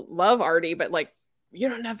people love Artie, but like you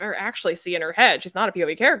don't never actually see in her head she's not a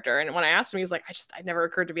POV character. And when I asked him, he's like, I never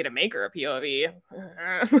occurred to me to make her a POV.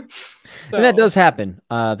 So. And that does happen.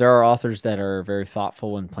 There are authors that are very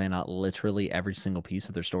thoughtful and plan out literally every single piece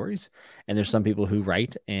of their stories, and there's some people who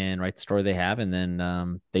write the story they have, and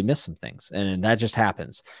then they miss some things, and that just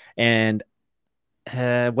happens. And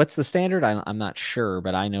what's the standard? I'm not sure,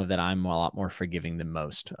 but I know that I'm a lot more forgiving than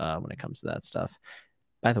most when it comes to that stuff.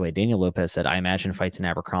 By the way, Daniel Lopez said, I imagine fights in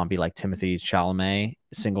Abercrombie like Timothy Chalamet,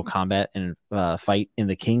 single combat and fight in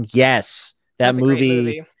The King. Yes, that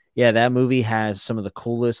movie. Yeah, that movie has some of the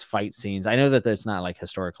coolest fight scenes. I know that it's not like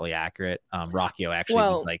historically accurate. Rocchio actually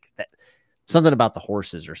was like that. Something about the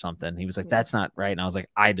horses or something. He was like, that's not right. And I was like,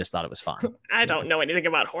 I just thought it was fun. I don't know anything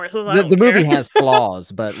about horses. The movie has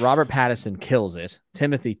flaws, but Robert Pattinson kills it.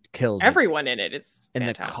 Timothy kills everyone in it. It's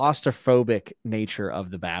fantastic. And the claustrophobic nature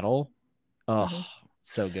of the battle. Oh,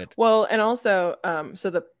 so good. Well, and also, so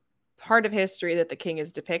the part of history that The King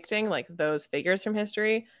is depicting, like those figures from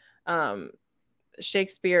history,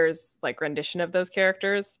 Shakespeare's like rendition of those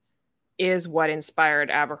characters is what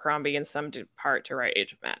inspired Abercrombie in some part to write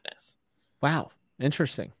Age of Madness. Wow.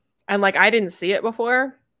 Interesting. And like, I didn't see it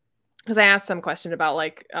before because I asked some question about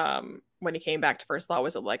like, when he came back to First Law,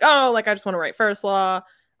 was it like, oh, like, I just want to write First Law,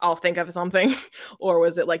 I'll think of something. Or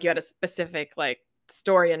was it like you had a specific like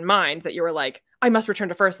story in mind that you were like, I must return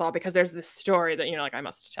to First Law because there's this story that, you know, like I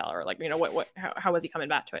must tell, or like, you know, how was he coming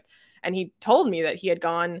back to it? And he told me that he had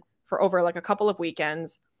gone for over like a couple of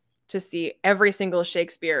weekends to see every single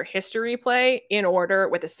Shakespeare history play in order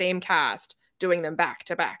with the same cast, doing them back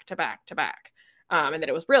to back to back to back. And that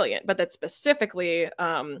it was brilliant, but that specifically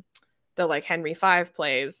the like Henry V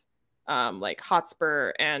plays, like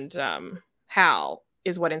Hotspur and Hal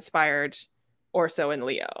is what inspired Orso and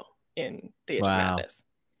Leo in the Age of Madness.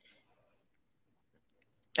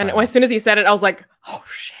 And as soon as he said it, I was like, oh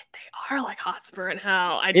shit, they are like Hotspur and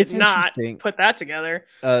Hal. I did not put that together.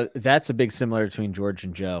 That's a big similar between George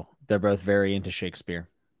and Joe. They're both very into Shakespeare.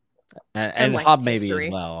 And like HOBB maybe as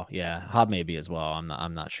well. Yeah, HOBB maybe as well.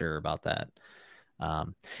 I'm not sure about that.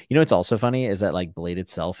 You know what's also funny is that like Blade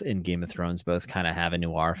itself and Game of Thrones both kind of have a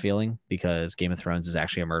noir feeling, because Game of Thrones is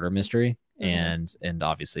actually a murder mystery, and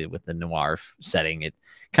obviously with the noir setting, it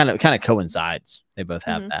kind of coincides. They both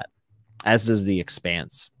have that, as does The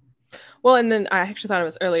Expanse. Well, and then I actually thought it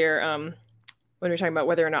was earlier when we were talking about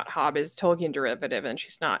whether or not HOBB is Tolkien derivative, and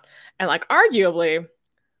she's not. And like arguably,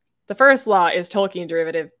 the First Law is Tolkien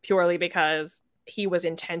derivative purely because he was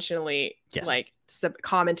intentionally like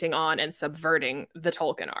commenting on and subverting the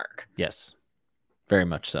Tolkien arc. Yes, very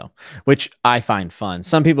much so, which I find fun.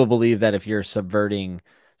 Some people believe that if you're subverting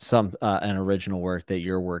an original work, that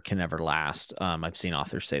your work can never last. I've seen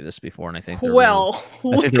authors say this before, and I think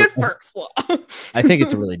look at First Law. I think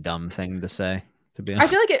it's a really dumb thing to say. To be honest,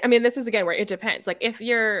 I feel like this is again where it depends. Like if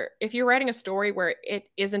you're writing a story where it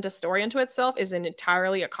isn't a story unto itself, isn't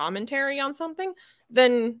entirely a commentary on something,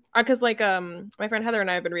 then because like my friend Heather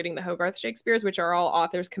and I have been reading the Hogarth Shakespeares, which are all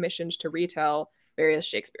authors commissioned to retell various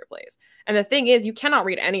Shakespeare plays. And the thing is, you cannot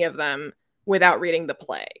read any of them without reading the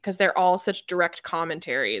play, because they're all such direct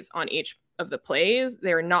commentaries on each of the plays.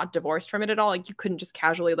 They're not divorced from it at all. Like you couldn't just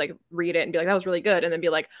casually like read it and be like, that was really good, and then be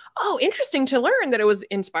like, oh, interesting to learn that it was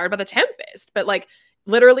inspired by The Tempest. But like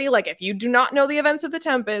literally, like if you do not know the events of The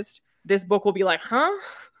Tempest, this book will be like, huh?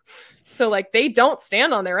 So like they don't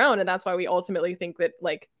stand on their own, and that's why we ultimately think that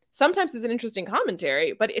like sometimes it's an interesting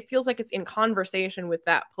commentary, but it feels like it's in conversation with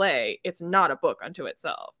that play. It's not a book unto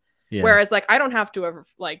itself. Yeah. Whereas like I don't have to ever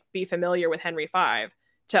like be familiar with Henry V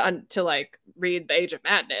to like read The Age of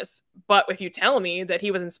Madness, but if you tell me that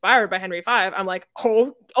he was inspired by Henry V, I'm like,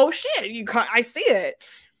 oh shit, I see it.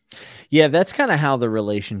 Yeah, that's kind of how the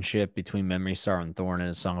relationship between Memory Star and Thorn and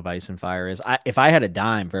A Song of Ice and Fire is. If I had a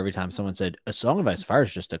dime for every time someone said A Song of Ice and Fire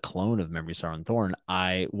is just a clone of Memory Star and Thorn,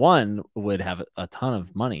 I would have a ton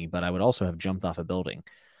of money, but I would also have jumped off a building.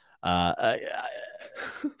 Die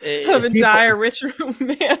a rich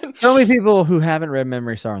man. So many people who haven't read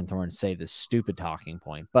Memory Star and Thorn say this stupid talking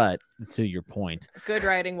point, but to your point, good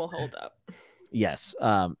writing will hold up. Yes.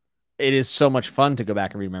 It is so much fun to go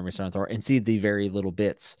back and read Memory Star and Thorn and see the very little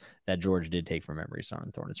bits that George did take from Memory Star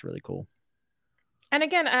and Thorn. It's really cool. And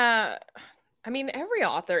again, I mean, every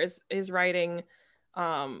author is writing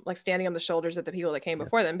like standing on the shoulders of the people that came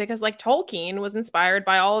before them, because like Tolkien was inspired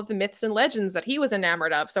by all of the myths and legends that he was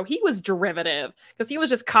enamored of. So he was derivative because he was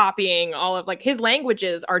just copying all of, like, his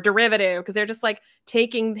languages are derivative because they're just like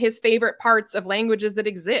taking his favorite parts of languages that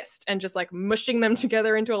exist and just like mushing them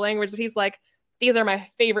together into a language that he's like, these are my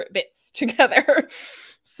favorite bits together.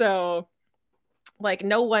 So like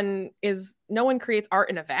no one creates art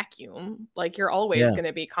in a vacuum. Like you're always going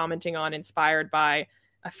to be commenting on, inspired by,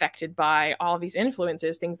 affected by all these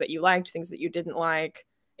influences, things that you liked, things that you didn't like.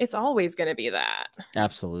 It's always going to be that.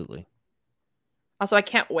 Absolutely. Also, I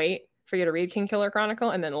can't wait for you to read King Killer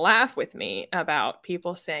Chronicle and then laugh with me about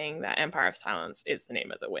people saying that Empire of Silence is the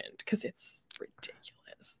Name of the Wind, because it's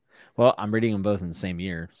ridiculous. Well, I'm reading them both in the same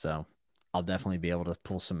year, so I'll definitely be able to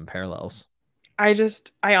pull some parallels. I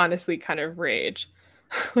honestly kind of rage.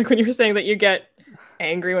 Like when you were saying that you get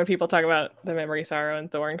angry when people talk about the Memory, Sorrow,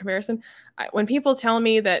 and Thorn comparison. When people tell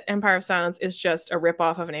me that Empire of Silence is just a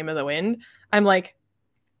ripoff of Name of the Wind, I'm like,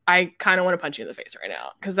 I kind of want to punch you in the face right now,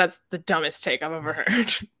 because that's the dumbest take I've ever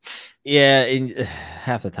heard. Yeah,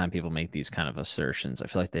 half the time people make these kind of assertions. I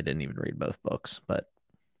feel like they didn't even read both books, but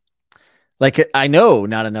like I know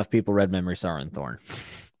not enough people read Memory, Sorrow, and Thorn.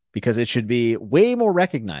 Because it should be way more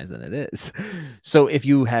recognized than it is. So if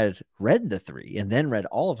you had read the 3 and then read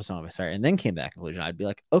all of A Song of Ice and Fire and then came to that conclusion, I'd be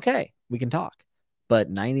like, okay, we can talk.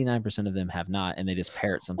 But 99% of them have not, and they just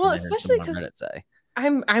parrot something. Well, especially because Reddit say.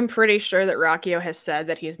 I'm pretty sure that Rockio has said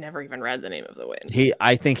that he's never even read The Name of the Wind.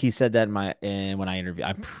 I think he said that when I interviewed.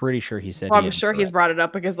 I'm pretty sure he said. Well, I'm sure he's brought it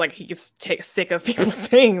up because like he gets sick of people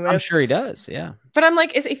saying this. I'm sure he does. Yeah. But I'm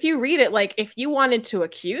like, if you read it, like if you wanted to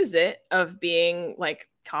accuse it of being like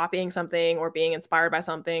copying something or being inspired by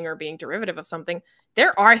something or being derivative of something,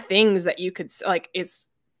 there are things that you could, like, it's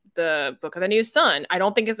the Book of the New Sun. I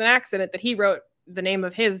don't think it's an accident that he wrote the name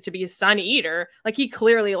of his to be Sun Eater. Like he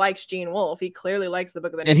clearly likes Gene Wolfe. He clearly likes the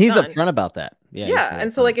Book of the New Sun. And he's upfront about that. Yeah.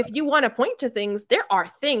 And so like if you want to point to things, there are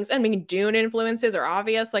things. I mean, Dune influences are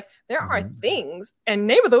obvious. Like there are things, and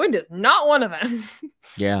Name of the Wind is not one of them.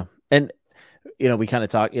 Yeah. And we kind of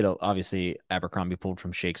talk, obviously Abercrombie pulled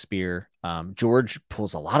from Shakespeare. George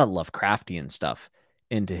pulls a lot of Lovecraftian stuff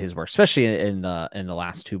into his work, especially in the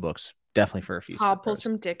last 2 books. Definitely for a few. HOBB pulls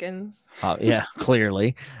from Dickens. Yeah,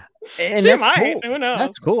 clearly. And she might. Cool. Who knows?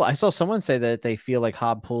 That's cool. I saw someone say that they feel like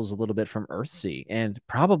HOBB pulls a little bit from Earthsea, and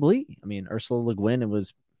probably. I mean, Ursula Le Guin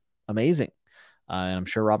was amazing, and I'm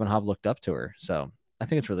sure Robin Hobb looked up to her. So I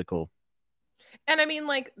think it's really cool. And I mean,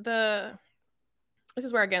 like this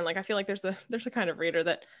is where, again, like I feel like there's a kind of reader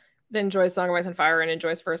that enjoys Song of Ice and Fire and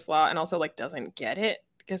enjoys First Law and also like doesn't get it,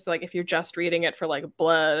 because like if you're just reading it for like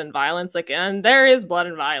blood and violence, like, and there is blood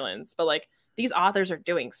and violence, but like these authors are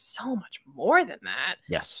doing so much more than that.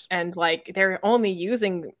 Yes. And like they're only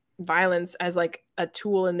using violence as like a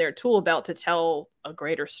tool in their tool belt to tell a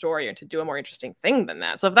greater story and to do a more interesting thing than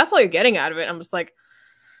that. So if that's all you're getting out of it, I'm just like,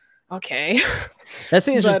 okay. That's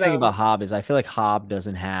the interesting thing about HOBB is I feel like HOBB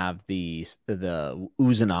doesn't have the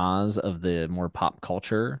oohs and ahs of the more pop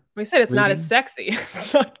culture. We said it's not as sexy.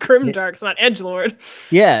 It's not grimdark. It's not edgelord.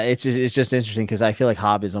 Yeah, it's just interesting because I feel like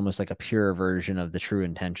HOBB is almost like a pure version of the true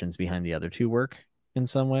intentions behind the other 2 work in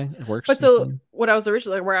some way. It works. But so what I was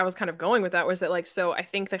originally, where I was kind of going with that was that like, so I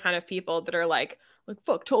think the kind of people that are like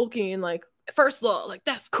fuck Tolkien, like First Law, like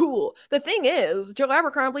that's cool. The thing is, Joe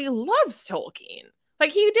Abercrombie loves Tolkien.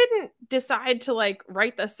 Like he didn't decide to like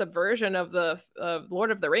write the subversion of Lord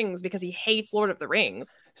of the Rings because he hates Lord of the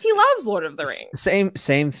Rings. He loves Lord of the Rings.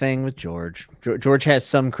 Same thing with George. George has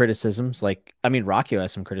some criticisms. Like, I mean, Rockio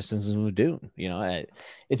has some criticisms with Dune.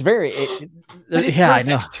 It's very, yeah, I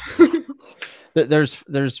know.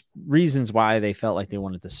 There's reasons why they felt like they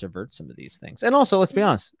wanted to subvert some of these things. And also, let's be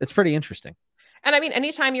honest, it's pretty interesting. And I mean,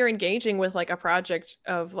 anytime you're engaging with like a project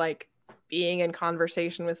of like being in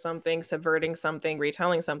conversation with something, subverting something,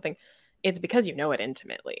 retelling something, it's because you know it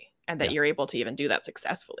intimately and that you're able to even do that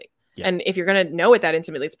successfully. Yeah. And if you're going to know it that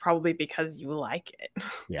intimately, it's probably because you like it.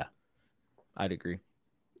 Yeah, I'd agree.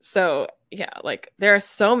 So yeah, like there are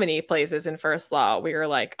so many places in First Law where you're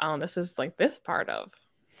like, oh, this is like this part of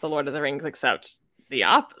the Lord of the Rings, except the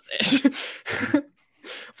opposite.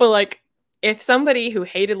 But like, if somebody who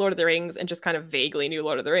hated Lord of the Rings and just kind of vaguely knew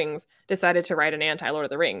Lord of the Rings decided to write an anti-Lord of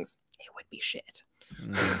the Rings, it would be shit.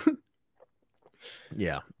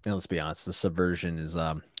 Yeah. And let's be honest, the subversion is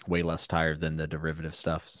way less tired than the derivative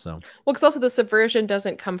stuff. So, well, because also the subversion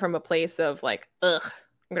doesn't come from a place of like, ugh,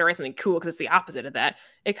 I'm going to write something cool because it's the opposite of that.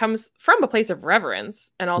 It comes from a place of reverence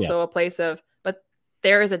and also a place of, but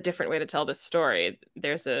there is a different way to tell this story.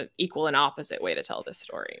 There's an equal and opposite way to tell this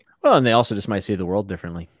story. Well, and they also just might see the world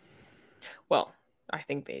differently. Well, I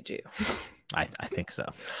think they do. I think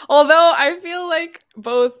so. Although I feel like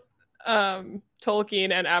both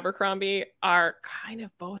Tolkien and Abercrombie are kind of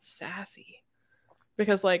both sassy,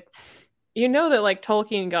 because like, you know that like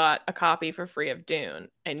Tolkien got a copy for free of Dune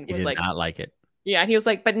and He was did like, not like it. yeah, and he was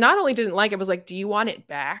like, but not only didn't like it, was like, do you want it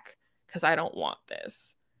back? Because I don't want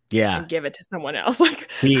this. Yeah, And give it to someone else. Like,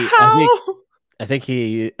 he. how? I think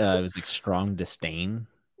he was like strong disdain.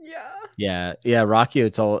 Yeah. Yeah.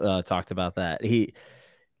 Rockio talked about that.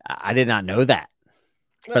 I did not know that,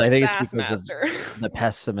 What but a I think it's sass because of master. the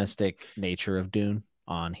pessimistic nature of Dune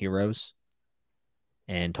on heroes,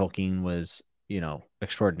 and Tolkien was,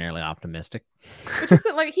 extraordinarily optimistic. Which is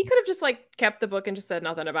that like he could have just like kept the book and just said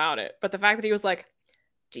nothing about it. But the fact that he was like,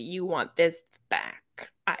 do you want this back?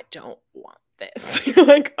 I don't want this. You're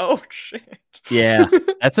like, oh shit. Yeah,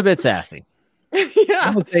 that's a bit sassy. Yeah.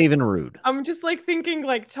 Almost even rude. I'm just like thinking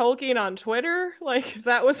like Tolkien on Twitter, like if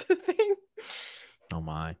that was a thing. Oh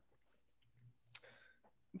my.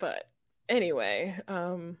 But anyway,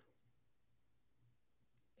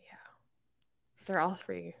 they're all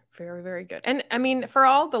three very, very good. And I mean, for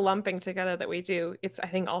all the lumping together that we do, it's, I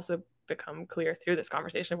think, also become clear through this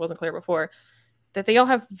conversation, it wasn't clear before, that they all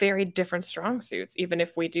have very different strong suits, even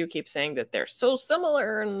if we do keep saying that they're so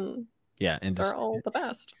similar and and they're all the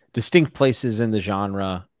best. Distinct places in the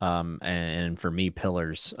genre, and for me,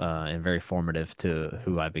 pillars, and very formative to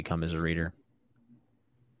who I've become as a reader.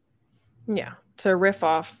 Yeah, to riff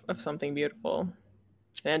off of something beautiful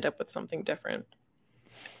and end up with something different.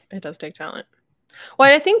 It does take talent.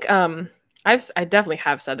 Well, I think I definitely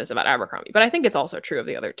have said this about Abercrombie, but I think it's also true of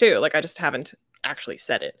the other two. Like, I just haven't actually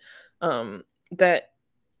said it. That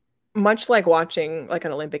much like watching like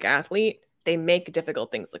an Olympic athlete, they make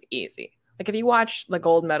difficult things look easy. Like if you watch the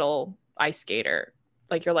gold medal ice skater,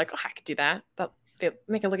 like you're like, oh, I could do that. They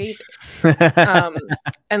make it look easy.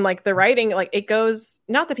 And like the writing, like it goes,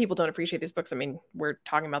 not that people don't appreciate these books. I mean, we're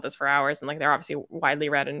talking about this for hours and like they're obviously widely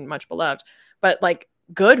read and much beloved, but like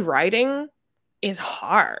good writing is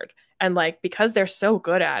hard. And like, because they're so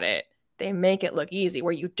good at it, they make it look easy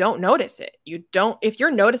where you don't notice it. If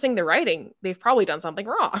you're noticing the writing, they've probably done something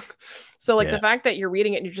wrong. So like the fact that you're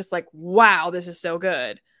reading it and you're just like, wow, this is so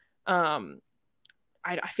good. I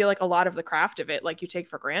feel like a lot of the craft of it, like you take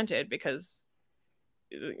for granted because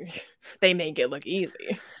they make it look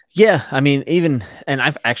easy. Yeah. I mean, and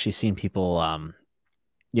I've actually seen people,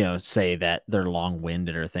 say that they're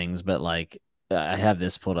long-winded or things, but like I have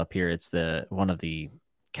this pulled up here. It's one of the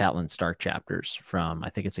Catelyn Stark chapters from, I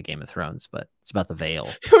think it's a Game of Thrones, but it's about the Veil.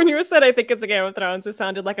 When you said I think it's a Game of Thrones, it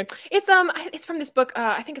sounded like it's from this book.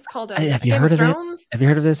 I think it's called have you heard of Thrones? Have you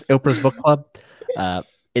heard of this? Oprah's Book Club.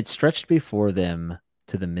 It stretched before them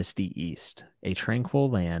to the misty east, a tranquil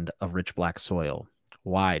land of rich black soil,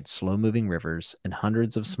 wide, slow-moving rivers, and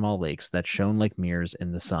hundreds of small lakes that shone like mirrors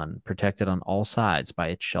in the sun, protected on all sides by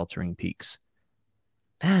its sheltering peaks.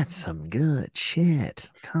 That's some good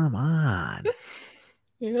shit. Come on.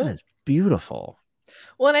 Yeah. That is beautiful.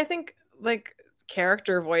 Well, and I think like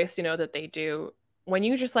character voice, that they do when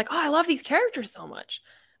you just like, oh, I love these characters so much,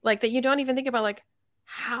 like that you don't even think about like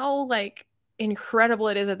how like incredible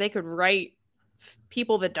it is that they could write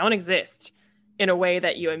people that don't exist in a way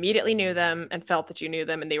that you immediately knew them and felt that you knew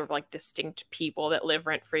them, and they were like distinct people that live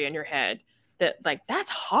rent free in your head. That like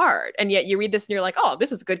that's hard, and yet you read this and you're like, oh,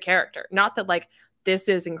 this is a good character. Not that like this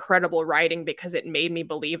is incredible writing because it made me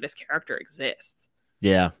believe this character exists.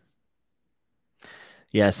 Yeah.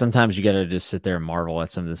 Yeah, sometimes you got to just sit there and marvel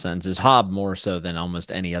at some of the sentences. HOBB more so than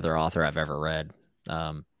almost any other author I've ever read.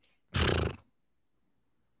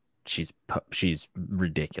 She's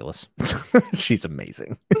ridiculous. She's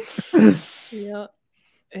amazing. Yeah,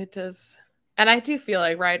 it does. And I do feel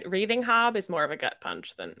like reading HOBB is more of a gut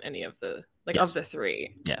punch than any of the of the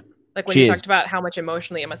three. Yeah. Like when you talked about how much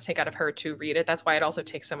emotionally it must take out of her to read it, that's why it also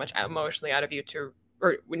takes so much emotionally out of you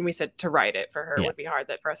or when we said to write it for her, it would be hard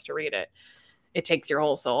that for us to read it. It takes your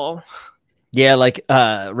whole soul. Yeah, like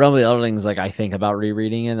Realm of the Elderlings, like I think about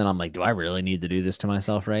rereading it and then I'm like, do I really need to do this to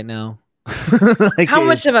myself right now? Like, how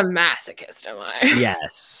much of a masochist am I?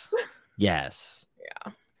 Yes. Yes.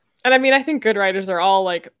 Yeah. And I mean, I think good writers are all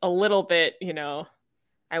like a little bit,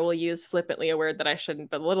 I will use flippantly a word that I shouldn't,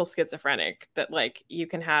 but a little schizophrenic, that like you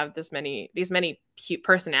can have these many cute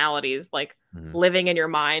personalities like living in your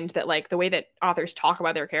mind, that like the way that authors talk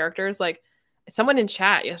about their characters, like someone in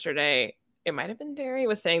chat yesterday, it might have been Derry,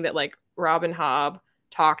 was saying that like Robin Hobb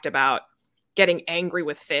talked about getting angry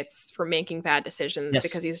with Fitz for making bad decisions Yes.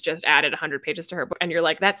 because he's just added 100 pages to her book. And you're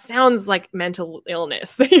like, that sounds like mental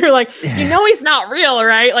illness. You're like, you know, he's not real,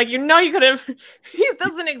 right? Like, you know, you could have, he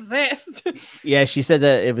doesn't exist. Yeah, she said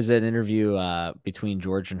that it was an interview between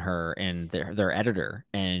George and her and their editor.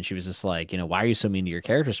 And she was just like, you know, why are you so mean to your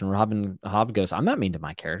characters? And Hobb goes, I'm not mean to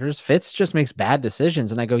my characters. Fitz just makes bad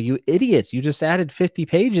decisions. And I go, you idiot. You just added 50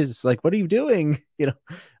 pages. Like, what are you doing? You know,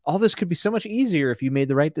 all this could be so much easier if you made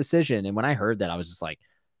the right decision. And when I heard that, I was just like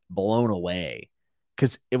blown away,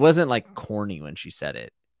 because it wasn't like corny when she said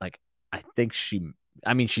it. Like, I think she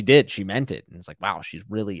meant it. And it's like, wow, she's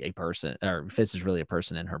really a person, or Fitz is really a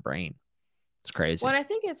person in her brain. It's crazy. Well, I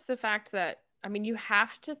think it's the fact that, I mean, you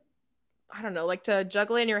have to, I don't know, like to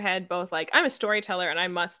juggle in your head both like, I'm a storyteller and I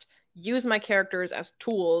must use my characters as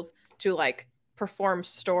tools to like perform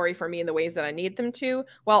story for me in the ways that I need them to,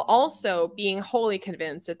 while also being wholly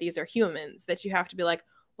convinced that these are humans, that you have to be like,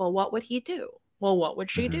 well, what would he do? Well, what would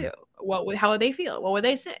she do? How would they feel? What would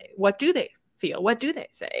they say? What do they feel? What do they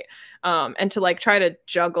say? And to like try to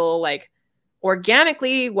juggle like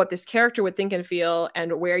organically what this character would think and feel,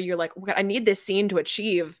 and where you're like, oh, I need this scene to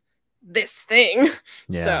achieve this thing.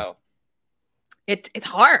 Yeah. So it's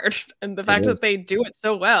hard. And the fact that they do it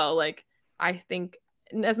so well, like, I think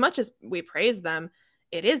as much as we praise them,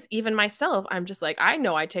 it is, even myself, I'm just like, I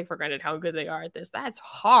know I take for granted how good they are at this. That's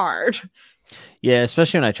hard. Yeah,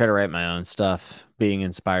 especially when I try to write my own stuff, being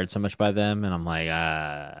inspired so much by them, and I'm like,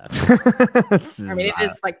 I mean, it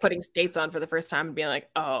is like putting skates on for the first time and being like,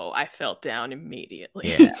 oh, I fell down immediately.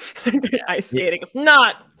 Yeah. Ice skating is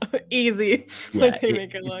not easy. Yeah, Like they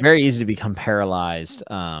make it look. It's very easy to become paralyzed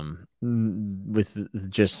with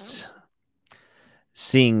just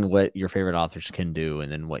seeing what your favorite authors can do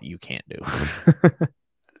and then what you can't do.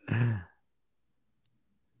 Yeah,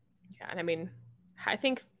 and I mean, I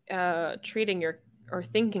think treating or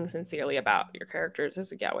thinking sincerely about your characters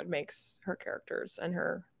is what makes her characters and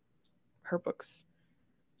her books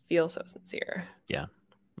feel so sincere. Yeah,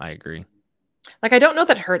 I agree. Like, I don't know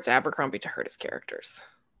that it hurts Abercrombie to hurt his characters,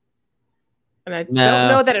 and I don't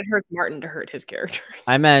know that it hurts Martin to hurt his characters.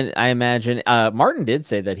 I imagine Martin did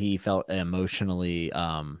say that he felt emotionally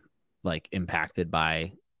like impacted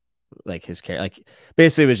by like his character, like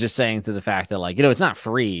basically was just saying to the fact that, like, you know, it's not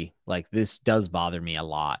free. Like, this does bother me a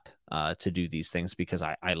lot to do these things because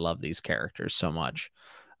I love these characters so much.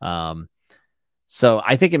 So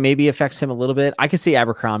I think it maybe affects him a little bit. I could see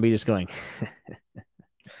Abercrombie just going.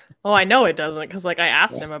 Well, I know it doesn't, because like I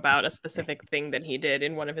asked him about a specific thing that he did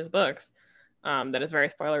in one of his books that is very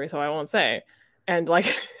spoilery, so I won't say. And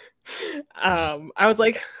like, I was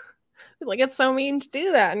like, it's so mean to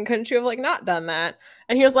do that, and couldn't you have like not done that?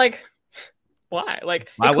 And he was like, why? Like,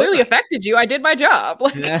 it clearly affected you. I did my job.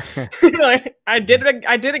 Like, like I did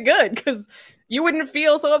it good, because you wouldn't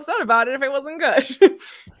feel so upset about it if it wasn't good.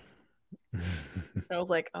 I was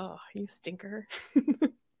like, oh, you stinker.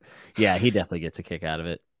 Yeah, he definitely gets a kick out of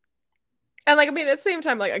it. And like, I mean, at the same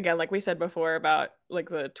time, like, again, like we said before about like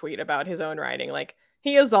the tweet about his own writing, like,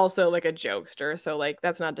 he is also like a jokester. So like,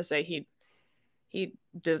 that's not to say he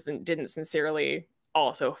didn't sincerely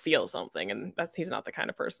also feel something. And he's not the kind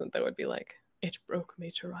of person that would be like, it broke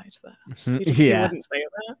me to write that. He wouldn't say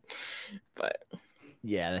that. But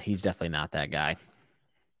yeah, he's definitely not that guy.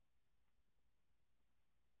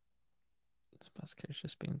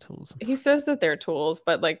 Just being tools. He says that they're tools,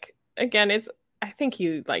 but like, again, I think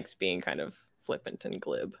he likes being kind of flippant and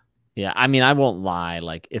glib. Yeah, I mean, I won't lie.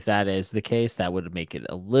 Like, if that is the case, that would make it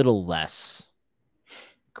a little less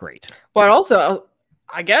great. But also,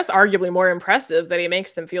 I guess, arguably more impressive that he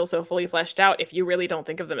makes them feel so fully fleshed out if you really don't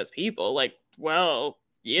think of them as people. Like, well,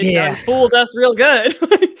 you done fooled us real good.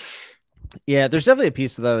 Yeah, there's definitely a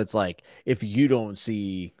piece, though. It's like, if you don't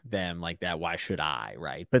see them like that, why should I,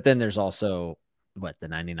 right? But then there's also, what, the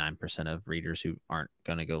 99% of readers who aren't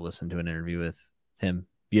going to go listen to an interview with him,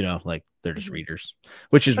 you know, like, they're just readers,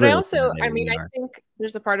 which is really. I mean, I think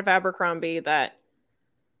there's a part of Abercrombie that,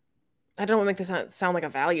 I don't want to make this sound like a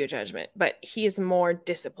value judgment, but he's more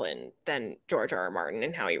disciplined than George R.R. Martin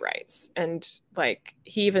in how he writes. And like,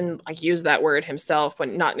 he even like used that word himself,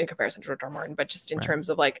 when not in comparison to George R.R. Martin, but just in terms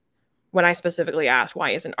of like, when I specifically asked, why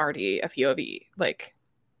isn't Artie a POV? Like,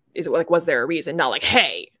 is it like, was there a reason? Not like,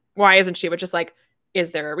 hey, why isn't she? But just like,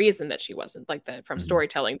 is there a reason that she wasn't, like, that from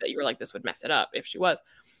storytelling that you were like, this would mess it up if she was?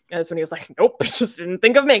 And that's when he was like, nope, just didn't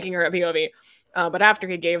think of making her a POV. But after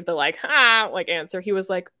he gave the like answer, he was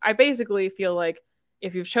like, I basically feel like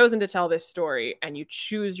if you've chosen to tell this story and you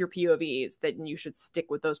choose your POVs, then you should stick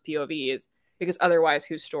with those POVs, because otherwise,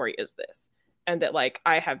 whose story is this? And that like,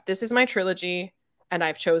 this is my trilogy, and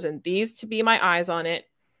I've chosen these to be my eyes on it,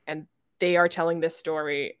 and they are telling this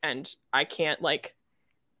story and I can't like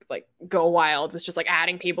go wild with just like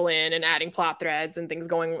adding people in and adding plot threads and things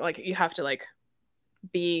going, like you have to like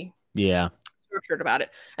be structured about it.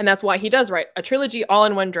 And that's why he does write a trilogy all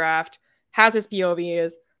in one draft, has his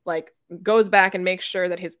POVs, like goes back and makes sure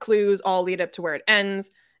that his clues all lead up to where it ends.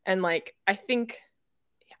 And like I think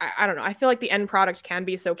I don't know, I feel like the end product can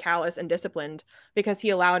be so callous and disciplined because he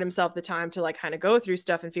allowed himself the time to like kind of go through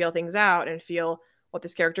stuff and feel things out and feel what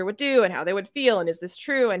this character would do and how they would feel and is this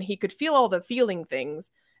true, and he could feel all the feeling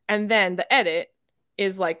things. And then the edit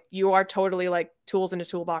is like, you are totally like tools in a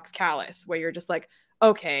toolbox callous, where you're just like,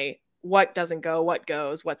 okay, what doesn't go, what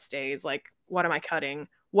goes, what stays, like, what am I cutting?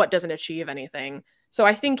 What doesn't achieve anything? So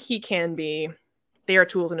I think he can be, they are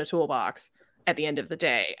tools in a toolbox at the end of the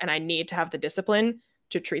day. And I need to have the discipline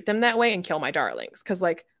to treat them that way and kill my darlings. Cause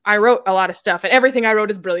like I wrote a lot of stuff and everything I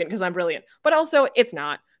wrote is brilliant because I'm brilliant, but also it's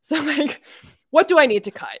not. So like, what do I need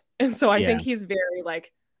to cut? And so I think he's very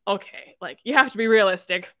like, okay, like you have to be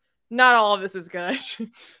realistic. Not all of this is good.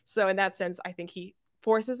 So in that sense, I think he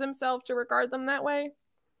forces himself to regard them that way.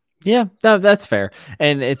 Yeah, that's fair.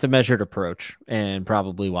 And it's a measured approach and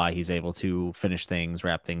probably why he's able to finish things,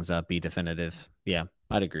 wrap things up, be definitive. Yeah,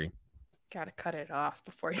 I'd agree. Got to cut it off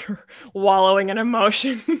before you're wallowing in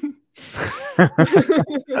emotion.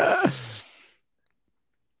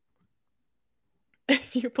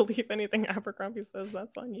 If you believe anything Abercrombie says,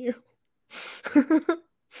 that's on you.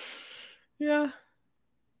 Yeah.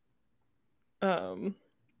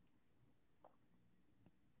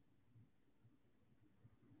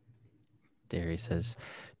 There he says,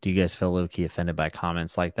 do you guys feel low-key offended by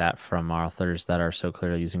comments like that from authors that are so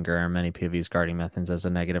clearly using many POV's guarding methods as a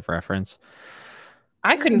negative reference?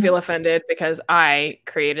 I couldn't feel offended because I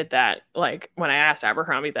created that. Like when I asked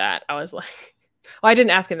Abercrombie that, I was like, well, I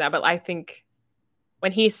didn't ask him that, but I think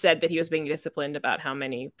when he said that he was being disciplined about how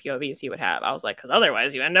many POVs he would have, I was like, because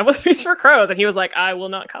otherwise you end up with Feast for Crows. And he was like, I will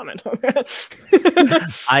not comment on that.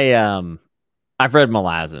 I've read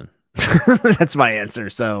Malazan. That's my answer.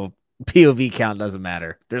 So POV count doesn't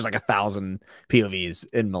matter. There's like 1,000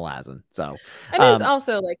 POVs in Malazan. So and it's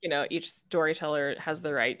also like, you know, each storyteller has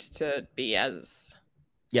the right to be as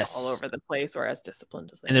all over the place or as disciplined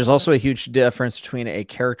as they And there's also a huge difference between a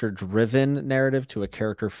character-driven narrative to a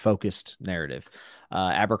character-focused narrative.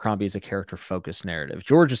 Abercrombie is a character-focused narrative.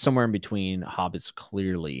 George is somewhere in between. HOBB is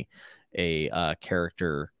clearly a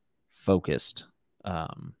character-focused.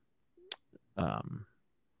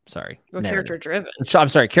 Character-driven. I'm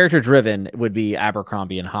sorry, character-driven would be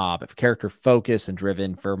Abercrombie and HOBB. If character-focused and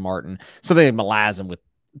driven for Martin, something like Malazan with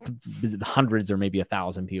hundreds or maybe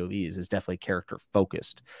 1,000 POVs is definitely character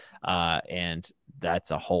focused, and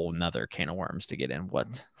that's a whole nother can of worms to get in what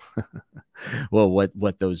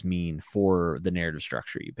what those mean for the narrative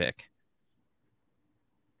structure you pick.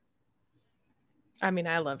 I mean,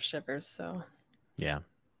 I love Shivers, so yeah,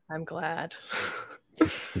 I'm glad.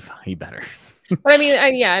 He better. But I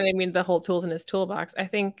mean, the whole tools in his toolbox, I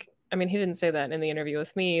think, I mean, he didn't say that in the interview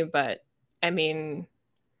with me, but I mean,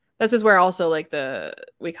 this is where also like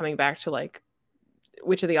we coming back to like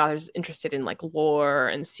which of the authors is interested in like lore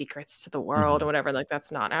and secrets to the world or whatever. Like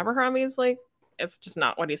that's not Abercrombie's, like it's just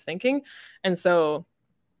not what he's thinking. And so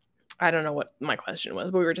I don't know what my question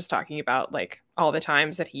was, but we were just talking about like all the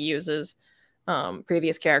times that he uses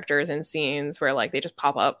previous characters and scenes where like they just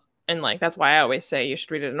pop up, and like that's why I always say you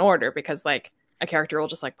should read it in order, because like a character will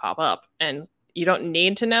just like pop up and you don't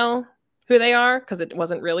need to know who they are because it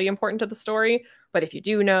wasn't really important to the story. But if you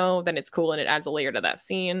do know, then it's cool and it adds a layer to that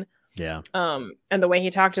scene. Yeah. And the way he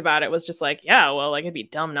talked about it was just like, yeah, well, like it'd be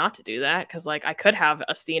dumb not to do that, because like I could have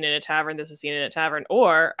a scene in a tavern, this is a scene in a tavern,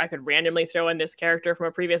 or I could randomly throw in this character from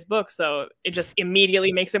a previous book, so it just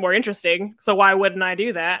immediately makes it more interesting. So why wouldn't I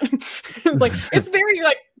do that? It's like it's very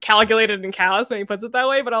like calculated and callous when he puts it that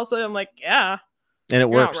way, but also I'm like, yeah, and it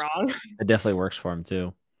works. Not wrong. It definitely works for him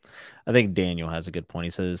too. I think Daniel has a good point. He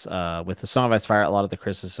says, with the Song of Ice Fire, a lot of the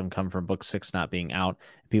criticism come from book 6 not being out.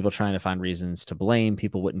 People trying to find reasons to blame.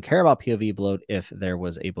 People wouldn't care about POV bloat if there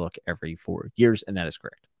was a book every 4 years, and that is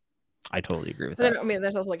correct. I totally agree with that. I mean,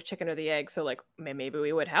 there's also like chicken or the egg. So like maybe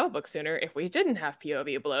we would have a book sooner if we didn't have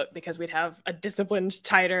POV bloat, because we'd have a disciplined,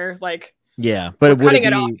 tighter, like, yeah, but would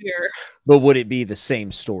it off here. But would it be the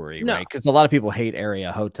same story, no. Right? Because a lot of people hate Arya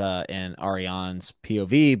Hota and Ariane's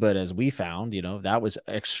POV, but as we found, you know, that was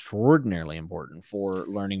extraordinarily important for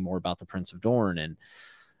learning more about the Prince of Dorne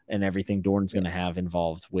and everything Dorne's going to have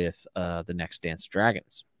involved with the next Dance of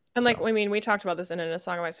Dragons. And like, So I mean, we talked about this in A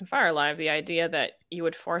Song of Ice and Fire Live, the idea that you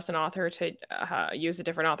would force an author to use a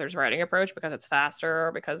different author's writing approach because it's faster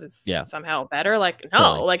or because it's yeah, somehow better. Like,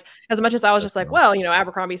 totally. no, like as much as I was That's just like, wrong. well, you know,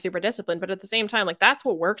 Abercrombie's super disciplined, but at the same time, like that's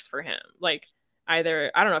what works for him. Like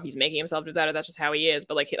either, I don't know if he's making himself do that or that's just how he is,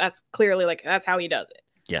 but like that's clearly like, that's how he does it.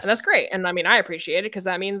 And that's Yes. great. And I mean, I appreciate it because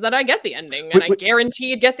that means that I get the ending and I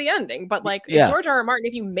guaranteed get the ending. But like yeah, George R. R. Martin,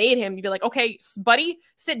 if you made him, you'd be like, okay, buddy,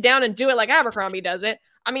 sit down and do it like Abercrombie does it.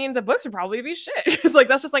 I mean, the books would probably be shit. It's like,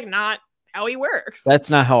 that's just like not how he works. that's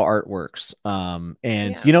not how art works. And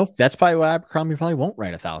Yeah. you know, that's probably why Abercrombie probably won't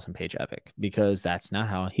write a 1,000-page epic, because that's not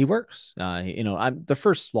how he works. You know, the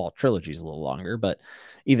first Law trilogy is a little longer, but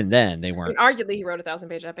even then they weren't. I mean, arguably he wrote a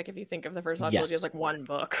 1,000-page epic if you think of the first Law trilogy as like one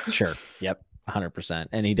book. Sure. Yep. 100%.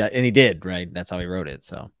 And he did, right? That's how he wrote it.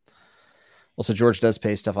 So also, George does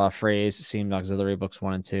pay stuff off. Phrase seemed auxiliary books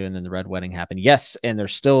 1 and 2, and then the Red Wedding happened. Yes, and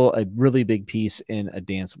there's still a really big piece in A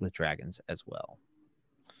Dance with Dragons as well.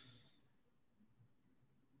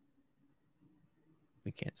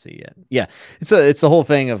 We can't see yet. Yeah, it's the whole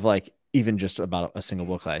thing of like, even just about a single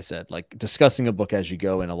book. Like I said, like discussing a book as you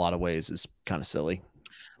go in a lot of ways is kind of silly.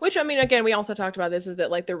 Which, I mean, again, we also talked about this, is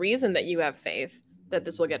that like the reason that you have faith that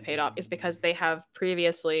this will get paid off is because they have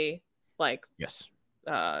previously like, yes,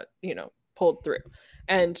 you know, pulled through.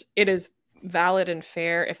 And it is valid and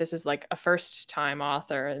fair if this is like a first time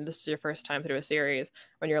author and this is your first time through a series,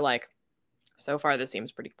 when you're like, so far this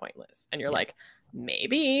seems pretty pointless. And you're like,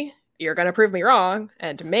 maybe you're going to prove me wrong.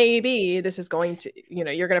 And maybe this is going to, you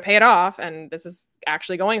know, you're going to pay it off and this is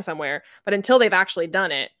actually going somewhere. But until they've actually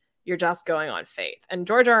done it, you're just going on faith. And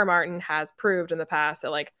George R. R. Martin has proved in the past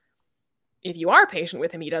that like, if you are patient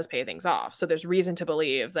with him, he does pay things off. So there's reason to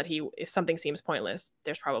believe that if something seems pointless,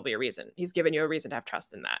 there's probably a reason. He's given you a reason to have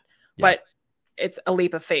trust in that. Yeah. But it's a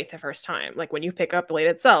leap of faith the first time. Like when you pick up Blade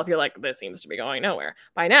itself, you're like, this seems to be going nowhere.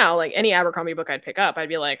 By now, like any Abercrombie book I'd pick up, I'd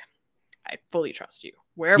be like, I fully trust you.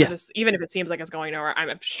 Wherever this, even if it seems like it's going nowhere,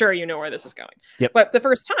 I'm sure you know where this is going. Yep. But the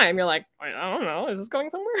first time, you're like, I don't know, is this going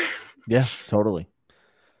somewhere? Yeah, totally.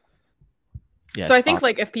 Yeah. So I think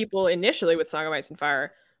like if people initially with Song of Ice and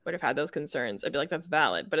Fire would have had those concerns, I'd be like, that's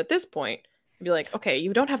valid. But at this point, I'd be like, okay,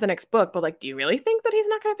 you don't have the next book, but like, do you really think that he's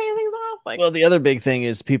not going to pay things off? Like, well, the other big thing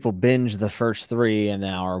is people binge the first 3 and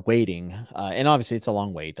now are waiting. And obviously it's a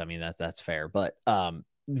long wait. I mean, that's fair. But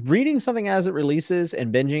reading something as it releases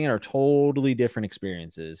and binging it are totally different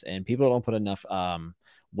experiences. And people don't put enough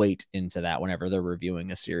weight into that whenever they're reviewing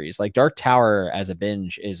a series. Like Dark Tower as a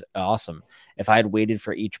binge is awesome. If I had waited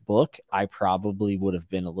for each book, I probably would have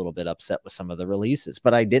been a little bit upset with some of the releases,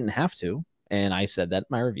 but I didn't have to. And I said that in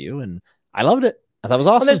my review and I loved it. I thought it was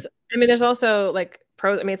awesome. Well, there's also like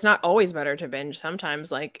pros. I mean, it's not always better to binge. Sometimes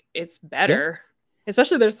like it's better. Yeah.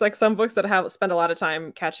 Especially there's like some books that have spent a lot of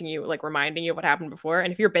time catching you, like reminding you of what happened before.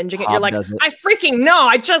 And if you're binging it, you're like, I freaking know.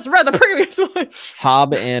 I just read the previous one.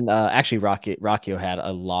 HOBB and actually Rockio had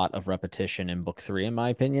a lot of repetition in book 3, in my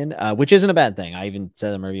opinion, which isn't a bad thing. I even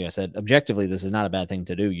said in my review, I said, objectively, this is not a bad thing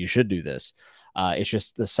to do. You should do this. It's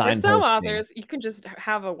just the signpost. Some authors, you can just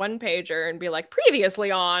have a 1-pager and be like,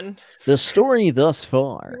 previously on the story thus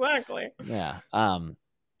far. Exactly. Yeah.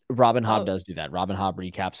 Robin Hobb does do that. Robin Hobb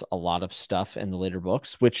recaps a lot of stuff in the later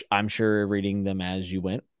books, which I'm sure reading them as you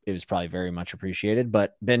went, it was probably very much appreciated.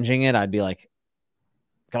 But binging it, I'd be like,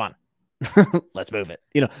 come on, let's move it.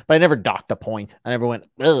 You know, but I never docked a point. I never went,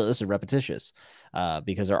 oh, this is repetitious,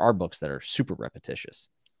 because there are books that are super repetitious.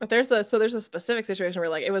 But there's a specific situation where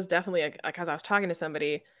like it was definitely because I was talking to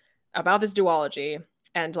somebody about this duology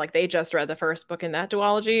and like they just read the first book in that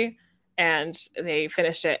duology. And they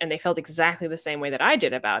finished it and they felt exactly the same way that I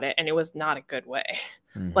did about it. And it was not a good way.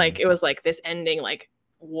 Mm-hmm. Like, it was like this ending, like,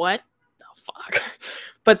 what the fuck?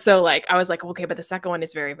 But so like, I was like, okay, but the second one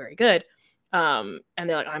is very, very good. And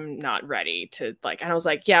they're like, I'm not ready to like, and I was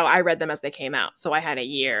like, yeah, I read them as they came out. So I had a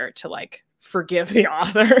year to like forgive the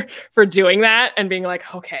author for doing that and being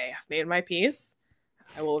like, okay, I've made my peace.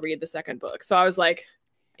 I will read the second book. So I was like,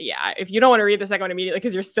 yeah, if you don't want to read the second one immediately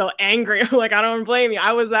because you're still angry, like, I don't blame you.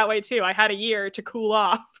 I was that way too. I had a year to cool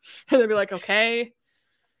off and then be like, okay,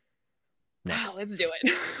 let's do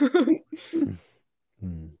it.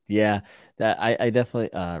 Yeah, that I definitely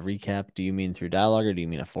recap. Do you mean through dialogue or do you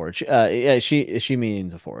mean a forward? Yeah, she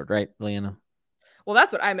means a forward, right, Leanna? Well,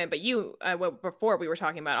 that's what I meant. But you, before we were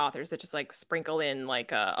talking about authors that just like sprinkle in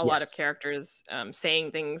like a lot of characters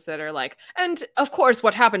saying things that are like, and of course,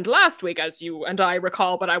 what happened last week, as you and I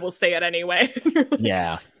recall, but I will say it anyway. Like,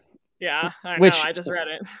 yeah. Yeah. I know. I just read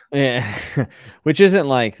it. Yeah. Which isn't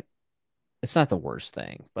like, it's not the worst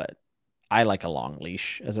thing, but I like a long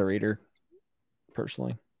leash as a reader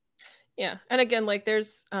personally. Yeah. And again, like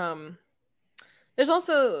there's There's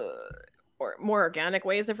also more organic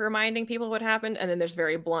ways of reminding people what happened, and then there's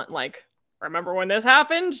very blunt, like, remember when this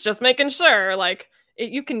happened? Just making sure. Like,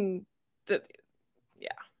 you can, yeah.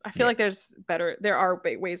 I feel like there are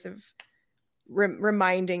ways of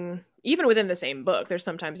reminding, even within the same book. There's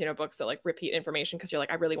sometimes, books that like repeat information because you're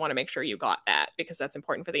like, I really want to make sure you got that because that's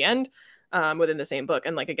important for the end, within the same book.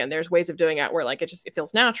 And like, again, there's ways of doing it where like it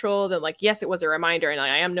feels natural. Then like, yes, it was a reminder, and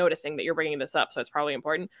I am noticing that you're bringing this up, so it's probably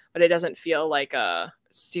important, but it doesn't feel like a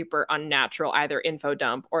super unnatural either info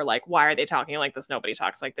dump or like, why are they talking like this? Nobody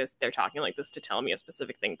talks like this. They're talking like this to tell me a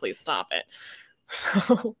specific thing. Please stop it.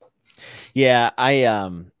 So yeah,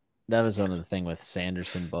 that was one of the thing with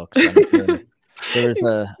Sanderson books. There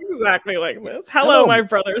was exactly like this. Hello, my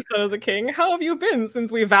brother, son of the king. How have you been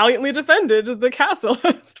since we valiantly defended the castle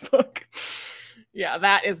last book? Yeah,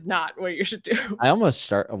 that is not what you should do. I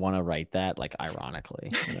almost want to write that like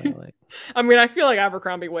ironically. Like, I mean, I feel like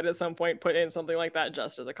Abercrombie would at some point put in something like that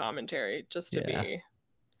just as a commentary, just to be.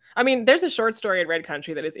 I mean, there's a short story in Red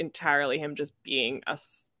Country that is entirely him just being a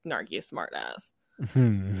snarky smartass.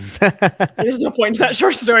 There's no point to that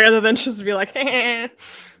short story other than just to be like, yeah.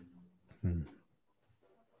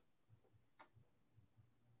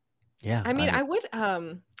 I mean, I would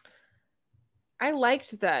I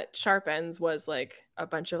liked that Sharp Ends was like a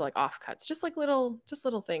bunch of like offcuts, just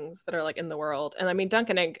little things that are like in the world. And I mean, Dunk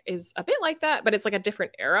and Egg is a bit like that, but it's like a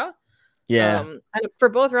different era. Yeah. And for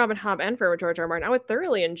both Robin Hobb and for George R. R. Martin, I would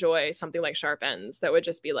thoroughly enjoy something like Sharp Ends that would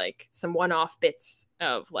just be like some one-off bits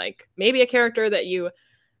of like maybe a character that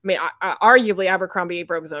arguably Abercrombie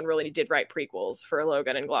Broke Zone really did write prequels for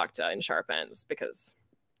Logan and Glocta in Sharp Ends because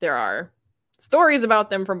there are stories about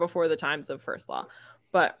them from before the times of First Law.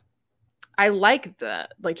 But I like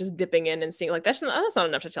that, like just dipping in and seeing like that's not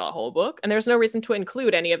enough to tell a whole book, and there's no reason to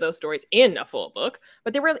include any of those stories in a full book,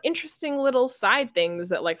 but they were interesting little side things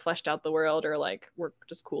that like fleshed out the world or like were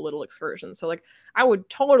just cool little excursions. So like I would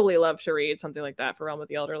totally love to read something like that for Realm of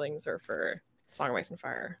the Elderlings or for Song of Ice and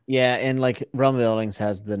Fire. Yeah, and like Realm of the Elderlings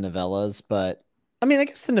has the novellas, but I mean, I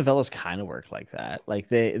guess the novellas kind of work like that. Like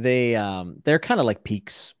they're kind of like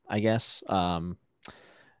peaks, I guess.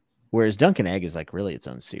 Whereas Dunk and Egg is like really its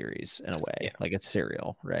own series in a way, like it's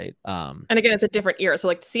serial, right? And again, it's a different era. So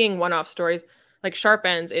like seeing one-off stories, like Sharp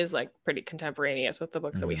Ends is like pretty contemporaneous with the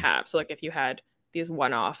books that we have. So like if you had these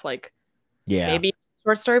one-off, like maybe a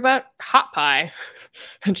short story about hot pie,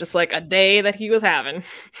 and just like a day that he was having.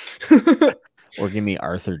 Or give me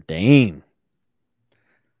Arthur Dane.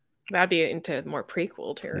 That'd be into more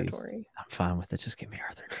prequel territory. Please. I'm fine with it. Just give me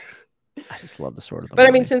Arthur Dane. I just love the Sword of the But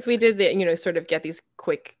Morning. I mean, since we did the, sort of get these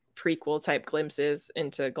quick prequel type glimpses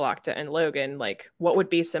into Glocta and Logan, like what would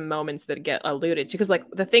be some moments that get alluded to? Because like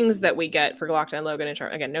the things that we get for Glocta and Logan, and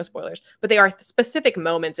again, no spoilers, but they are specific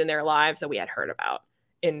moments in their lives that we had heard about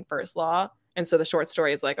in First Law. And so the short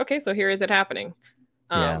story is like, okay, so here is it happening.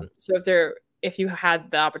 So if you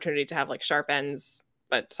had the opportunity to have like Sharp Ends,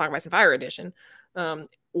 but Song of Ice and Fire edition,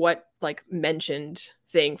 what like mentioned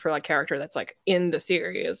thing for like character that's like in the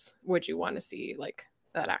series would you want to see like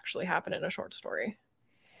that actually happen in a short story?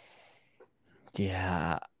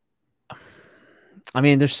 Yeah. I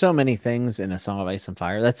mean, there's so many things in A Song of Ice and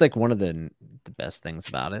Fire. That's like one of the best things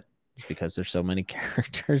about it, is because there's so many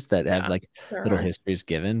characters that have like little histories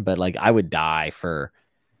given. But like I would die for,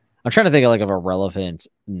 I'm trying to think of like a relevant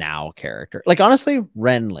now character. Like honestly,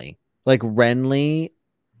 Renly.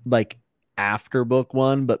 Like after book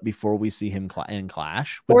 1, but before we see him in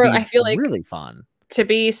Clash would be I feel like really fun. To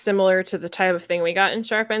be similar to the type of thing we got in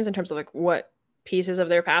Sharp Ends in terms of like what pieces of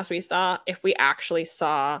their past we saw, if we actually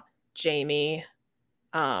saw Jaime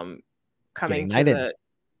coming to the,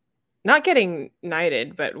 not getting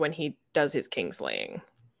knighted, but when he does his kingslaying,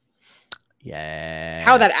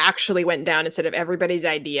 how that actually went down instead of everybody's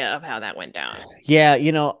idea of how that went down.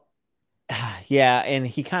 And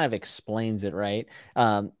he kind of explains it, right?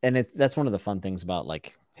 And that's one of the fun things about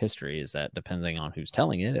like history, is that depending on who's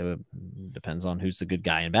telling it, depends on who's the good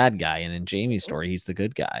guy and bad guy. And in Jaime's story, he's the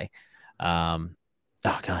good guy. Oh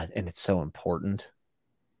God, and it's so important.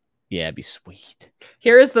 Yeah, it'd be sweet.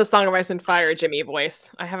 Here is the Song of Ice and Fire Jimmy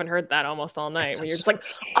voice. I haven't heard that almost all night. When you're just like,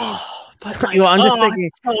 oh, but like, I'm just thinking,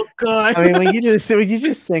 it's so good. I mean, when you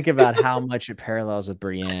just think about how much it parallels with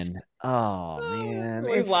Brienne. Oh man,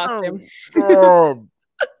 we've lost him. Doing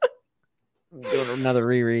another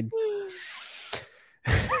reread.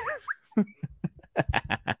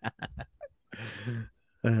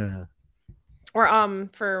 Or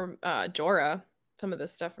for Jorah, some of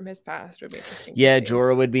this stuff from his past would be interesting. Yeah,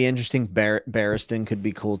 Jorah would be interesting. Barristan could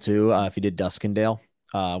be cool too. If he did Duskendale,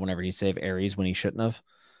 whenever he saved Aerys when he shouldn't have,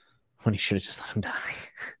 when he should have just let him die.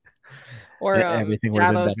 Or everything would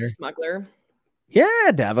have been better. The smuggler.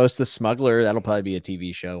 Yeah, Davos the Smuggler. That'll probably be a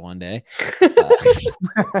TV show one day.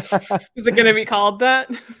 Is it going to be called that?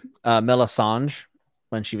 Melisandre,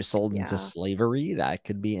 when she was sold into Yeah. slavery, that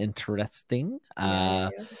could be interesting. Yeah.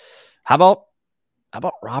 How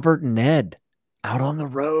about Robert and Ned out on the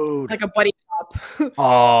road? Like a buddy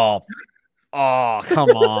cop. Oh, come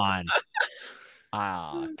on.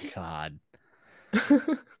 Oh, God.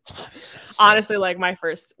 So Honestly, like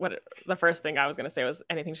the first thing I was going to say was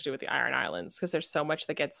anything to do with the Iron Islands, because there's so much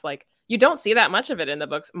that gets like, you don't see that much of it in the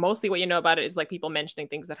books. Mostly what you know about it is like people mentioning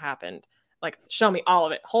things that happened. Like, show me all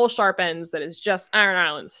of it, whole sharp ends that is just Iron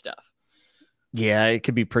Islands stuff. Yeah, it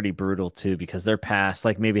could be pretty brutal too, because they're past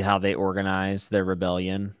like maybe how they organized their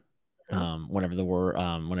rebellion. Whenever the war,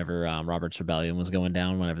 whenever Robert's rebellion was going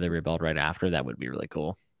down, whenever they rebelled right after, that would be really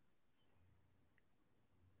cool.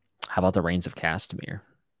 How about the Reigns of Castamere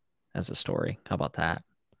as a story? How about that?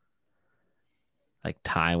 Like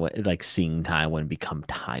Tywin, like seeing Tywin become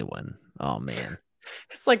Tywin. Oh man,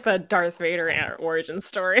 it's like the Darth Vader origin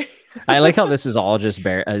story. I like how this is all just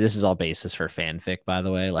this is all basis for fanfic, by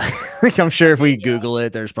the way. Like I'm sure if we Google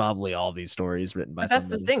it, there's probably all these stories written by. But that's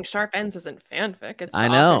the thing. Sharp Ends isn't fanfic. It's the I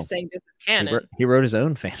know. author saying this is canon. He wrote his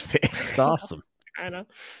own fanfic. It's awesome. I know.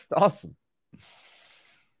 It's awesome.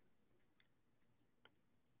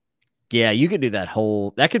 Yeah, you could do that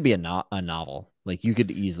whole. That could be a novel. Like you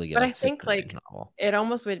could easily get. But like, I think like novel. It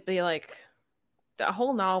almost would be like the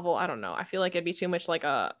whole novel. I don't know. I feel like it'd be too much like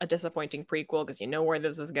a disappointing prequel, because you know where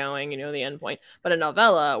this is going, you know the end point. But a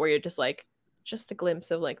novella where you're just like a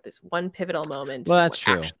glimpse of like this one pivotal moment. Well, that's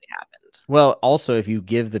true. Actually happened. Well, also if you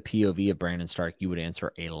give the POV of Brandon Stark, you would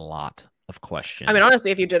answer a lot of questions. I mean,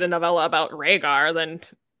 honestly, if you did a novella about Rhaegar, then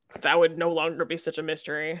that would no longer be such a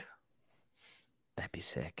mystery. That'd be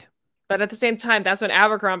sick. But at the same time, that's when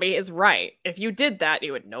Abercrombie is right. If you did that,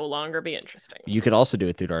 it would no longer be interesting. You could also do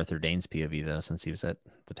it through Arthur Dane's POV, though, since he was at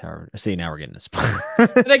the tower. See, now we're getting this.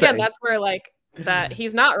 But again, that's where like that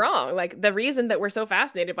he's not wrong. Like the reason that we're so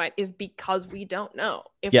fascinated by it is because we don't know.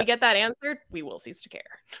 If we get that answered, we will cease to care.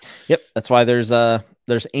 Yep, that's why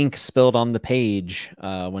there's ink spilled on the page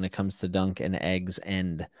when it comes to Dunk and Egg's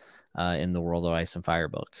End in the World of Ice and Fire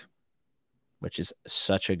book, which is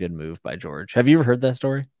such a good move by George. Have you ever heard that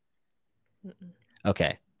story?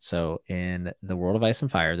 Okay, so in the World of Ice and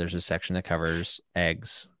Fire, there's a section that covers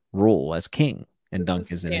Egg's rule as king, and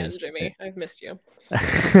Dunk is in his. Jimmy, I've missed you.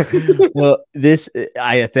 Well,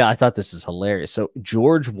 I thought this is hilarious. So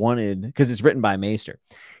George wanted, because it's written by Maester,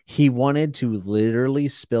 he wanted to literally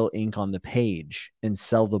spill ink on the page and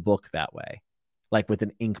sell the book that way, like with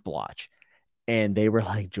an ink blotch. And they were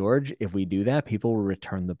like, George, if we do that, people will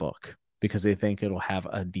return the book because they think it'll have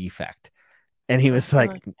a defect. And he was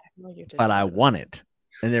like, but I want it.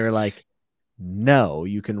 And they were like, no,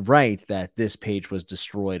 you can write that this page was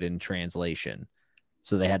destroyed in translation.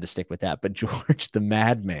 So they had to stick with that. But George, the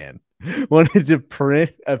madman, wanted to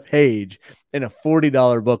print a page in a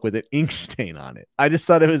 $40 book with an ink stain on it. I just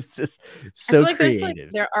thought it was just so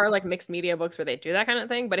creative. There are like mixed media books where they do that kind of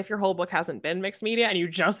thing. But if your whole book hasn't been mixed media and you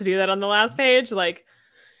just do that on the last page, like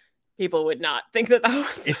people would not think that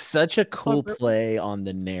was. It's such a cool play on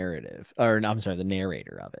the narrative, or I'm sorry, the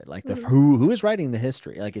narrator of it. Like who is writing the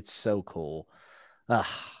history. Like it's so cool. I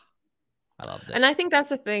loved it. And I think that's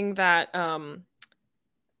a thing that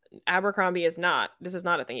Abercrombie is not. This is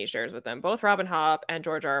not a thing he shares with them. Both Robin Hobb and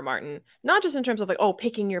George R. R. Martin, not just in terms of like, oh,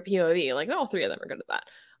 picking your POV. Like all three of them are good at that.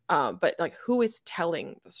 But like, who is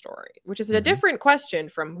telling the story, which is a different question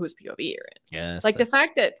from whose POV you're in. Yes, like the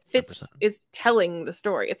fact that Fitz 100%. Is telling the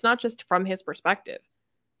story. It's not just from his perspective.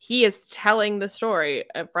 He is telling the story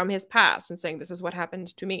from his past and saying, this is what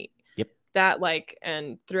happened to me. Yep. That like,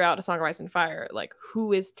 and throughout A Song of Ice and Fire, like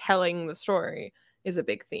who is telling the story is a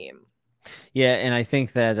big theme. Yeah. And I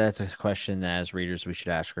think that that's a question that as readers, we should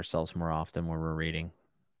ask ourselves more often when we're reading.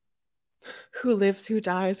 Who lives, who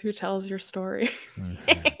dies, who tells your story?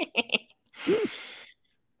 Yeah,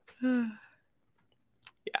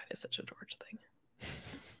 it is such a George thing.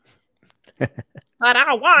 But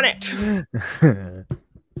I want it.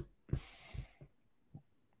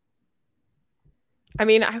 I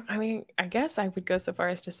mean, I guess I would go so far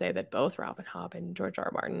as to say that both Robin Hobb and George R.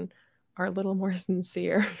 R. Martin are a little more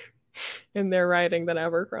sincere in their writing than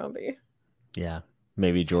Abercrombie. Yeah,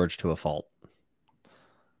 maybe George to a fault.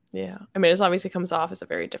 Yeah. I mean, it obviously comes off as a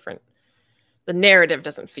very different... The narrative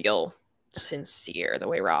doesn't feel sincere the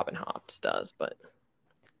way Robin Hobbs does, but...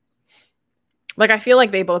 Like, I feel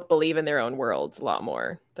like they both believe in their own worlds a lot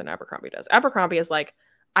more than Abercrombie does. Abercrombie is like,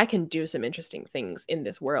 I can do some interesting things in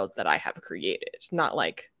this world that I have created. Not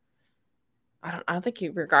like... I don't think he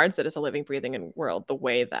regards it as a living, breathing world the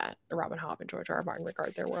way that Robin Hobb and George R. R. Martin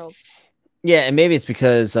regard their worlds. Yeah, and maybe it's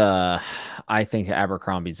because I think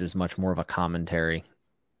Abercrombie's is much more of a commentary.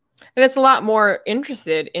 And it's a lot more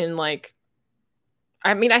interested in like,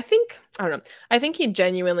 I mean, I don't know. I think he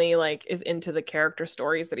genuinely like is into the character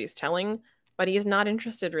stories that he's telling, but he's not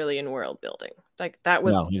interested really in world building. Like that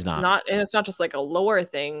was No, he's not. and it's not just like a lore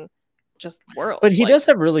thing, just world. But he like, does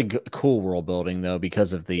have really cool world building though,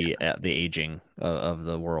 because of the aging of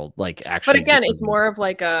the world. Like actually, but again, it's more of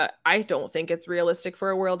like I don't think it's realistic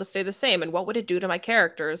for a world to stay the same. And what would it do to my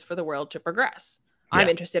characters for the world to progress? Yeah. I'm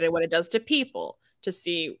interested in what it does to people, to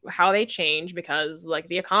see how they change because like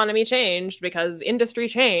the economy changed, because industry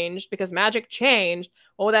changed, because magic changed.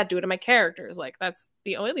 What would that do to my characters? Like that's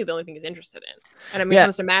the only thing he's interested in. And when it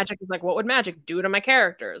comes to magic, it's like, what would magic do to my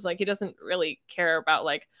characters? Like he doesn't really care about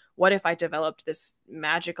like, what if I developed this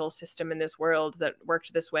magical system in this world that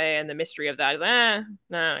worked this way, and the mystery of that is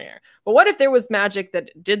no. Yeah. But what if there was magic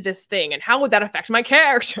that did this thing, and how would that affect my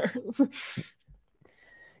characters?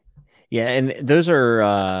 Yeah, and those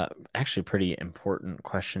are actually pretty important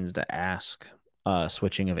questions to ask,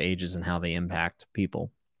 switching of ages and how they impact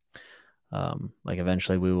people. Like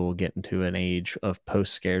eventually we will get into an age of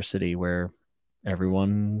post-scarcity where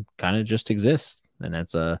everyone kind of just exists. And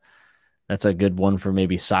that's a good one for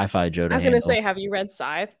maybe sci-fi Joe to handle. I was going to say, have you read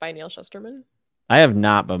Scythe by Neil Shusterman? I have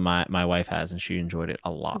not, but my wife has, and she enjoyed it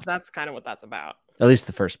a lot. That's kind of what that's about. At least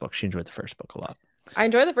the first book. She enjoyed the first book a lot. I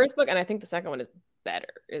enjoyed the first book, and I think the second one is better.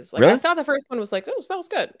 Is like really? I thought the first one was like, oh, that was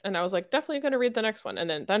good, and I was like, definitely going to read the next one. And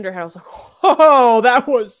then Thunderhead, I was like, oh, that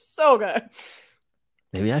was so good.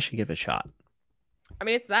 Maybe I should give it a shot. I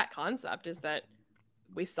mean, it's that concept is that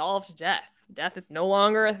we solved death. Death is no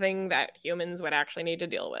longer a thing that humans would actually need to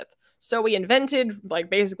deal with. So we invented like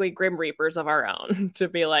basically Grim Reapers of our own to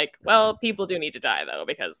be like, well, people do need to die though,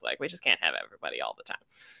 because like we just can't have everybody all the time.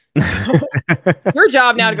 So, your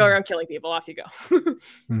job now to go around killing people. Off you go.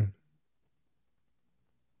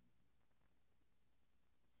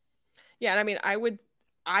 Yeah, and I mean,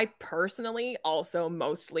 I personally also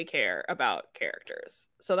mostly care about characters.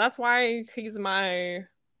 So that's why he's my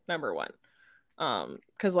number one.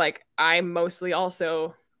 Because like I mostly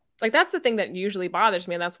also like that's the thing that usually bothers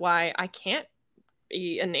me, and that's why I can't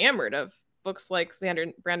be enamored of books like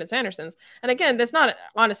Brandon Sanderson's. And again, that's not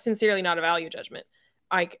sincerely not a value judgment.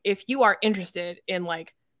 Like if you are interested in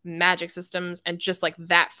like magic systems and just like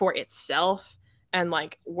that for itself, and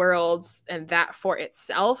like worlds and that for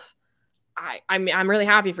itself, I'm really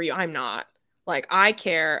happy for you. I'm not. Like I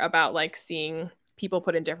care about like seeing people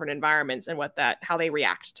put in different environments and how they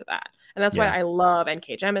react to that. And that's why I love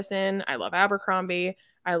N.K. Jemisin. I love Abercrombie.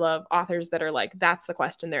 I love authors that are like, that's the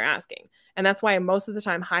question they're asking. And that's why most of the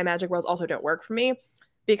time high magic worlds also don't work for me,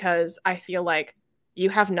 because I feel like you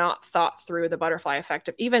have not thought through the butterfly effect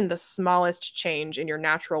of even the smallest change in your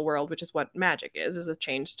natural world, which is what magic is a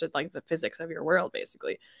change to like the physics of your world,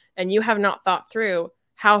 basically. And you have not thought through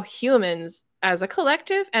how humans as a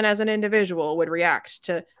collective and as an individual would react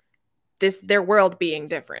to their world being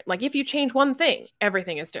different. Like if you change one thing,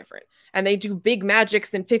 everything is different. And they do big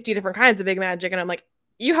magics and 50 different kinds of big magic. And I'm like,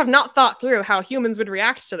 you have not thought through how humans would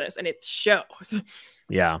react to this. And it shows.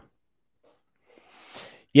 Yeah.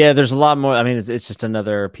 Yeah, there's a lot more. I mean, it's just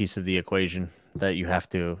another piece of the equation that you have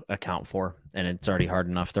to account for. And it's already hard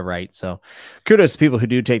enough to write. So kudos to people who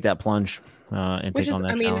do take that plunge and take on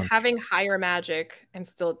that challenge. Having higher magic and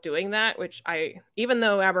still doing that, which even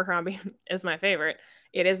though Abercrombie is my favorite,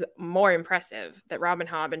 it is more impressive that Robin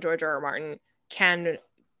Hobb and George R.R. Martin can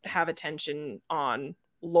have attention on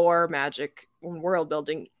lore, magic, world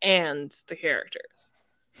building, and the characters.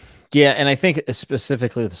 Yeah, and I think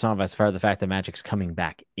specifically with the Song of Ice and Fire, the fact that magic's coming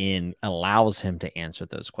back in allows him to answer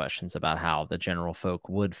those questions about how the general folk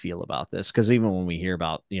would feel about this. Because even when we hear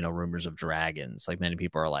about, rumors of dragons, like many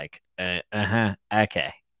people are like,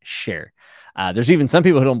 okay, sure. There's even some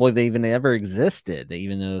people who don't believe they even ever existed,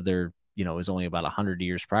 even though they're, it was only about 100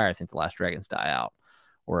 years prior. I think the last dragons die out,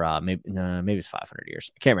 or maybe it's 500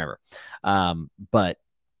 years. I can't remember. But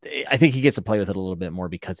I think he gets to play with it a little bit more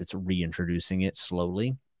because it's reintroducing it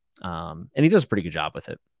slowly. And he does a pretty good job with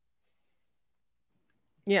it.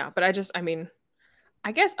 Yeah, but I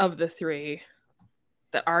guess of the three,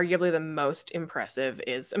 that arguably the most impressive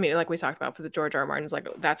is, like we talked about for the George R. R. Martin's, like,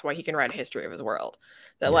 that's why he can write a history of his world.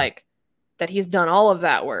 That he's done all of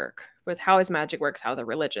that work with how his magic works, how the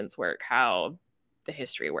religions work, how the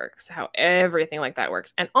history works, how everything like that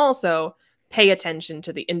works. And also pay attention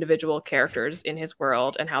to the individual characters in his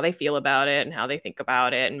world and how they feel about it and how they think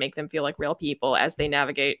about it and make them feel like real people as they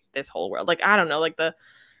navigate this whole world. Like, I don't know, like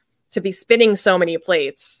to be spinning so many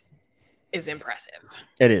plates is impressive.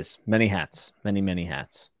 It is. Many hats, many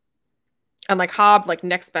hats. And like HOBB, like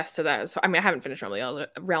next best to that. So I mean, I haven't finished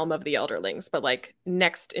Realm of the Elderlings, but like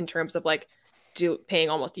next in terms of like paying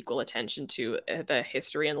almost equal attention to the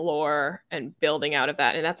history and lore and building out of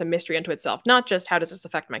that. And that's a mystery unto itself. Not just how does this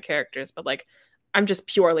affect my characters, but like I'm just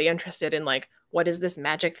purely interested in like, what is this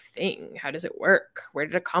magic thing? How does it work? Where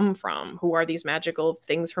did it come from? Who are these magical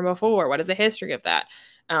things from before? What is the history of that?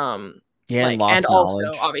 Yeah, like, and also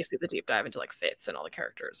obviously the deep dive into like fits and all the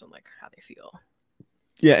characters and like how they feel.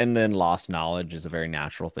 Yeah, and then lost knowledge is a very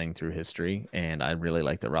natural thing through history, and I really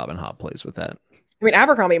like that Robin Hobb plays with that. I mean,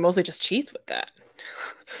 Abercrombie mostly just cheats with that.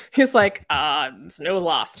 He's like, it's no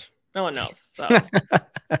lost. No one knows. So, all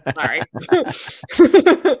right. No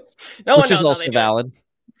one knows. Which is also valid.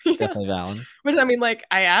 Definitely valid. But I mean, like,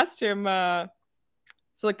 I asked him, so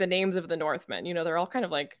like the names of the Northmen, you know, they're all kind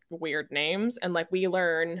of like weird names, and like we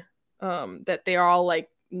learn that they are all like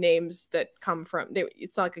names that come from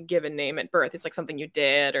it's not like a given name at birth. It's like something you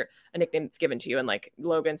did or a nickname that's given to you. And like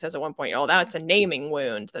Logan says at one point, oh, that's a naming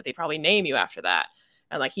wound, that they probably name you after that.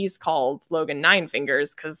 And like he's called Logan Nine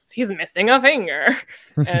Fingers because he's missing a finger.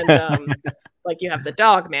 And like you have the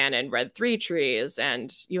Dog Man and Red Three Trees,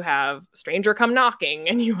 and you have Stranger Come Knocking,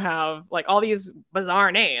 and you have like all these bizarre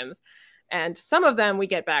names. And some of them we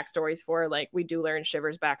get backstories for. Like we do learn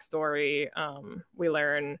Shiver's backstory. We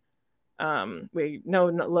learn we know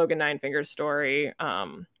Logan Nine Fingers' story,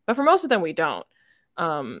 but for most of them we don't.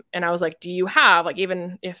 And I was like, do you have, like,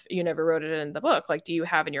 even if you never wrote it in the book, like, do you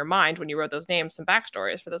have in your mind when you wrote those names some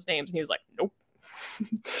backstories for those names? And he was like, nope.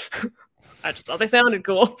 I just thought they sounded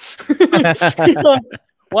cool.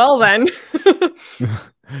 Well then.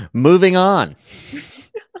 Moving on.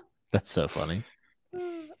 That's so funny.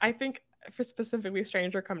 I think for specifically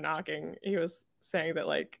Stranger Come Knocking, he was saying that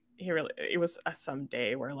like it was some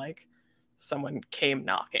day where like someone came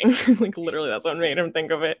knocking. Like literally that's what made him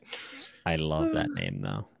think of it. I love that name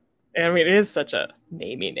though. I mean, it is such a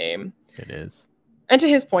namey name. It is. And to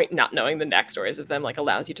his point, not knowing the backstories of them like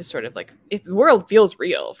allows you to sort of like, the world feels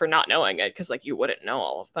real for not knowing it, because like you wouldn't know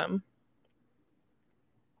all of them.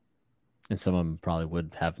 And some of them probably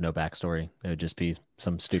would have no backstory. It would just be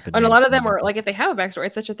some stupid. And a lot of them are like, if they have a backstory,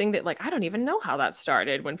 it's such a thing that like I don't even know how that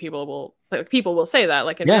started. When people will say that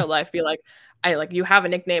like in real life, be like, you have a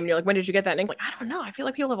nickname and you're like, when did you get that name? Like, I don't know. I feel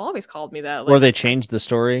like people have always called me that. Like, or they changed the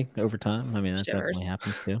story over time. I mean, that definitely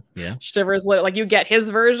happens too. Yeah. Shivers, like you get his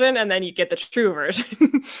version and then you get the true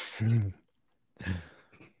version.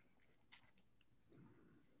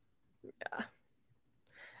 Yeah.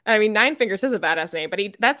 I mean, Nine Fingers is a badass name, but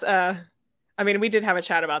I mean, we did have a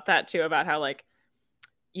chat about that too, about how like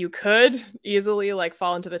you could easily like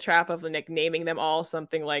fall into the trap of like naming them all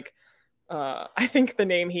something like, I think the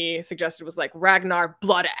name he suggested was like Ragnar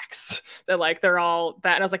Bloodaxe. That like they're all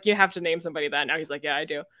that, and I was like, you have to name somebody that now. He's like, yeah, I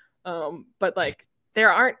do. But like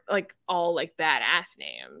there aren't like all like badass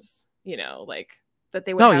names, you know, like that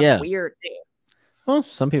they would have weird names. Well,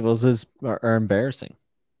 some people's are embarrassing.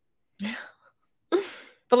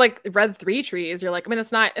 But like Red Three Trees, you're like, I mean,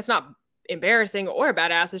 it's not embarrassing or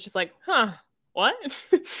badass. It's just like, huh, what?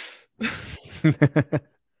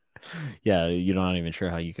 Yeah, you're not even sure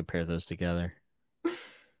how you compare those together.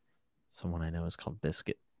 Someone I know is called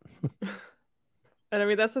Biscuit. And I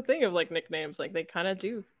mean, that's the thing of like nicknames, like they kind of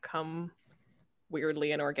do come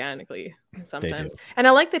weirdly and organically sometimes. And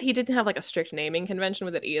I like that he didn't have like a strict naming convention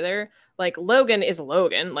with it either. Like Logan is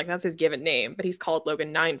Logan, like that's his given name, but he's called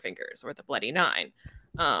Logan Nine Fingers or the Bloody Nine.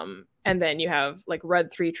 And then you have like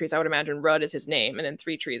Red Three Trees. I would imagine Rudd is his name, and then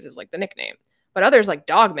Three Trees is like the nickname. But others like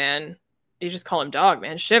Dogman, you just call him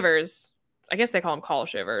Dogman. Shivers, I guess they call him Call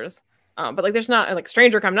Shivers. But like there's not like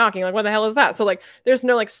Stranger Come Knocking, like what the hell is that? So like there's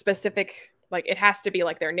no like specific, like it has to be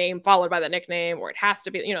like their name followed by the nickname, or it has to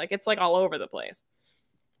be, you know, like it's like all over the place.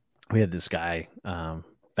 We had this guy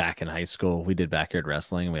back in high school. We did backyard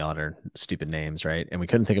wrestling, and we all had our stupid names, right? And we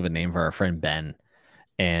couldn't think of a name for our friend Ben.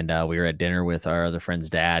 And we were at dinner with our other friend's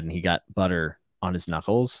dad, and he got butter on his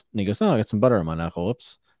knuckles. And he goes, "Oh, I got some butter on my knuckle.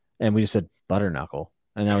 Whoops." And we just said Butter Knuckle,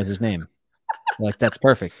 and that was his name. Like, that's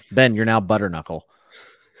perfect. Ben, you're now Butter Knuckle.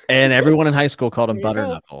 And everyone in high school called him Butter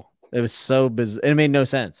Knuckle. It was so bizarre. It made no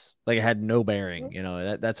sense. Like, it had no bearing. You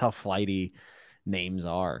know, that's how flighty names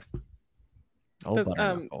are. Oh,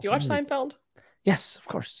 do you watch Seinfeld? Yes, of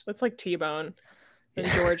course. It's like T-Bone. And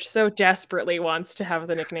George so desperately wants to have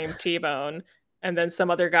the nickname T-Bone. And then some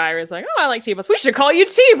other guy is like, "Oh, I like T-Bone. We should call you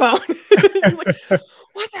T-Bone." Like,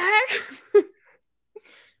 what the heck?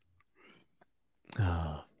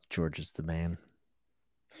 Oh, George is the man.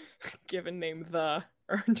 Given name the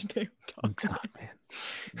earned name. Oh, God, man.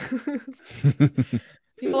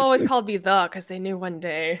 People always called me the because they knew one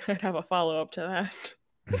day I'd have a follow-up to that.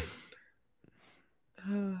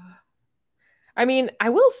 I mean, I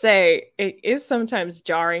will say it is sometimes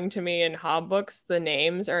jarring to me in Hobb books. The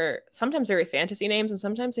names are sometimes very fantasy names, and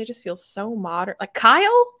sometimes they just feel so modern. Like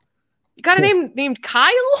Kyle, you got a name named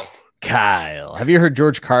Kyle? Kyle. Have you heard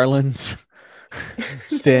George Carlin's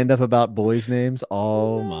stand up about boys' names?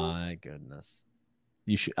 Oh my goodness.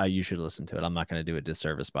 You should listen to it. I'm not going to do a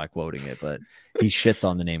disservice by quoting it, but he shits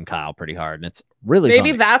on the name Kyle pretty hard, and it's really Maybe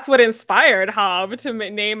funny. that's what inspired Hobb to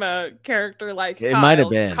name a character like It Kyle, might have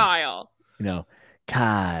been Kyle. You know,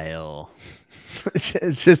 Kyle.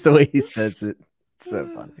 It's just the way he says it. It's so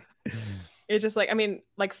funny. It's just like, I mean,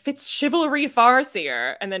 like Fitz Chivalry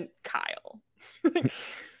Farseer and then Kyle.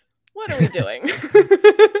 What are we doing?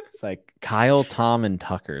 It's like Kyle, Tom, and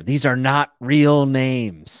Tucker. These are not real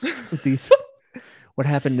names. What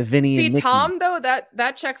happened to Vinny and Mickey? Tom, though,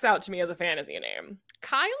 that checks out to me as a fantasy name.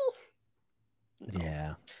 Kyle? No.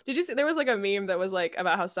 Yeah. Did you see there was like a meme that was like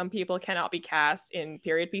about how some people cannot be cast in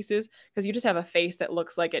period pieces because you just have a face that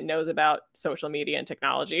looks like it knows about social media and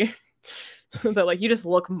technology. That like you just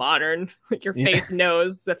look modern, like your face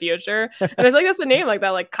knows the future. And I think that's a name like that,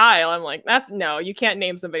 like Kyle. I'm like, no, you can't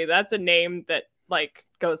name somebody. That's a name that like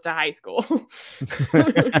goes to high school.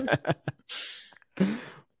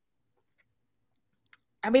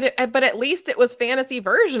 I mean, but at least it was fantasy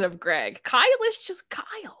version of Greg. Kyle is just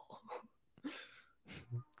Kyle.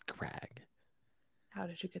 Greg. How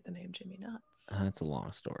did you get the name Jimmy Nuts? That's a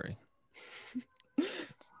long story.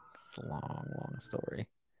 It's a long story.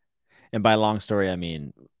 And by long story, I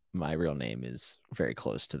mean my real name is very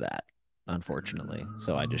close to that, unfortunately.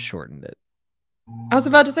 So I just shortened it. I was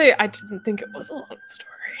about to say, I didn't think it was a long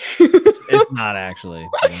story. It's not actually.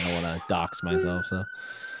 I don't want to dox myself, so.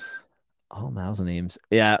 Oh, Mouse names.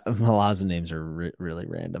 Yeah, a lot of names are really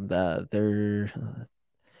random. They're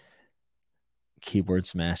keyboard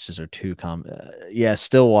smashes are too common. Yeah,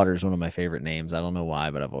 Stillwater is one of my favorite names. I don't know why,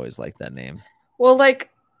 but I've always liked that name. Well, like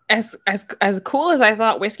as cool as I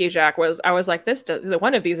thought Whiskey Jack was, I was like,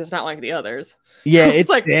 one of these is not like the others. Yeah, it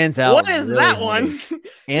like, stands out. What is really that one?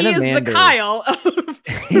 He is the Kyle.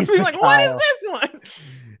 He's like, Kyle. What is this one?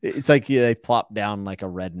 It's like they plop down like a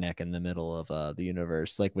redneck in the middle of the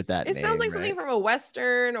universe, like with that. It sounds like something from a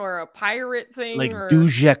Western or a pirate thing, like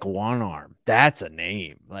Dujek One Arm. That's a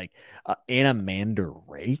name. Like Anamander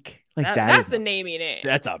Rake. Like that's a namey name.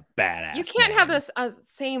 That's a badass. You can't name. have this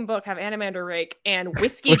same book have Anamander Rake and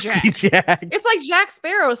Whiskey Jack. It's like Jack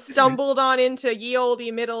Sparrow stumbled on into ye olde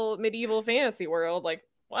medieval fantasy world. Like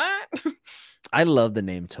what? I love the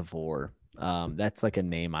name Tavor. That's like a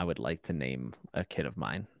name I would like to name a kid of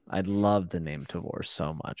mine. I'd love the name Tavor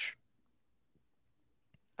so much.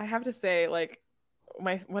 I have to say, like,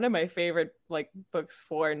 one of my favorite like books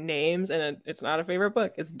for names, and it's not a favorite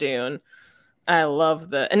book, is Dune. I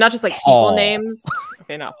love and not just like people names.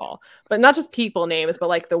 Okay, not Paul, but not just people names, but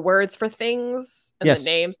like the words for things and the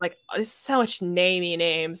names. Like, there's so much namey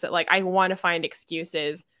names that like I want to find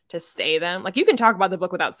excuses to say them. Like, you can talk about the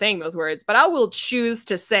book without saying those words, but I will choose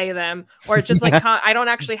to say them, or just like I don't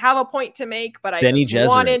actually have a point to make, but I just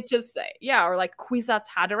wanted to say, or like Kwisatz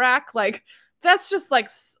Haderach. Like, that's just like,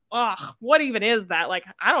 what even is that? Like,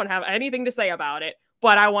 I don't have anything to say about it,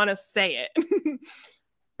 but I want to say it.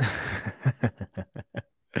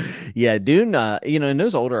 Yeah, Dune, and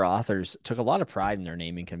those older authors took a lot of pride in their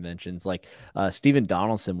naming conventions. Like Stephen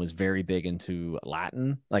Donaldson was very big into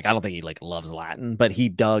Latin. Like, I don't think he like loves Latin, but he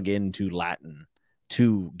dug into Latin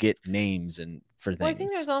to get names and for things. Well, I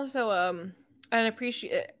think there's also a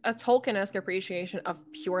Tolkien-esque appreciation of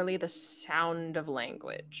purely the sound of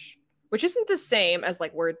language, which isn't the same as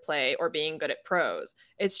like wordplay or being good at prose.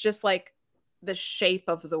 It's just like the shape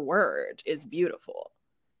of the word is beautiful.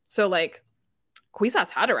 So like Kwisatz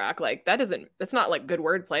Haderach, like that's not like good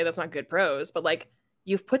wordplay, that's not good prose, but like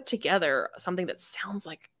you've put together something that sounds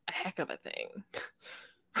like a heck of a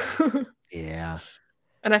thing. Yeah.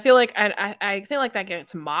 And I feel like I feel like that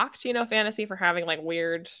gets mocked, fantasy for having like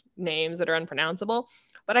weird names that are unpronounceable.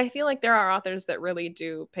 But I feel like there are authors that really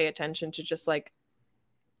do pay attention to just like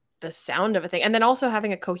the sound of a thing. And then also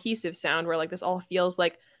having a cohesive sound where like this all feels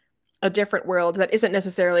like a different world that isn't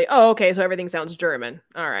necessarily, so everything sounds German.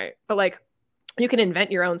 All right. But like you can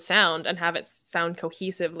invent your own sound and have it sound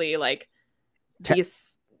cohesively like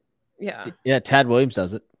these. Yeah. Tad Williams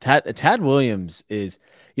does it. Tad Williams is,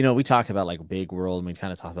 we talk about like big world and we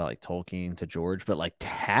kind of talk about like Tolkien to George, but like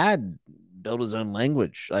Tad built his own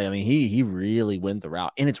language. Like, I mean, he really went the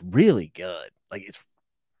route and it's really good. Like, it's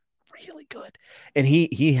really good. And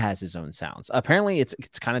he has his own sounds. Apparently it's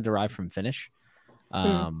kind of derived from Finnish.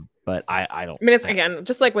 But I don't. I mean, it's again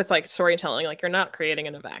just like with like storytelling, like you're not creating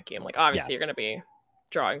in a vacuum. Like obviously you're going to be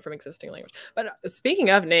drawing from existing language. But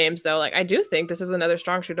speaking of names, though, like I do think this is another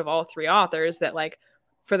strong suit of all three authors that, like,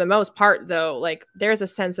 for the most part, though, like there's a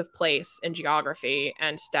sense of place and geography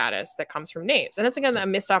and status that comes from names. And it's, again, a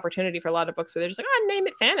missed opportunity for a lot of books where they're just like, oh, name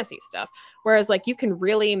it fantasy stuff. Whereas, like, you can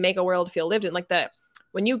really make a world feel lived in. Like, that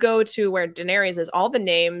when you go to where Daenerys is, all the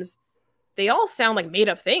names, they all sound like made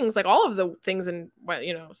up things. Like, all of the things in,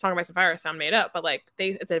 you know, Song of Ice and Fire sound made up, but like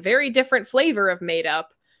it's a very different flavor of made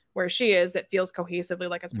up where she is that feels cohesively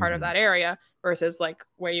like it's part of that area versus like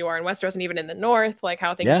where you are in Westeros and even in the North, like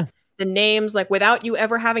how things, the names, like without you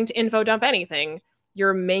ever having to info dump anything,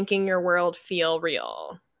 you're making your world feel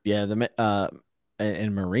real. Yeah.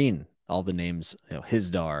 And Marine, all the names, you know,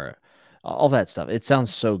 Hisdar, all that stuff. It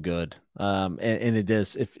sounds so good. And it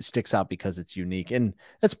does, it sticks out because it's unique. And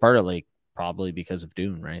that's part of like, probably because of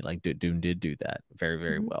Dune, right? Like Dune did do that very,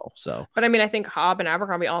 very well. So, but I mean, I think HOBB and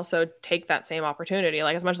Abercrombie also take that same opportunity.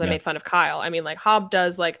 Like, as much as I made fun of Kyle, I mean, like HOBB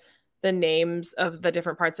does like the names of the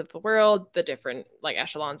different parts of the world, the different like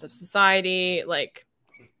echelons of society, like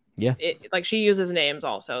like she uses names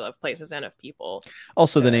also of places and of people.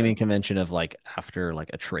 Also, the naming convention of like after like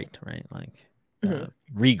a trait, right? Like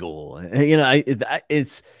regal. You know,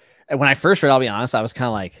 it's. When I first read, I'll be honest, I was kind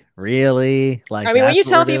of like, really? Like, I mean, when you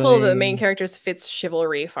tell people the main characters fits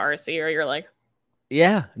chivalry Farsi, or you're like,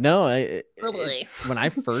 yeah, no. Really? When I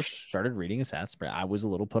first started reading Assassin's Creed, I was a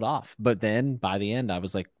little put off, but then by the end, I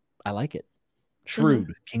was like, I like it.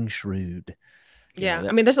 Shrewd, King Shrewd. Yeah,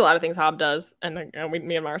 I mean, there's a lot of things HOBB does, and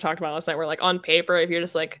me and Mara talked about last night. We're like, on paper, if you're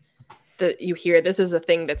just like, you hear this is a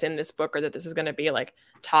thing that's in this book, or that this is going to be like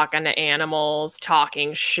talking to animals,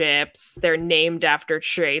 talking ships, they're named after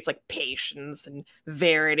traits like patience and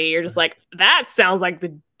verity. You're just like, that sounds like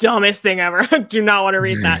the dumbest thing ever. I do not want to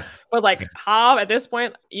read that. But like HOBB, at this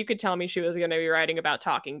point, you could tell me she was going to be writing about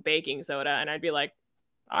talking baking soda, and I'd be like,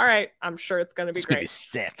 all right, I'm sure it's going to be great. Be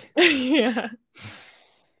sick. Yeah.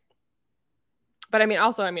 But I mean,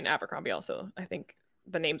 also, Abercrombie also, I think,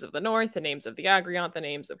 the names of the North, the names of the Agriant, the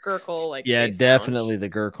names of Gurkle, like definitely the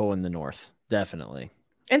Gurkle in the North, definitely.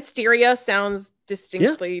 And Styria sounds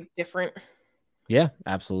distinctly different. Yeah,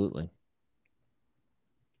 absolutely.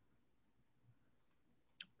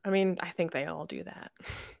 I mean, I think they all do that.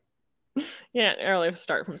 Yeah, early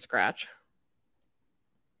start from scratch.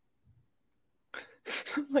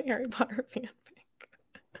 Like Harry Potter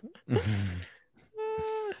fanfic.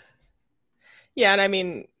 Yeah, and I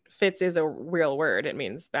mean, Fitz is a real word. It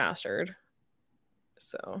means bastard.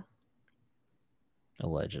 So.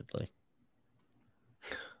 Allegedly.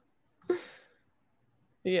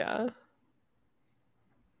 Yeah.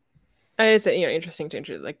 And it's, you know, interesting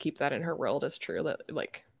to like keep that in her world as true. That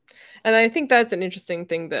like, and I think that's an interesting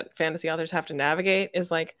thing that fantasy authors have to navigate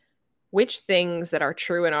is like which things that are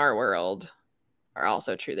true in our world are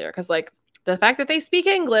also true there. Because like the fact that they speak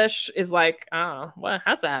English is like, oh, well,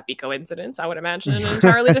 that's a happy coincidence. I would imagine an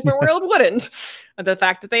entirely different world wouldn't. The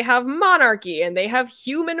fact that they have monarchy and they have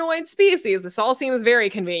humanoid species, this all seems very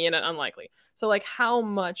convenient and unlikely. So like, how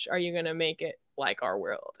much are you going to make it like our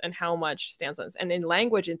world, and how much stands on this? And in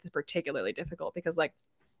language, it's particularly difficult because like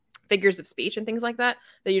figures of speech and things like that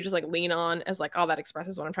you just like lean on as like, oh, that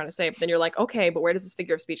expresses what I'm trying to say. But then you're like, okay, but where does this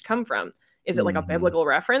figure of speech come from? Is it like a biblical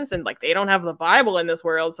reference? And like, they don't have the Bible in this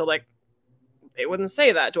world. So like, they wouldn't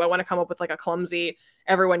say that. Do I want to come up with like a clumsy,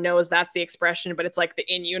 everyone knows that's the expression, but it's like the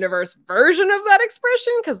in-universe version of that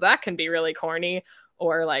expression? Because that can be really corny.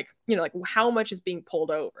 Or like, you know, like how much is being pulled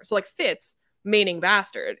over? So like Fitz, meaning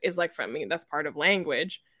bastard, is like, from, I mean, that's part of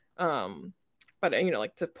language. But you know,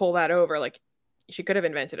 like to pull that over, like she could have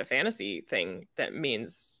invented a fantasy thing that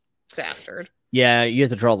means bastard. Yeah, you have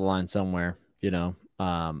to draw the line somewhere, you know.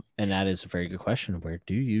 And that is a very good question. Where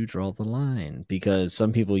do you draw the line? Because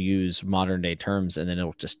some people use modern day terms and then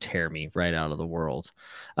it'll just tear me right out of the world.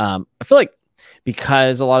 I feel like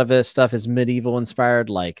because a lot of this stuff is medieval inspired,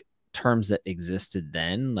 like terms that existed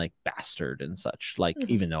then, like bastard and such, like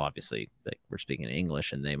even though obviously like we're speaking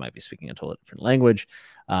English and they might be speaking a totally different language,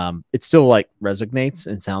 it still like resonates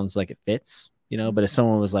and sounds like it fits, you know. But if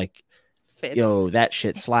someone was like, Fits. Yo, that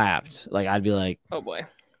shit slapped, like I'd be like, oh boy.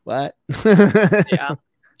 What? Yeah.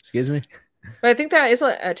 Excuse me. But I think that is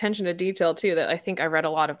attention to detail too. That I think I read a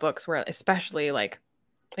lot of books where, especially like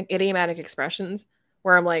idiomatic expressions,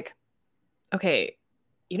 where I'm like, okay,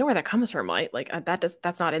 you know where that comes from, right? Like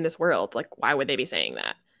that's not in this world. Like, why would they be saying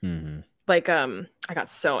that? Like, I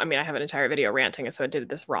have an entire video ranting, so I did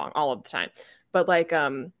this wrong all of the time. But like,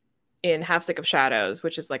 in Half Sick of Shadows,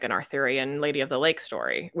 which is like an Arthurian Lady of the Lake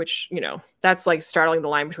story, which, you know, that's like straddling the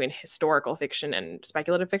line between historical fiction and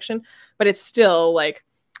speculative fiction. But it's still like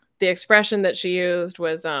the expression that she used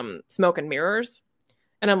was smoke and mirrors.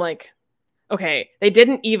 And I'm like, Okay, they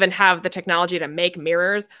didn't even have the technology to make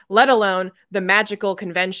mirrors, let alone the magical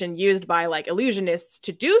convention used by like illusionists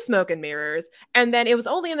to do smoke and mirrors. And then it was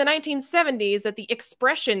only in the 1970s that the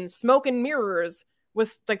expression smoke and mirrors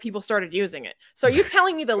was like people started using it. So are you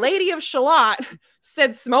telling me the Lady of Shalott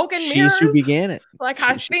said smoke and mirrors? She's who began it. Like,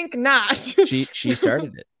 I think not. She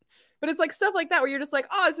started it. But it's like stuff like that where you're just like,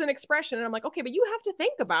 oh, it's an expression. And I'm like, okay, but you have to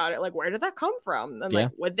think about it. Like, where did that come from? And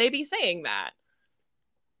like, would they be saying that?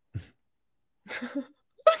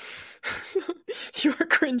 You're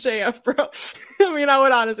cringe AF, bro. I mean, I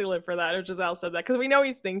would honestly live for that if Giselle said that because we know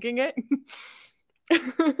he's thinking it.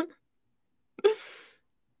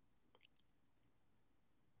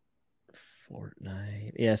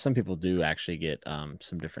 Fortnite. Yeah, some people do actually get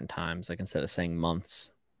some different times, like instead of saying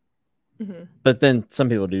months. But then some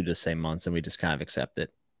people do just say months, and we just kind of accept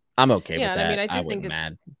it. I'm okay with that. I mean, I do think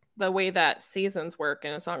it's the way that seasons work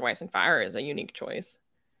in A Song of Ice and Fire is a unique choice.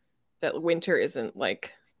 That winter isn't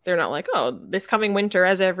like, they're not like, oh, this coming winter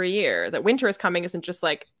as every year. That winter is coming isn't just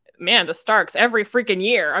like, man, the Starks every freaking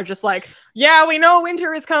year are just like, yeah, we know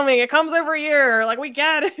winter is coming. It comes every year. Like, we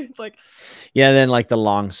get it. Like, yeah, then like the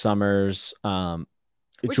long summers,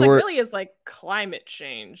 which like really is like climate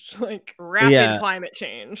change, like rapid climate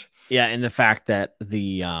change. Yeah, and the fact that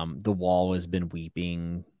the wall has been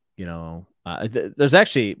weeping, you know, that's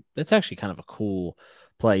actually kind of a cool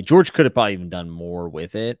play. George could have probably even done more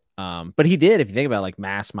with it, but he did. If you think about like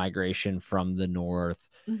mass migration from the north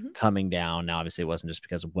coming down. Now, obviously, it wasn't just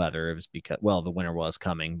because of weather; it was because, well, the winter was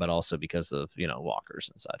coming, but also because of, you know, walkers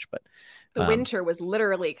and such. But the winter was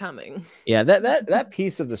literally coming. Yeah, that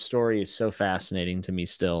piece of the story is so fascinating to me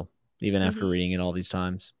still, even after reading it all these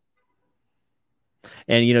times.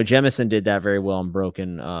 And you know, Jemison did that very well in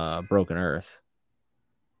Broken Earth.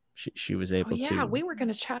 She was able to. Yeah, we were going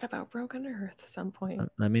to chat about Broken Earth at some point.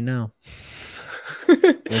 Let me know.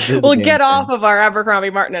 We'll get off of our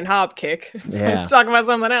Abercrombie, Martin, and Hobb kick. Yeah, talk about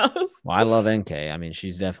something else. Well, I love NK. I mean,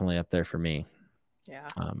 she's definitely up there for me. Yeah.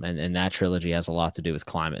 And that trilogy has a lot to do with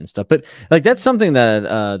climate and stuff. But like that's something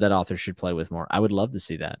that that authors should play with more. I would love to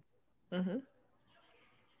see that.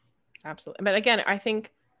 Absolutely. But again, I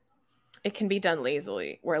think it can be done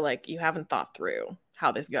lazily, where like you haven't thought through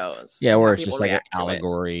how this goes. Yeah, or it's just like an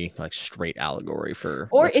allegory, like straight allegory for.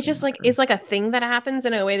 Or it's just like it's like a thing that happens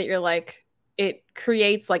in a way that you're like, it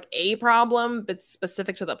creates like a problem but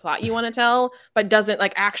specific to the plot you want to tell, but doesn't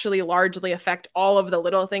like actually largely affect all of the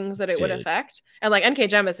little things that it would affect. And like N.K.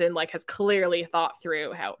 Jemisin like has clearly thought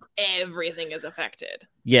through how everything is affected.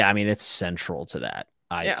 Yeah, I mean it's central to that.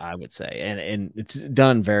 I would say, and it's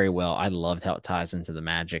done very well. I loved how it ties into the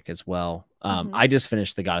magic as well. I just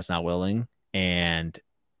finished The Goddess Not Willing, and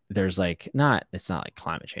there's like it's not like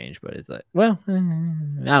climate change, but it's like, well, I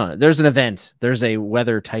don't know. There's an event, there's a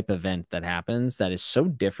weather type event that happens that is so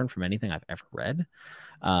different from anything I've ever read.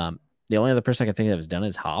 The only other person I can think of has done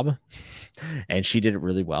is HOBB, and she did it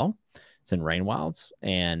really well. It's in Rain Wilds,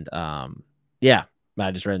 and yeah. I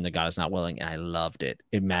just read in The Goddess Not Willing, and I loved it.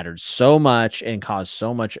 It mattered so much and caused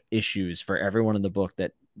so much issues for everyone in the book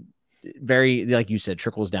that very, like you said,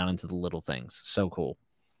 trickles down into the little things. So cool.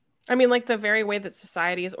 I mean, like the very way that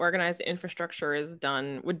society is organized, the infrastructure is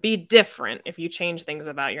done would be different if you change things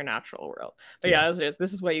about your natural world. But yeah,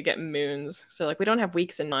 this is why you get moons. So like we don't have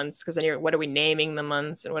weeks and months, because then you're, what are we naming the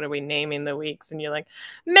months and what are we naming the weeks? And you're like,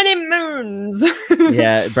 many moons.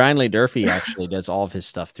 Yeah, Brian Lee Durfee actually does all of his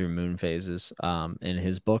stuff through moon phases in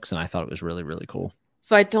his books, and I thought it was really, really cool.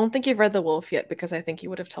 So I don't think you've read The Wolf yet, because I think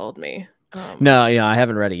you would have told me. No, yeah, I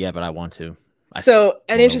haven't read it yet, but I want to. So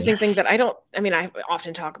an interesting thing that I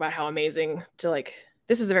often talk about how amazing to like,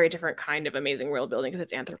 this is a very different kind of amazing world building because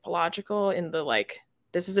it's anthropological in the like,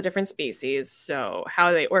 this is a different species. So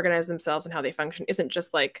how they organize themselves and how they function isn't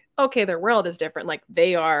just like, okay, their world is different. Like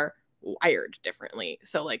they are wired differently.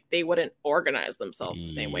 So like they wouldn't organize themselves the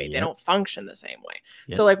same way. They don't function the same way.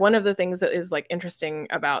 So like one of the things that is like interesting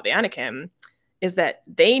about the Anakim is that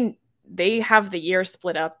they have the year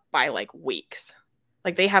split up by like weeks.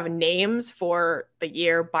 Like they have names for the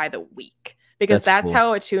year by the week, because that's cool.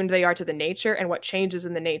 How attuned they are to the nature and what changes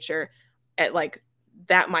in the nature at like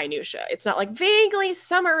that minutia. It's not like vaguely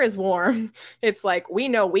summer is warm. It's like we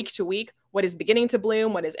know week to week what is beginning to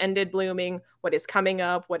bloom, what is ended blooming, what is coming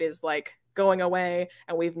up, what is like going away.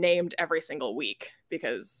 And we've named every single week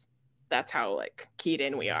because that's how like keyed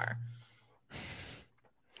in we are.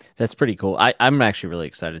 That's pretty cool. I'm actually really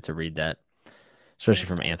excited to read that, especially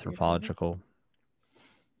from anthropological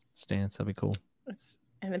stance. That'd be cool.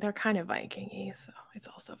 And they're kind of Viking-y, so it's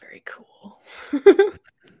also very cool.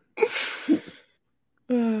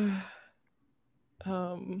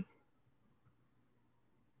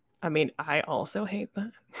 I mean, I also hate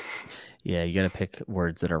that. Yeah, you got to pick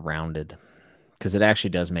words that are rounded, because it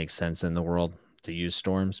actually does make sense in the world to use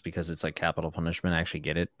storms, because it's like capital punishment. I actually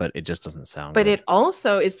get it, but it just doesn't sound But good. it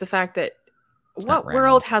also is the fact that It's not what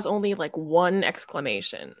world round. has only like one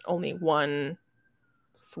exclamation, only one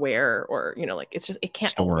swear, or you know, like it's just it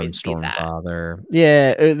can't always be Storm that. father.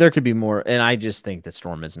 Yeah, there could be more, and I just think that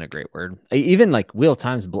storm isn't a great word. Even like Wheel of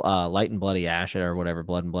Time's light and bloody ashes, or whatever,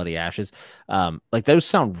 blood and bloody ashes. Like those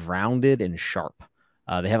sound rounded and sharp.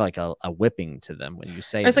 They have like a whipping to them when you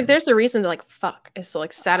say It's them. like there's a reason to like fuck. It's so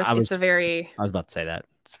like I was it's a very about to say that.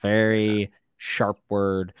 It's very sharp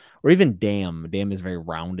word. Or even damn. Damn is very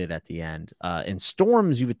rounded at the end. In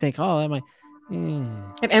storms, you would think, oh, that might.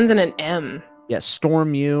 it ends in an M. Yeah,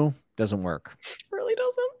 storm you doesn't work. It really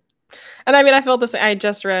doesn't. And I mean, I felt this. I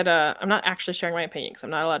just read. I'm not actually sharing my opinion because I'm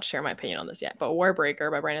not allowed to share my opinion on this yet. But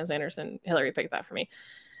Warbreaker by Brandon Sanderson. Hillary picked that for me,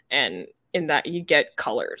 and in that you get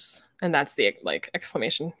colors, and that's the like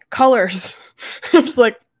exclamation colors. I'm just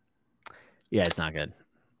like, yeah, it's not good.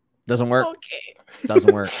 Doesn't work. Okay,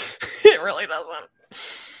 doesn't work. It really doesn't.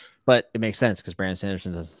 But it makes sense because Brandon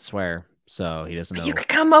Sanderson doesn't swear, so he doesn't know. You could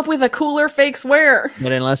come up with a cooler fake swear.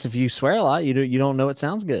 But unless if you swear a lot, you don't know it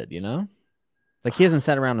sounds good, you know? Like he hasn't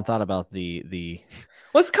sat around and thought about the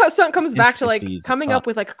Something comes back to like intricacies of coming thought. up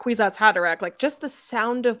with like Kwisatz Haderach, like just the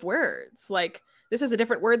sound of words. Like this is a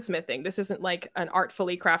different wordsmithing. This isn't like an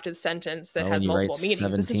artfully crafted sentence that has multiple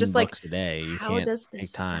meanings. This is just like a day. You how can't does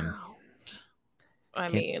this take time. sound? I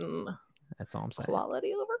mean, that's all I'm saying.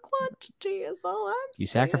 Quality over quantity is all I'm saying. You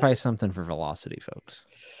sacrifice something for velocity, folks.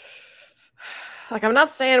 Like I'm not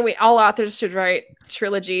saying all authors should write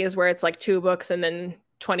trilogies where it's like 2 books and then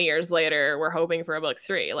 20 years later we're hoping for a book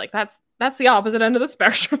 3. Like that's the opposite end of the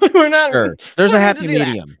spectrum. We're not sure. There's a happy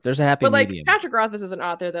medium. There's a happy medium. But like Patrick Rothfuss is an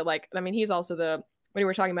author that like, I mean, he's also when we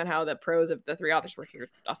were talking about how the prose of the 3 authors we're here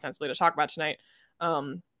ostensibly to talk about tonight,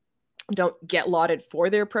 don't get lauded for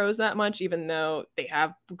their prose that much, even though they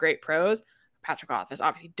have great prose. Patrick Rothfuss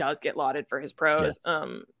obviously does get lauded for his prose.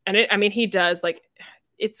 Yes. I mean, he does, like,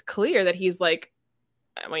 it's clear that he's like,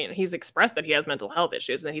 I mean, he's expressed that he has mental health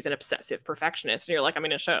issues and that he's an obsessive perfectionist. And you're like, I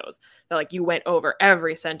mean, it shows that like you went over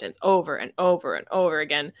every sentence over and over and over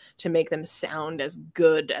again to make them sound as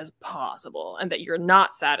good as possible, and that you're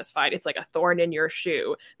not satisfied. It's like a thorn in your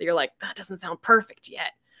shoe that you're like, that doesn't sound perfect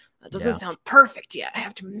yet. That doesn't sound perfect yet. I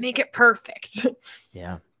have to make it perfect.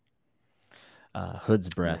 Yeah. Hood's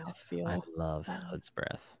breath. I love Hood's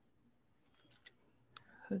breath.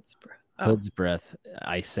 Hood's breath. Hood's breath.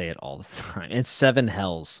 I say it all the time. It's 7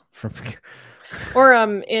 hells from. Or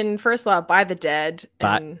in First Law, by the dead.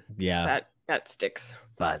 And yeah, that sticks.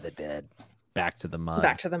 By the dead. Back to the mud.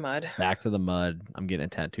 Back to the mud. Back to the mud. I'm getting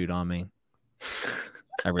it tattooed on me.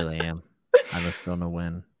 I really am. I just don't know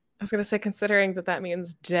when. I was gonna say, considering that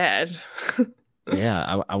means dead.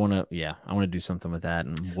 Yeah, I want to do something with that.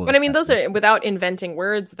 But I mean, those are without inventing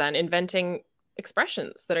words. Then inventing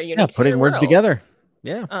expressions that are unique. Yeah, putting words together.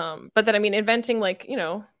 Yeah. But then I mean, inventing, like, you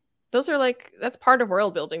know, those are like, that's part of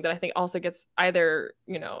world building that I think also gets either,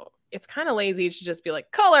 you know, it's kind of lazy to just be like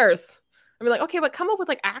colors. I mean, like, okay, but come up with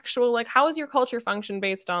like actual, like, how is your culture function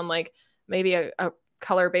based on like maybe a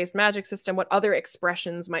color-based magic system? What other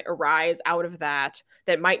expressions might arise out of that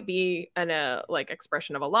might be like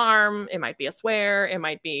expression of alarm? It might be a swear. It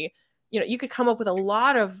might be, you know, you could come up with a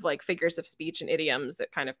lot of like figures of speech and idioms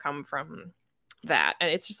that kind of come from that, and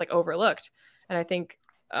it's just like overlooked. And I think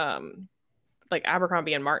like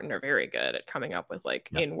Abercrombie and Martin are very good at coming up with like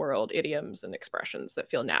in-world idioms and expressions that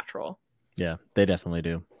feel natural. Yeah, they definitely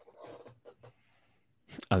do.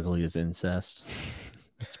 Ugly as incest.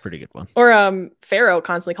 That's a pretty good one. Or Pharaoh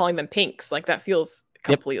constantly calling them pinks. Like that feels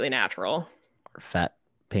completely natural. Or fat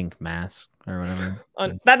pink mask or whatever.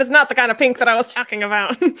 That is not the kind of pink that I was talking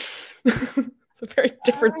about. It's a very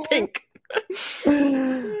different pink.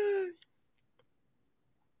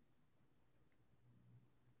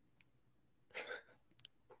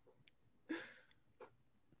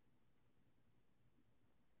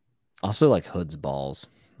 Also, like Hood's balls.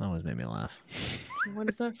 That always made me laugh. What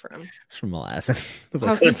is that from? It's from Molasses.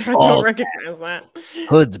 I don't recognize that.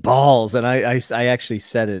 Hood's balls. And I actually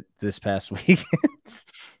said it this past week.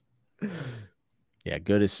 Yeah,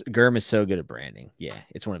 Gurm is so good at branding. Yeah,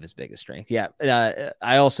 it's one of his biggest strengths. Yeah,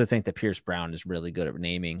 I also think that Pierce Brown is really good at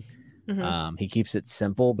naming. Mm-hmm. He keeps it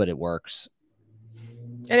simple, but it works.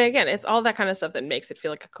 And again, it's all that kind of stuff that makes it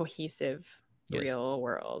feel like a cohesive, real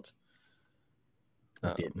world.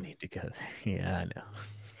 I didn't need to go there. Yeah, I know.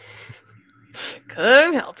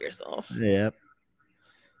 Couldn't help yourself. Yep.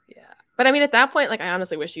 Yeah. But I mean, at that point, like, I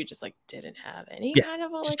honestly wish you just like didn't have any kind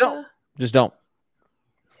of just don't.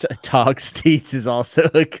 Tog's Teats is also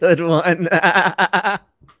a good one.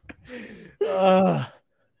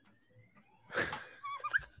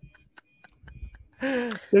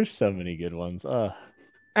 There's so many good ones. I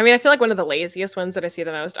mean, I feel like one of the laziest ones that I see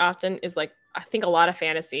the most often is like, I think a lot of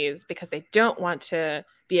fantasies, because they don't want to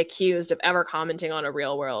be accused of ever commenting on a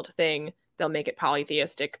real world thing, they'll make it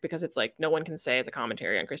polytheistic, because it's like no one can say it's a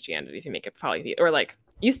commentary on Christianity if you make it polytheistic, or like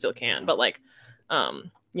you still can, but like,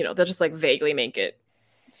 you know, they'll just like vaguely make it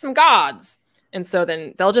some gods. And so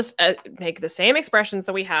then they'll just make the same expressions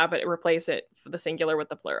that we have, but replace it for the singular with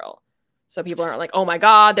the plural. So people aren't like, oh my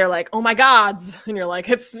God. They're like, oh my gods. And you're like,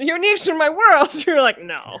 it's your niche in my world. You're like,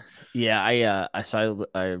 no. Yeah,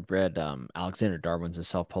 I read Alexander Darwin's a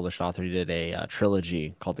self-published author. He did a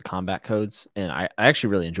trilogy called The Combat Codes, and I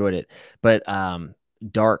actually really enjoyed it. But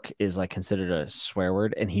dark is like considered a swear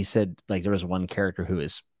word, and he said like there was one character who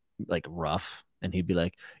is like rough, and he'd be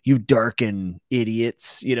like, "You darken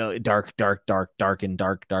idiots," you know, dark, dark, dark, darken,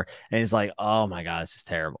 dark, dark, and he's like, "Oh my God, this is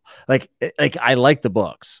terrible." Like I like the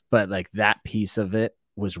books, but like that piece of it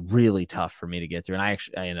was really tough for me to get through, and I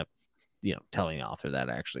ended up, you know, telling the author that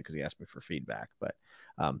actually because he asked me for feedback. But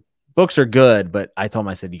books are good, but I told him,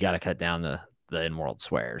 I said, you got to cut down the in-world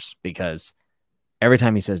swears, because every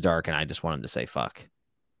time he says dark, and I just want him to say fuck,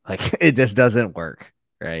 like it just doesn't work,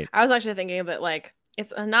 right? I was actually thinking that like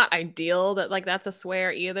it's not ideal that like that's a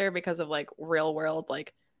swear either, because of like real world,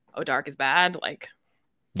 like, oh, dark is bad, like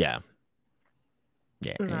yeah,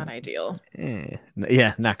 not ideal.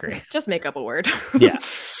 Yeah, not great. Just make up a word. Yeah.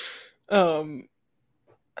 There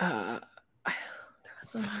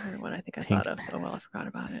was another one I think I thought of. Oh well, I forgot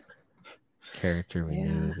about it. Character we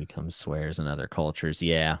knew becomes swears in other cultures.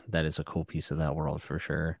 Yeah, that is a cool piece of that world for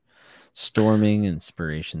sure. Storming,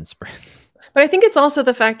 inspiration spread. But I think it's also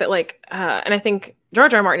the fact that like, and I think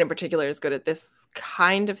George R. Martin in particular is good at this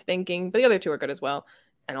kind of thinking, but the other two are good as well,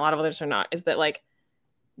 and a lot of others are not, is that like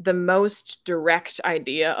the most direct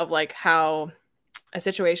idea of like how a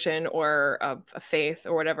situation or a faith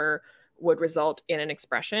or whatever would result in an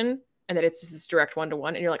expression, and that it's this direct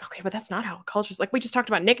one-to-one, and you're like, okay, but that's not how cultures, like we just talked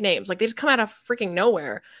about nicknames, like they just come out of freaking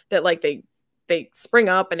nowhere, that like they spring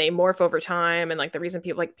up and they morph over time. And like the reason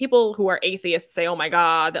people who are atheists say, oh my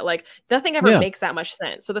God, that like nothing ever makes that much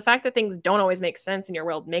sense. So the fact that things don't always make sense in your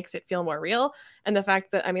world makes it feel more real. And the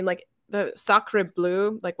fact that, I mean, like the sacre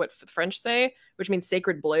bleu, like what the French say, which means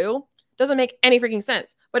sacred blue, doesn't make any freaking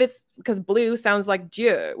sense, but it's because blue sounds like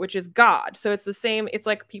Dieu, which is God. So it's the same. It's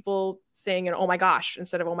like people saying, oh my gosh,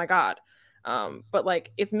 instead of oh my God. But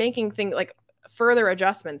like it's making things like further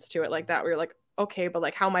adjustments to it like that, where you're like, okay, but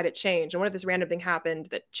like how might it change? And what if this random thing happened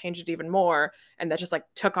that changed it even more, and that just like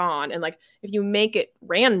took on? And like if you make it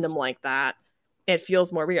random like that, it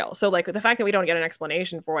feels more real. So like the fact that we don't get an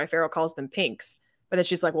explanation for why Pharaoh calls them pinks, but then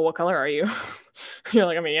she's like, well, what color are you? You're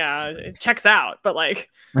like, I mean, yeah, it checks out, but like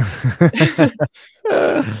but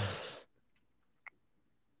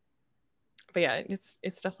yeah, it's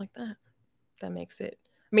stuff like that that makes it.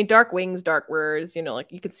 I mean, dark wings, dark words, you know,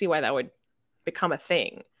 like you could see why that would become a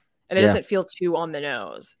thing. And it doesn't feel too on the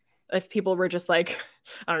nose. If people were just like,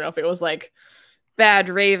 I don't know, if it was like bad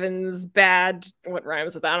ravens, bad, what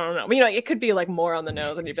rhymes with that? I don't know. But, you know, it could be like more on the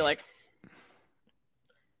nose, and you'd be like,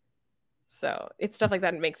 so it's stuff like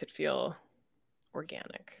that. It makes it feel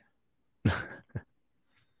organic.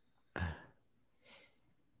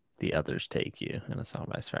 The others take you, and a song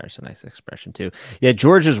by Fire is a nice expression too. Yeah,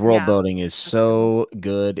 George's world building is so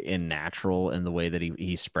good and natural in the way that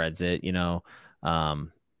he spreads it. You know,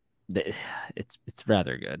 it's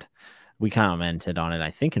rather good. We commented on it,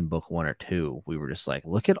 I think, in book 1 or 2. We were just like,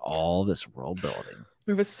 look at all this world building.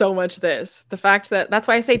 There was so much this. The fact that's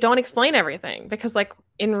why I say don't explain everything, because like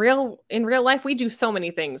in real life, we do so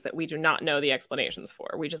many things that we do not know the explanations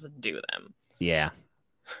for. We just do them. Yeah.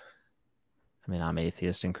 I mean, I'm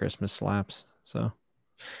atheist and Christmas slaps, so.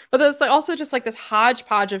 But there's like also just like this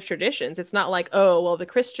hodgepodge of traditions. It's not like, oh, well, the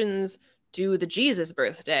Christians do the Jesus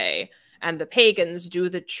birthday and the pagans do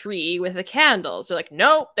the tree with the candles. They're like,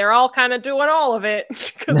 nope, they're all kind of doing all of it.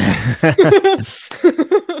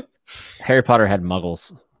 Harry Potter had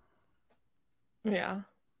muggles. Yeah.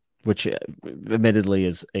 Which admittedly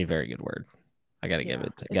is a very good word. I gotta give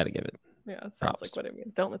it. Yeah, it sounds like what it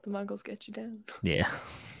means. Don't let the muggles get you down. Yeah.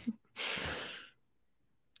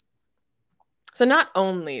 So not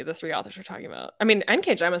only the 3 authors we're talking about, I mean,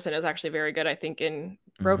 N.K. Jemisin is actually very good, I think, in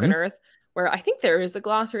Broken Earth, where I think there is the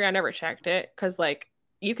glossary. I never checked it, because like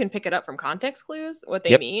you can pick it up from context clues, what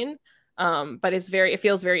they mean. But it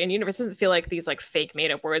feels very in universe. It doesn't feel like these like fake made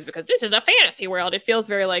up words because this is a fantasy world. It feels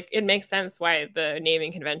very like it makes sense why the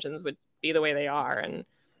naming conventions would be the way they are, and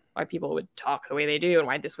why people would talk the way they do, and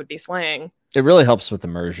why this would be slang. It really helps with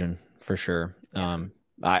immersion for sure.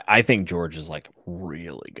 I think George is like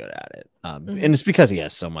really good at it. Mm-hmm. And it's because he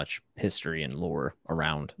has so much history and lore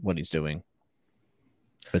around what he's doing.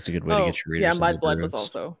 But it's a good way to get your readers. Yeah, Mudblood was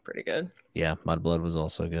also pretty good. Yeah, Mudblood was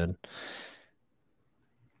also good.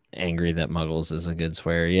 Angry that Muggles is a good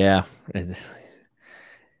swear. Yeah. It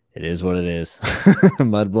is what it is.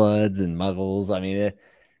 Mudbloods and Muggles. I mean,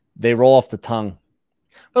 they roll off the tongue.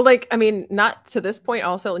 But like, I mean, not to this point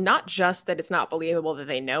also, not just that it's not believable that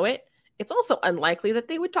they know it, it's also unlikely that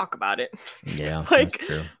they would talk about it. Yeah.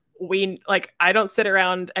 Like I don't sit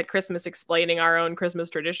around at Christmas explaining our own Christmas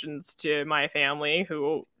traditions to my family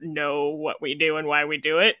who know what we do and why we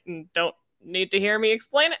do it and don't need to hear me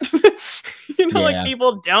explain it. Like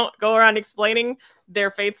people don't go around explaining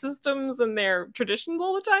their faith systems and their traditions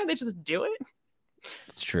all the time. They just do it.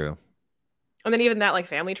 It's true. And then even that, like,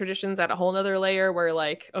 family traditions at a whole nother layer where,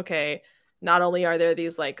 like, okay, not only are there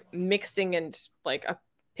these like mixing and like a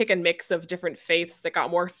pick and mix of different faiths that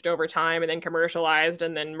got morphed over time and then commercialized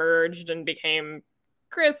and then merged and became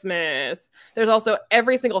Christmas. There's also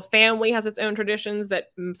every single family has its own traditions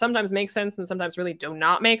that sometimes make sense and sometimes really do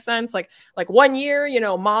not make sense. Like one year,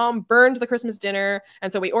 mom burned the Christmas dinner,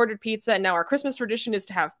 and so we ordered pizza, and now our Christmas tradition is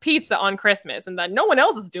to have pizza on Christmas, and then no one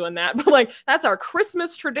else is doing that, but like that's our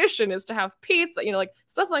Christmas tradition is to have pizza, like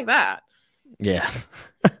stuff like that. Yeah.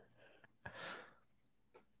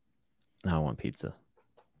 Now I want pizza.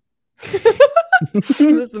 This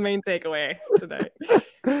is the main takeaway tonight.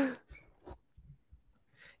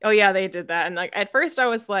 Oh yeah, they did that, and like at first I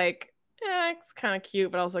was like, it's kind of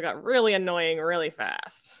cute, but also got really annoying really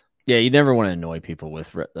fast. Yeah, you never want to annoy people with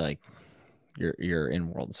like your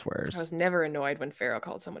in-world swears. I was never annoyed when Pharaoh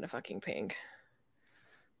called someone a fucking pig.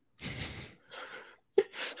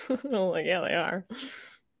 I'm like, yeah, they are.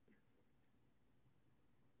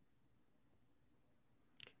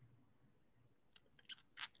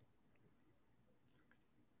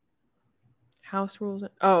 House rules.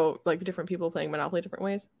 Oh, like different people playing Monopoly different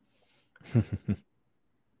ways.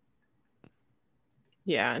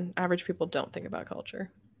 Yeah, and average people don't think about culture.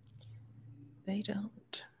 They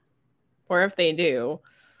don't. Or if they do,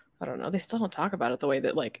 I don't know. They still don't talk about it the way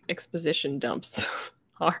that like exposition dumps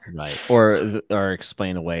are. Right. Or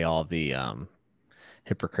explain away all the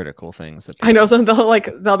hypocritical things that I know. So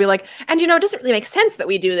they'll be like, and it doesn't really make sense that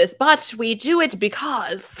we do this, but we do it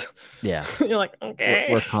because. Yeah. You're like, okay.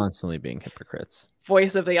 We're constantly being hypocrites.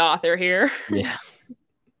 Voice of the author here. Yeah.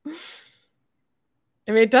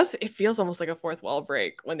 I mean, it feels almost like a fourth wall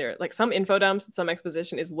break when they're like some info dumps and some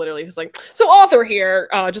exposition is literally just like, so author here,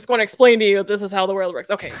 just going to explain to you this is how the world works.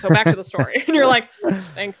 Okay, so back to the story. And you're like,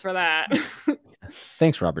 thanks for that.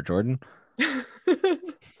 Thanks, Robert Jordan.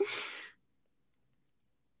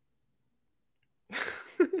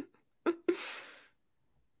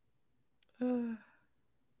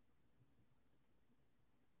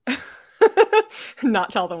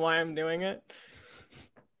 Not tell them why I'm doing it.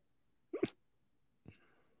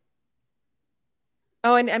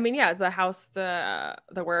 Oh, and I mean, yeah, the house, the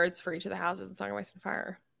words for each of the houses in Song of Ice and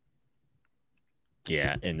Fire.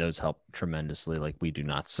 Yeah, and those help tremendously. Like, we do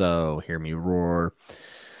not sow, hear me roar.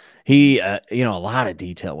 He, a lot of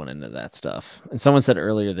detail went into that stuff. And someone said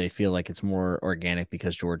earlier they feel like it's more organic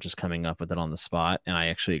because George is coming up with it on the spot. And I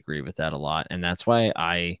actually agree with that a lot. And that's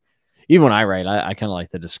why even when I write, I kind of like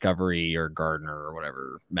the Discovery or Gardner or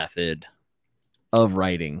whatever method of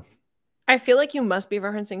writing. I feel like you must be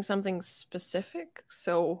referencing something specific.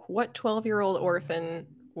 So what 12-year-old orphan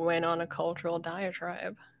went on a cultural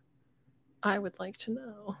diatribe? I would like to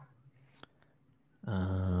know.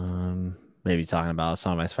 Maybe talking about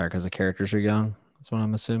Song of Ice and Fire because the characters are young. That's what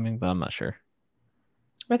I'm assuming, but I'm not sure.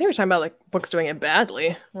 I think we're talking about like books doing it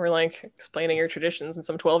badly. We're like explaining your traditions, and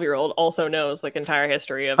some 12-year-old also knows like entire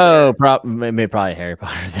history of. Probably Harry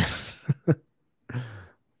Potter then.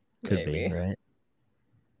 Could be, right?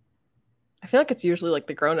 I feel like it's usually like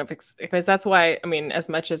the grown-up because that's why, I mean, as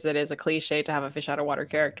much as it is a cliche to have a fish out of water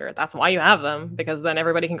character, that's why you have them, because then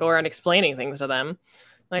everybody can go around explaining things to them.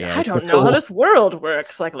 Like, yeah, I don't know how this world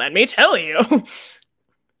works. Like, let me tell you.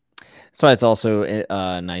 That's why it's also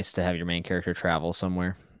nice to have your main character travel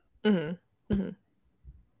somewhere. Mm-hmm. Mm-hmm.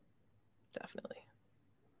 Definitely.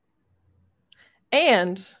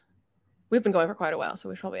 And we've been going for quite a while, so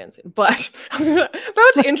we should probably end soon. But I'm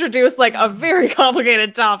about to introduce like a very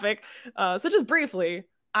complicated topic. So just briefly,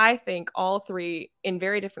 I think all three, in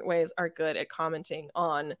very different ways, are good at commenting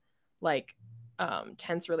on like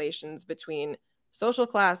tense relations between social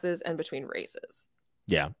classes and between races.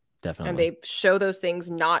 Yeah, definitely. And they show those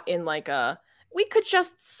things not in like we could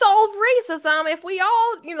just solve racism if we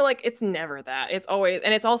all, like it's never that. It's always,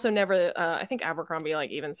 and it's also never, I think Abercrombie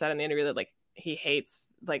like even said in the interview that like he hates,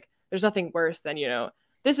 like there's nothing worse than,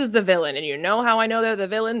 this is the villain, and you know how I know they're the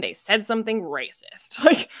villain? They said something racist.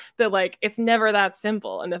 Like that, like it's never that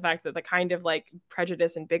simple. And the fact that the kind of like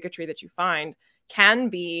prejudice and bigotry that you find can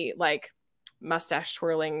be like mustache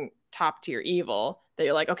twirling top tier evil that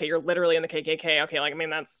you're like, okay, you're literally in the KKK. Okay, like I mean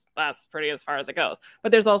that's pretty as far as it goes.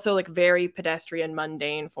 But there's also like very pedestrian,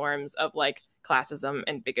 mundane forms of like classism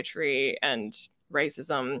and bigotry and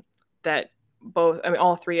racism that both, I mean,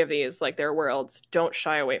 all three of these, like their worlds don't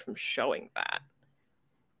shy away from showing that.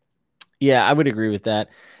 Yeah, I would agree with that.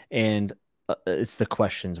 And it's the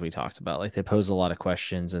questions we talked about. Like they pose a lot of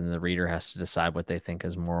questions and the reader has to decide what they think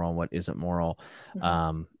is moral and what isn't moral.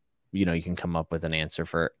 Mm-hmm. You know, you can come up with an answer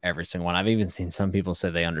for every single one. I've even seen some people say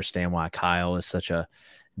they understand why Kyle is such a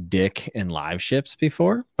dick in live ships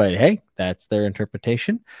before, but hey, that's their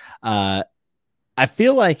interpretation. I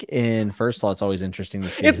feel like in First Law, it's always interesting to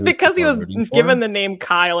see. It's because he was given the name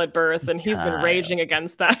Kyle at birth, and he's been raging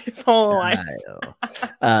against that his whole life.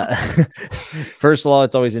 First Law,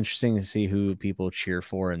 it's always interesting to see who people cheer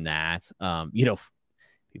for in that. You know,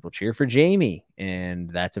 people cheer for Jamie, and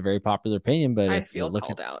that's a very popular opinion. But if you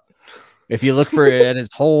look out, if you look for it at his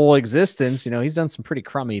whole existence, you know, he's done some pretty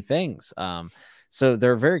crummy things. So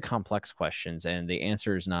they're very complex questions, and the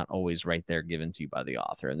answer is not always right there given to you by the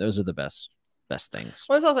author, and those are the best things.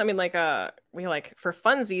 Well, it's also, I mean, like we like for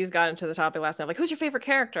funsies got into the topic last night, like who's your favorite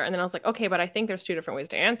character? And then I was like, okay, but I think there's two different ways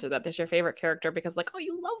to answer that. There's your favorite character because like, oh,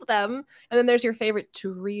 you love them, and then there's your favorite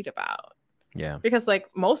to read about. Yeah, because like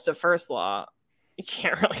most of First Law, you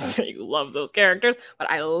can't really say you love those characters, but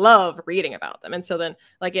I love reading about them. And so then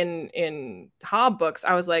like in HOBB books,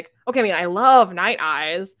 I was like, okay, I mean, I love Night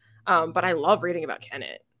Eyes, but I love reading about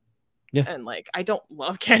Kenneth. Yeah. And like, I don't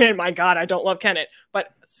love Kenneth. My God, I don't love Kenneth, but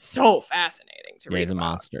so fascinating to read. He's a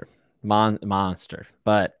monster, monster,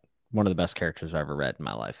 but one of the best characters I've ever read in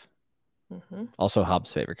my life. Mm-hmm. Also,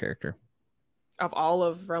 Hobb's favorite character of all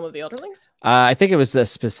of Realm of the Elderlings. I think it was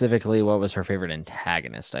specifically what was her favorite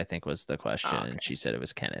antagonist. I think was the question, and she said it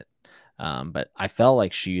was Kenneth. But I felt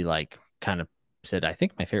like she like kind of said, I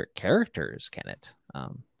think my favorite character is Kenneth.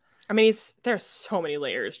 I mean, there's so many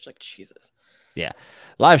layers. Like Jesus. Yeah,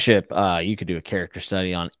 live ship. You could do a character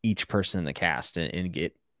study on each person in the cast and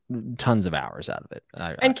get tons of hours out of it.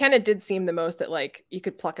 And Kenneth did seem the most that like you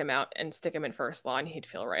could pluck him out and stick him in First Law and he'd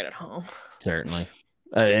feel right at home. Certainly,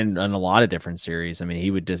 and a lot of different series. I mean,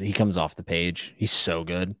 he comes off the page. He's so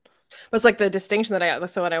good. But it's like the distinction that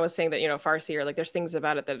so when I was saying that, you know, Farseer, like there's things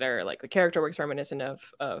about it that are like the character works reminiscent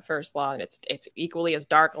of First Law, and it's equally as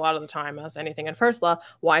dark a lot of the time as anything in First Law.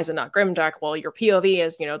 Why is it not grimdark? Well, your POV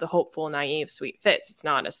is, you know, the hopeful, naive, sweet Fitz. It's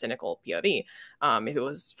not a cynical POV. If it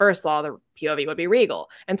was First Law, the POV would be regal.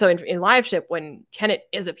 And so in live ship, when Kenneth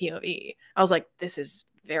is a POV, I was like, this is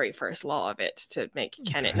very First Law of it to make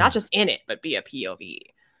Kenneth not just in it, but be a POV.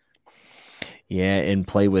 Yeah, and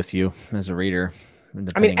play with you as a reader.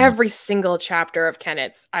 I mean, every single chapter of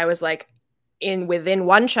Kenneth's, I was like, within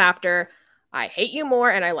one chapter, I hate you more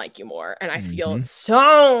and I like you more. And I feel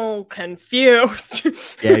so confused.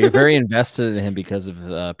 Yeah, you're very invested in him because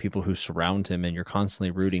of people who surround him, and you're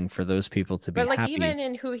constantly rooting for those people to be happy. But like, even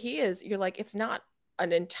in who he is, you're like, it's not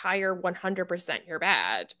an entire 100% you're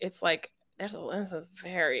bad. It's like, this is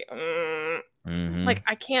very, like,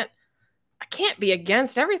 I can't be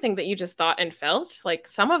against everything that you just thought and felt. Like,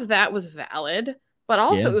 some of that was valid. But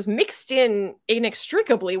also it was mixed in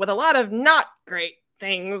inextricably with a lot of not great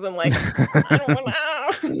things. And like, I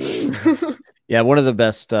don't know. Yeah, one of the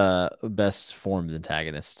best formed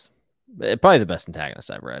antagonists. Probably the best antagonist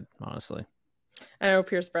I've read, honestly. I know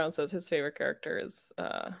Pierce Brown says his favorite character is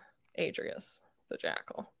Adrius, the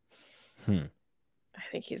Jackal. I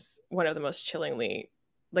think he's one of the most chilling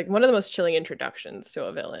introductions to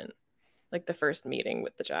a villain. Like the first meeting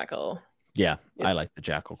with the Jackal. Yeah, I like the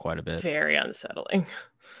Jackal quite a bit. Very unsettling.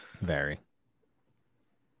 Very.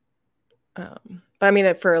 But I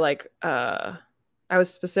mean, for like, I was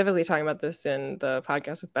specifically talking about this in the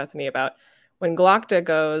podcast with Bethany about when Glokta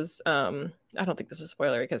goes, I don't think this is a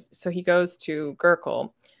spoiler so he goes to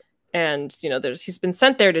Gurkul, and, you know, he's been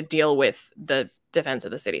sent there to deal with the defense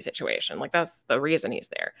of the city situation. Like, that's the reason he's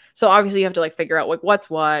there. So obviously you have to like figure out like what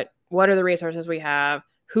are the resources we have,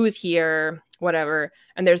 who's here, whatever.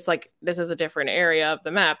 And there's like, this is a different area of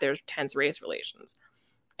the map. There's tense race relations.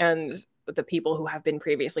 And the people who have been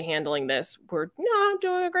previously handling this were not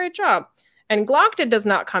doing a great job. And Glokta does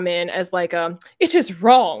not come in as like it is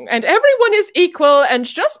wrong and everyone is equal, and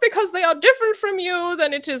just because they are different from you,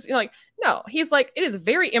 then it is, like, no. He's like, it is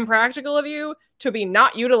very impractical of you to be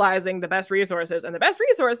not utilizing the best resources, and the best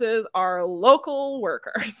resources are local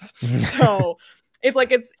workers. So it's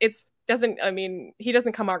like it's doesn't, I mean, he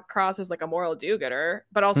doesn't come across as like a moral do-gooder,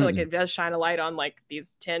 but also like it does shine a light on like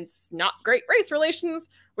these tense, not great race relations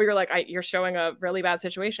where you're like, you're showing a really bad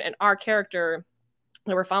situation, and our character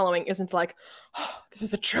that we're following isn't like, oh, this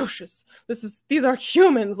is atrocious, these are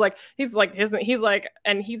humans, like he's like,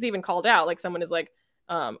 and he's even called out, like someone is like,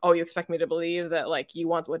 oh, you expect me to believe that like you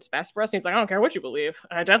want what's best for us? And he's like, I don't care what you believe,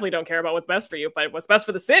 I definitely don't care about what's best for you, but what's best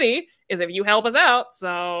for the city is if you help us out.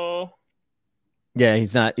 So yeah,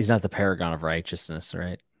 he's not the paragon of righteousness,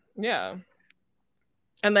 right? Yeah.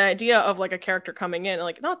 And the idea of like a character coming in,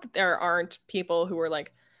 like, not that there aren't people who are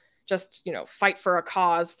like, just, you know, fight for a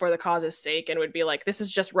cause for the cause's sake and would be like, this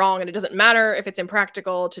is just wrong and it doesn't matter if it's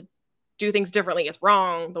impractical to do things differently, it's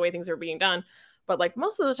wrong the way things are being done. But like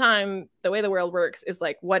most of the time, the way the world works is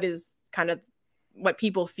like what is kind of what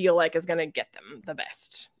people feel like is going to get them the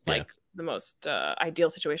best, like the most ideal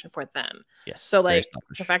situation for them. Yes. So like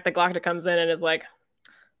the fact that Glockner comes in and is like,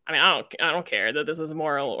 I mean, I don't care that this is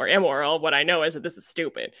moral or immoral. What I know is that this is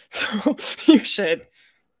stupid. So you should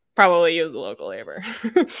probably use the local labor.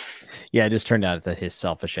 Yeah, it just turned out that his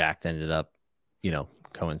selfish act ended up, you know,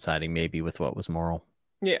 coinciding maybe with what was moral.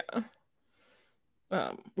 Yeah.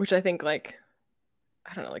 Which I think, like,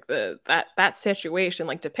 I don't know, like that situation,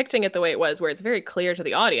 like depicting it the way it was, where it's very clear to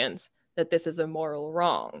the audience that this is a moral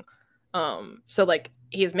wrong. So like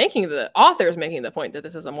the author is making the point that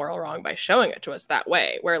this is a moral wrong by showing it to us that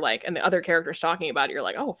way, where like, and the other characters talking about it, you're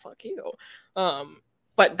like, oh, fuck you.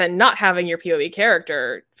 But then not having your POV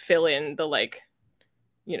character fill in the like,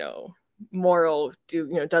 you know, moral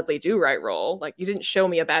Dudley do right role. Like, you didn't show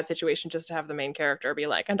me a bad situation just to have the main character be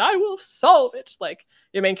like, and I will solve it. Like,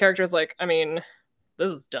 your main character is like, I mean,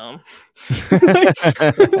 this is dumb.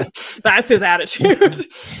 That's his attitude.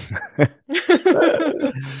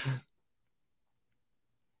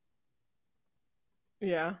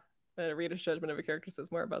 Yeah. The reader's judgment of a character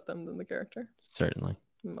says more about them than the character. Certainly.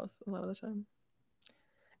 A lot of the time.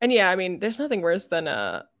 And yeah, I mean, there's nothing worse than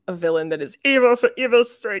a villain that is evil for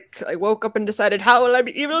evil's sake. I woke up and decided, how will I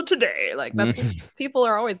be evil today? Like, that's people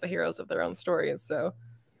are always the heroes of their own stories. So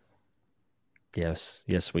yes,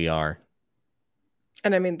 we are.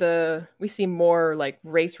 And I mean, we see more like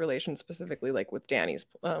race relations, specifically like with Dany's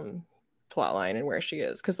plot line and where she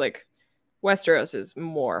is, because like Westeros is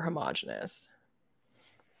more homogenous.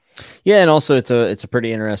 Yeah, and also it's a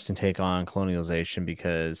pretty interesting take on colonialization,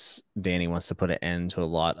 because Dany wants to put an end to a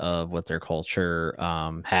lot of what their culture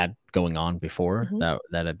had going on before,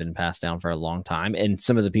 that had been passed down for a long time, and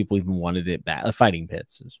some of the people even wanted it back. Fighting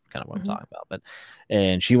pits is kind of what I'm talking about,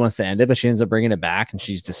 and she wants to end it, but she ends up bringing it back, and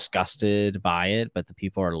she's disgusted by it, but the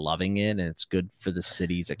people are loving it, and it's good for the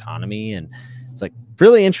city's economy, and it's like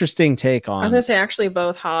really interesting take on. I was gonna say, actually,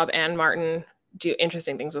 both HOBB and Martin do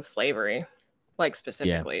interesting things with slavery, like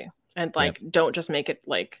specifically, and like don't just make it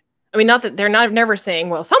like, I mean, not that they're never saying,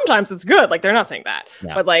 well, sometimes it's good, like they're not saying that,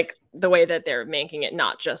 but like the way that they're making it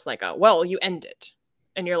not just like a, well, you end it,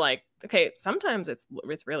 and you're like, okay, sometimes it's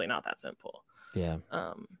really not that simple.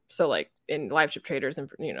 So like in Live Ship Traders, and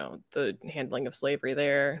you know, the handling of slavery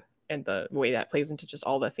there and the way that plays into just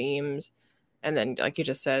all the themes, and then like you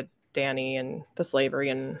just said, Dany and the slavery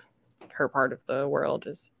and her part of the world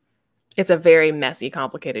it's a very messy,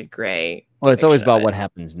 complicated, gray. Well, it's always about what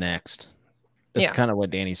happens next. That's kind of what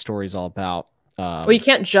Dany's story is all about. Well, you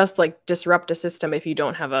can't just like disrupt a system if you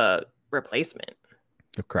don't have a replacement.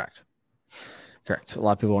 Correct. A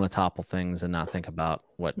lot of people want to topple things and not think about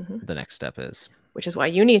what the next step is. Which is why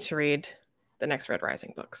you need to read the next Red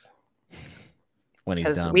Rising books. When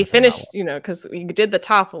he's done. We finished, you know, because we did the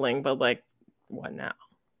toppling, but like, what now?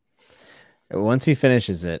 Once he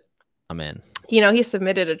finishes it, I'm in. You know, he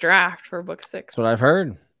submitted a draft for book 6. That's what I've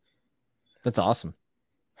heard. That's awesome.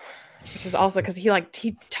 Which is also because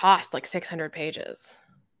he tossed like 600 pages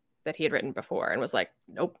that he had written before and was like,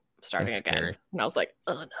 nope, starting again. Scary. And I was like,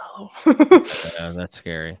 oh no. Yeah, that's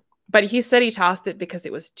scary. But he said he tossed it because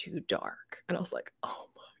it was too dark. And I was like, oh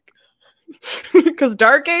my God. Because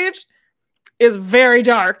Dark Age is very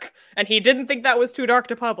dark. And he didn't think that was too dark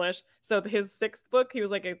to publish. So his 6th book, he was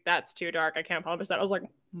like, that's too dark, I can't publish that. I was like,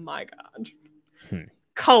 my God.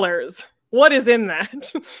 Colors. What is in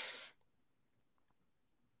that?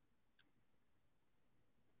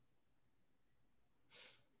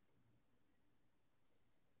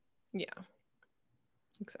 Yeah,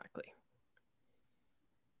 exactly.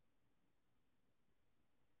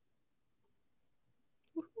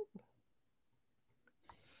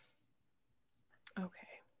 Okay.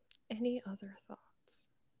 Any other thoughts?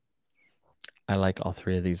 I like all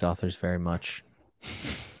 3 of these authors very much.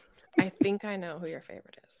 I think I know who your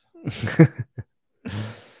favorite is.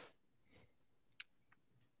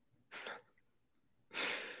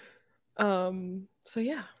 So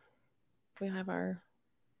yeah, we have our.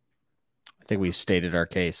 I think we've stated our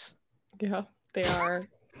case. Yeah, they are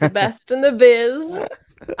the best in the biz.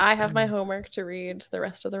 I have my homework to read the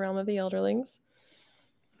rest of the Realm of the Elderlings.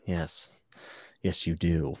 Yes. Yes, you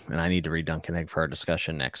do. And I need to read Duncan Egg for our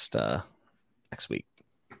discussion next week.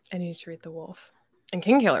 I need to read The Wolf and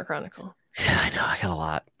Kingkiller Chronicle. Yeah, I know. I got a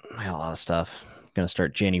lot of stuff. I'm going to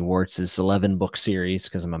start Janie Warts' 11-book series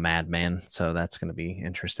because I'm a madman. So that's going to be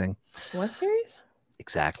interesting. What series?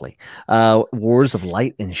 Exactly. Wars of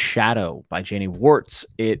Light and Shadow by Janie Warts.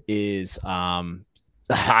 It is,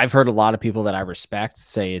 I've heard a lot of people that I respect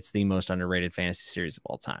say it's the most underrated fantasy series of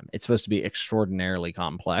all time. It's supposed to be extraordinarily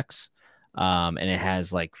complex. And it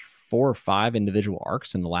has like 4 or 5 individual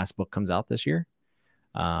arcs, and the last book comes out this year,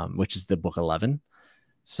 which is the book 11.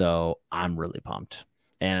 So I'm really pumped.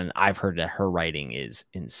 And I've heard that her writing is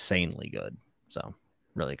insanely good. So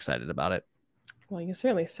really excited about it. Well, you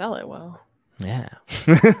certainly sell it well. Yeah.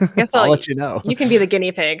 I guess I'll let you know. You can be the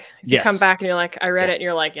guinea pig. If you Yes. come back and you're like, I read it, and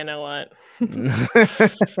you're like, you know what?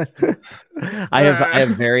 I have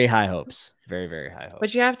very high hopes. Very, very high hopes.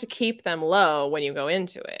 But you have to keep them low when you go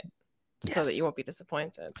into it. Yes. So that you won't be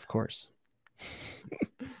disappointed. Of course.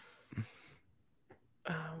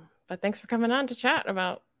 But thanks for coming on to chat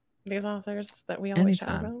about these authors that we always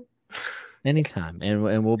chat about. Anytime.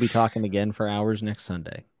 And we'll be talking again for hours next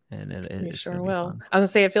Sunday. And it sure will. Fun. I was gonna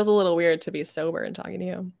say it feels a little weird to be sober and talking to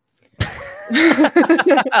you.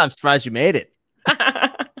 I'm surprised you made it.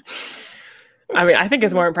 I mean, I think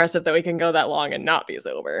it's more impressive that we can go that long and not be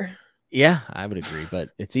sober. Yeah, I would agree. But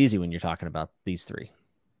it's easy when you're talking about these 3.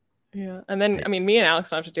 Yeah. And then, I mean, me and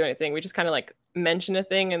Alex don't have to do anything. We just kind of like mention a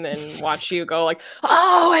thing and then watch you go like,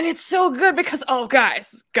 oh, and it's so good because, oh,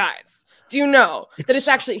 guys, do you know that it's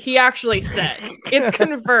actually, he actually said, it's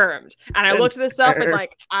confirmed. And I looked this up and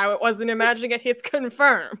like, I wasn't imagining it. It's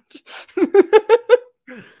confirmed.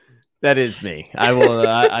 That is me. I will,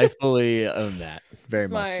 I fully own that. Very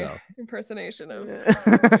it's much my so. Impersonation of.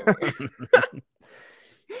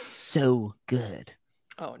 So good.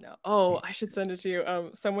 Oh no! Oh, I should send it to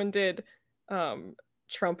you. Someone did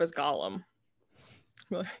Trump as Gollum.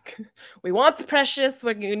 Like, we want the precious.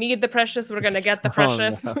 We need the precious. We're gonna get the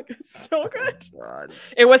precious. Oh, no. It's so good. Oh,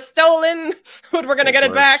 it was stolen, but we're gonna get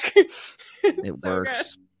it back. It so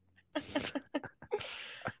works.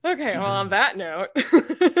 Okay. Well, on that note,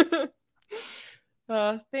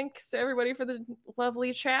 thanks everybody for the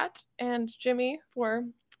lovely chat, and Jimmy for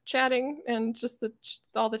chatting, and just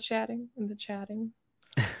all the chatting and the chatting.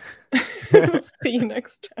 See you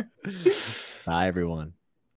next time. Bye, everyone.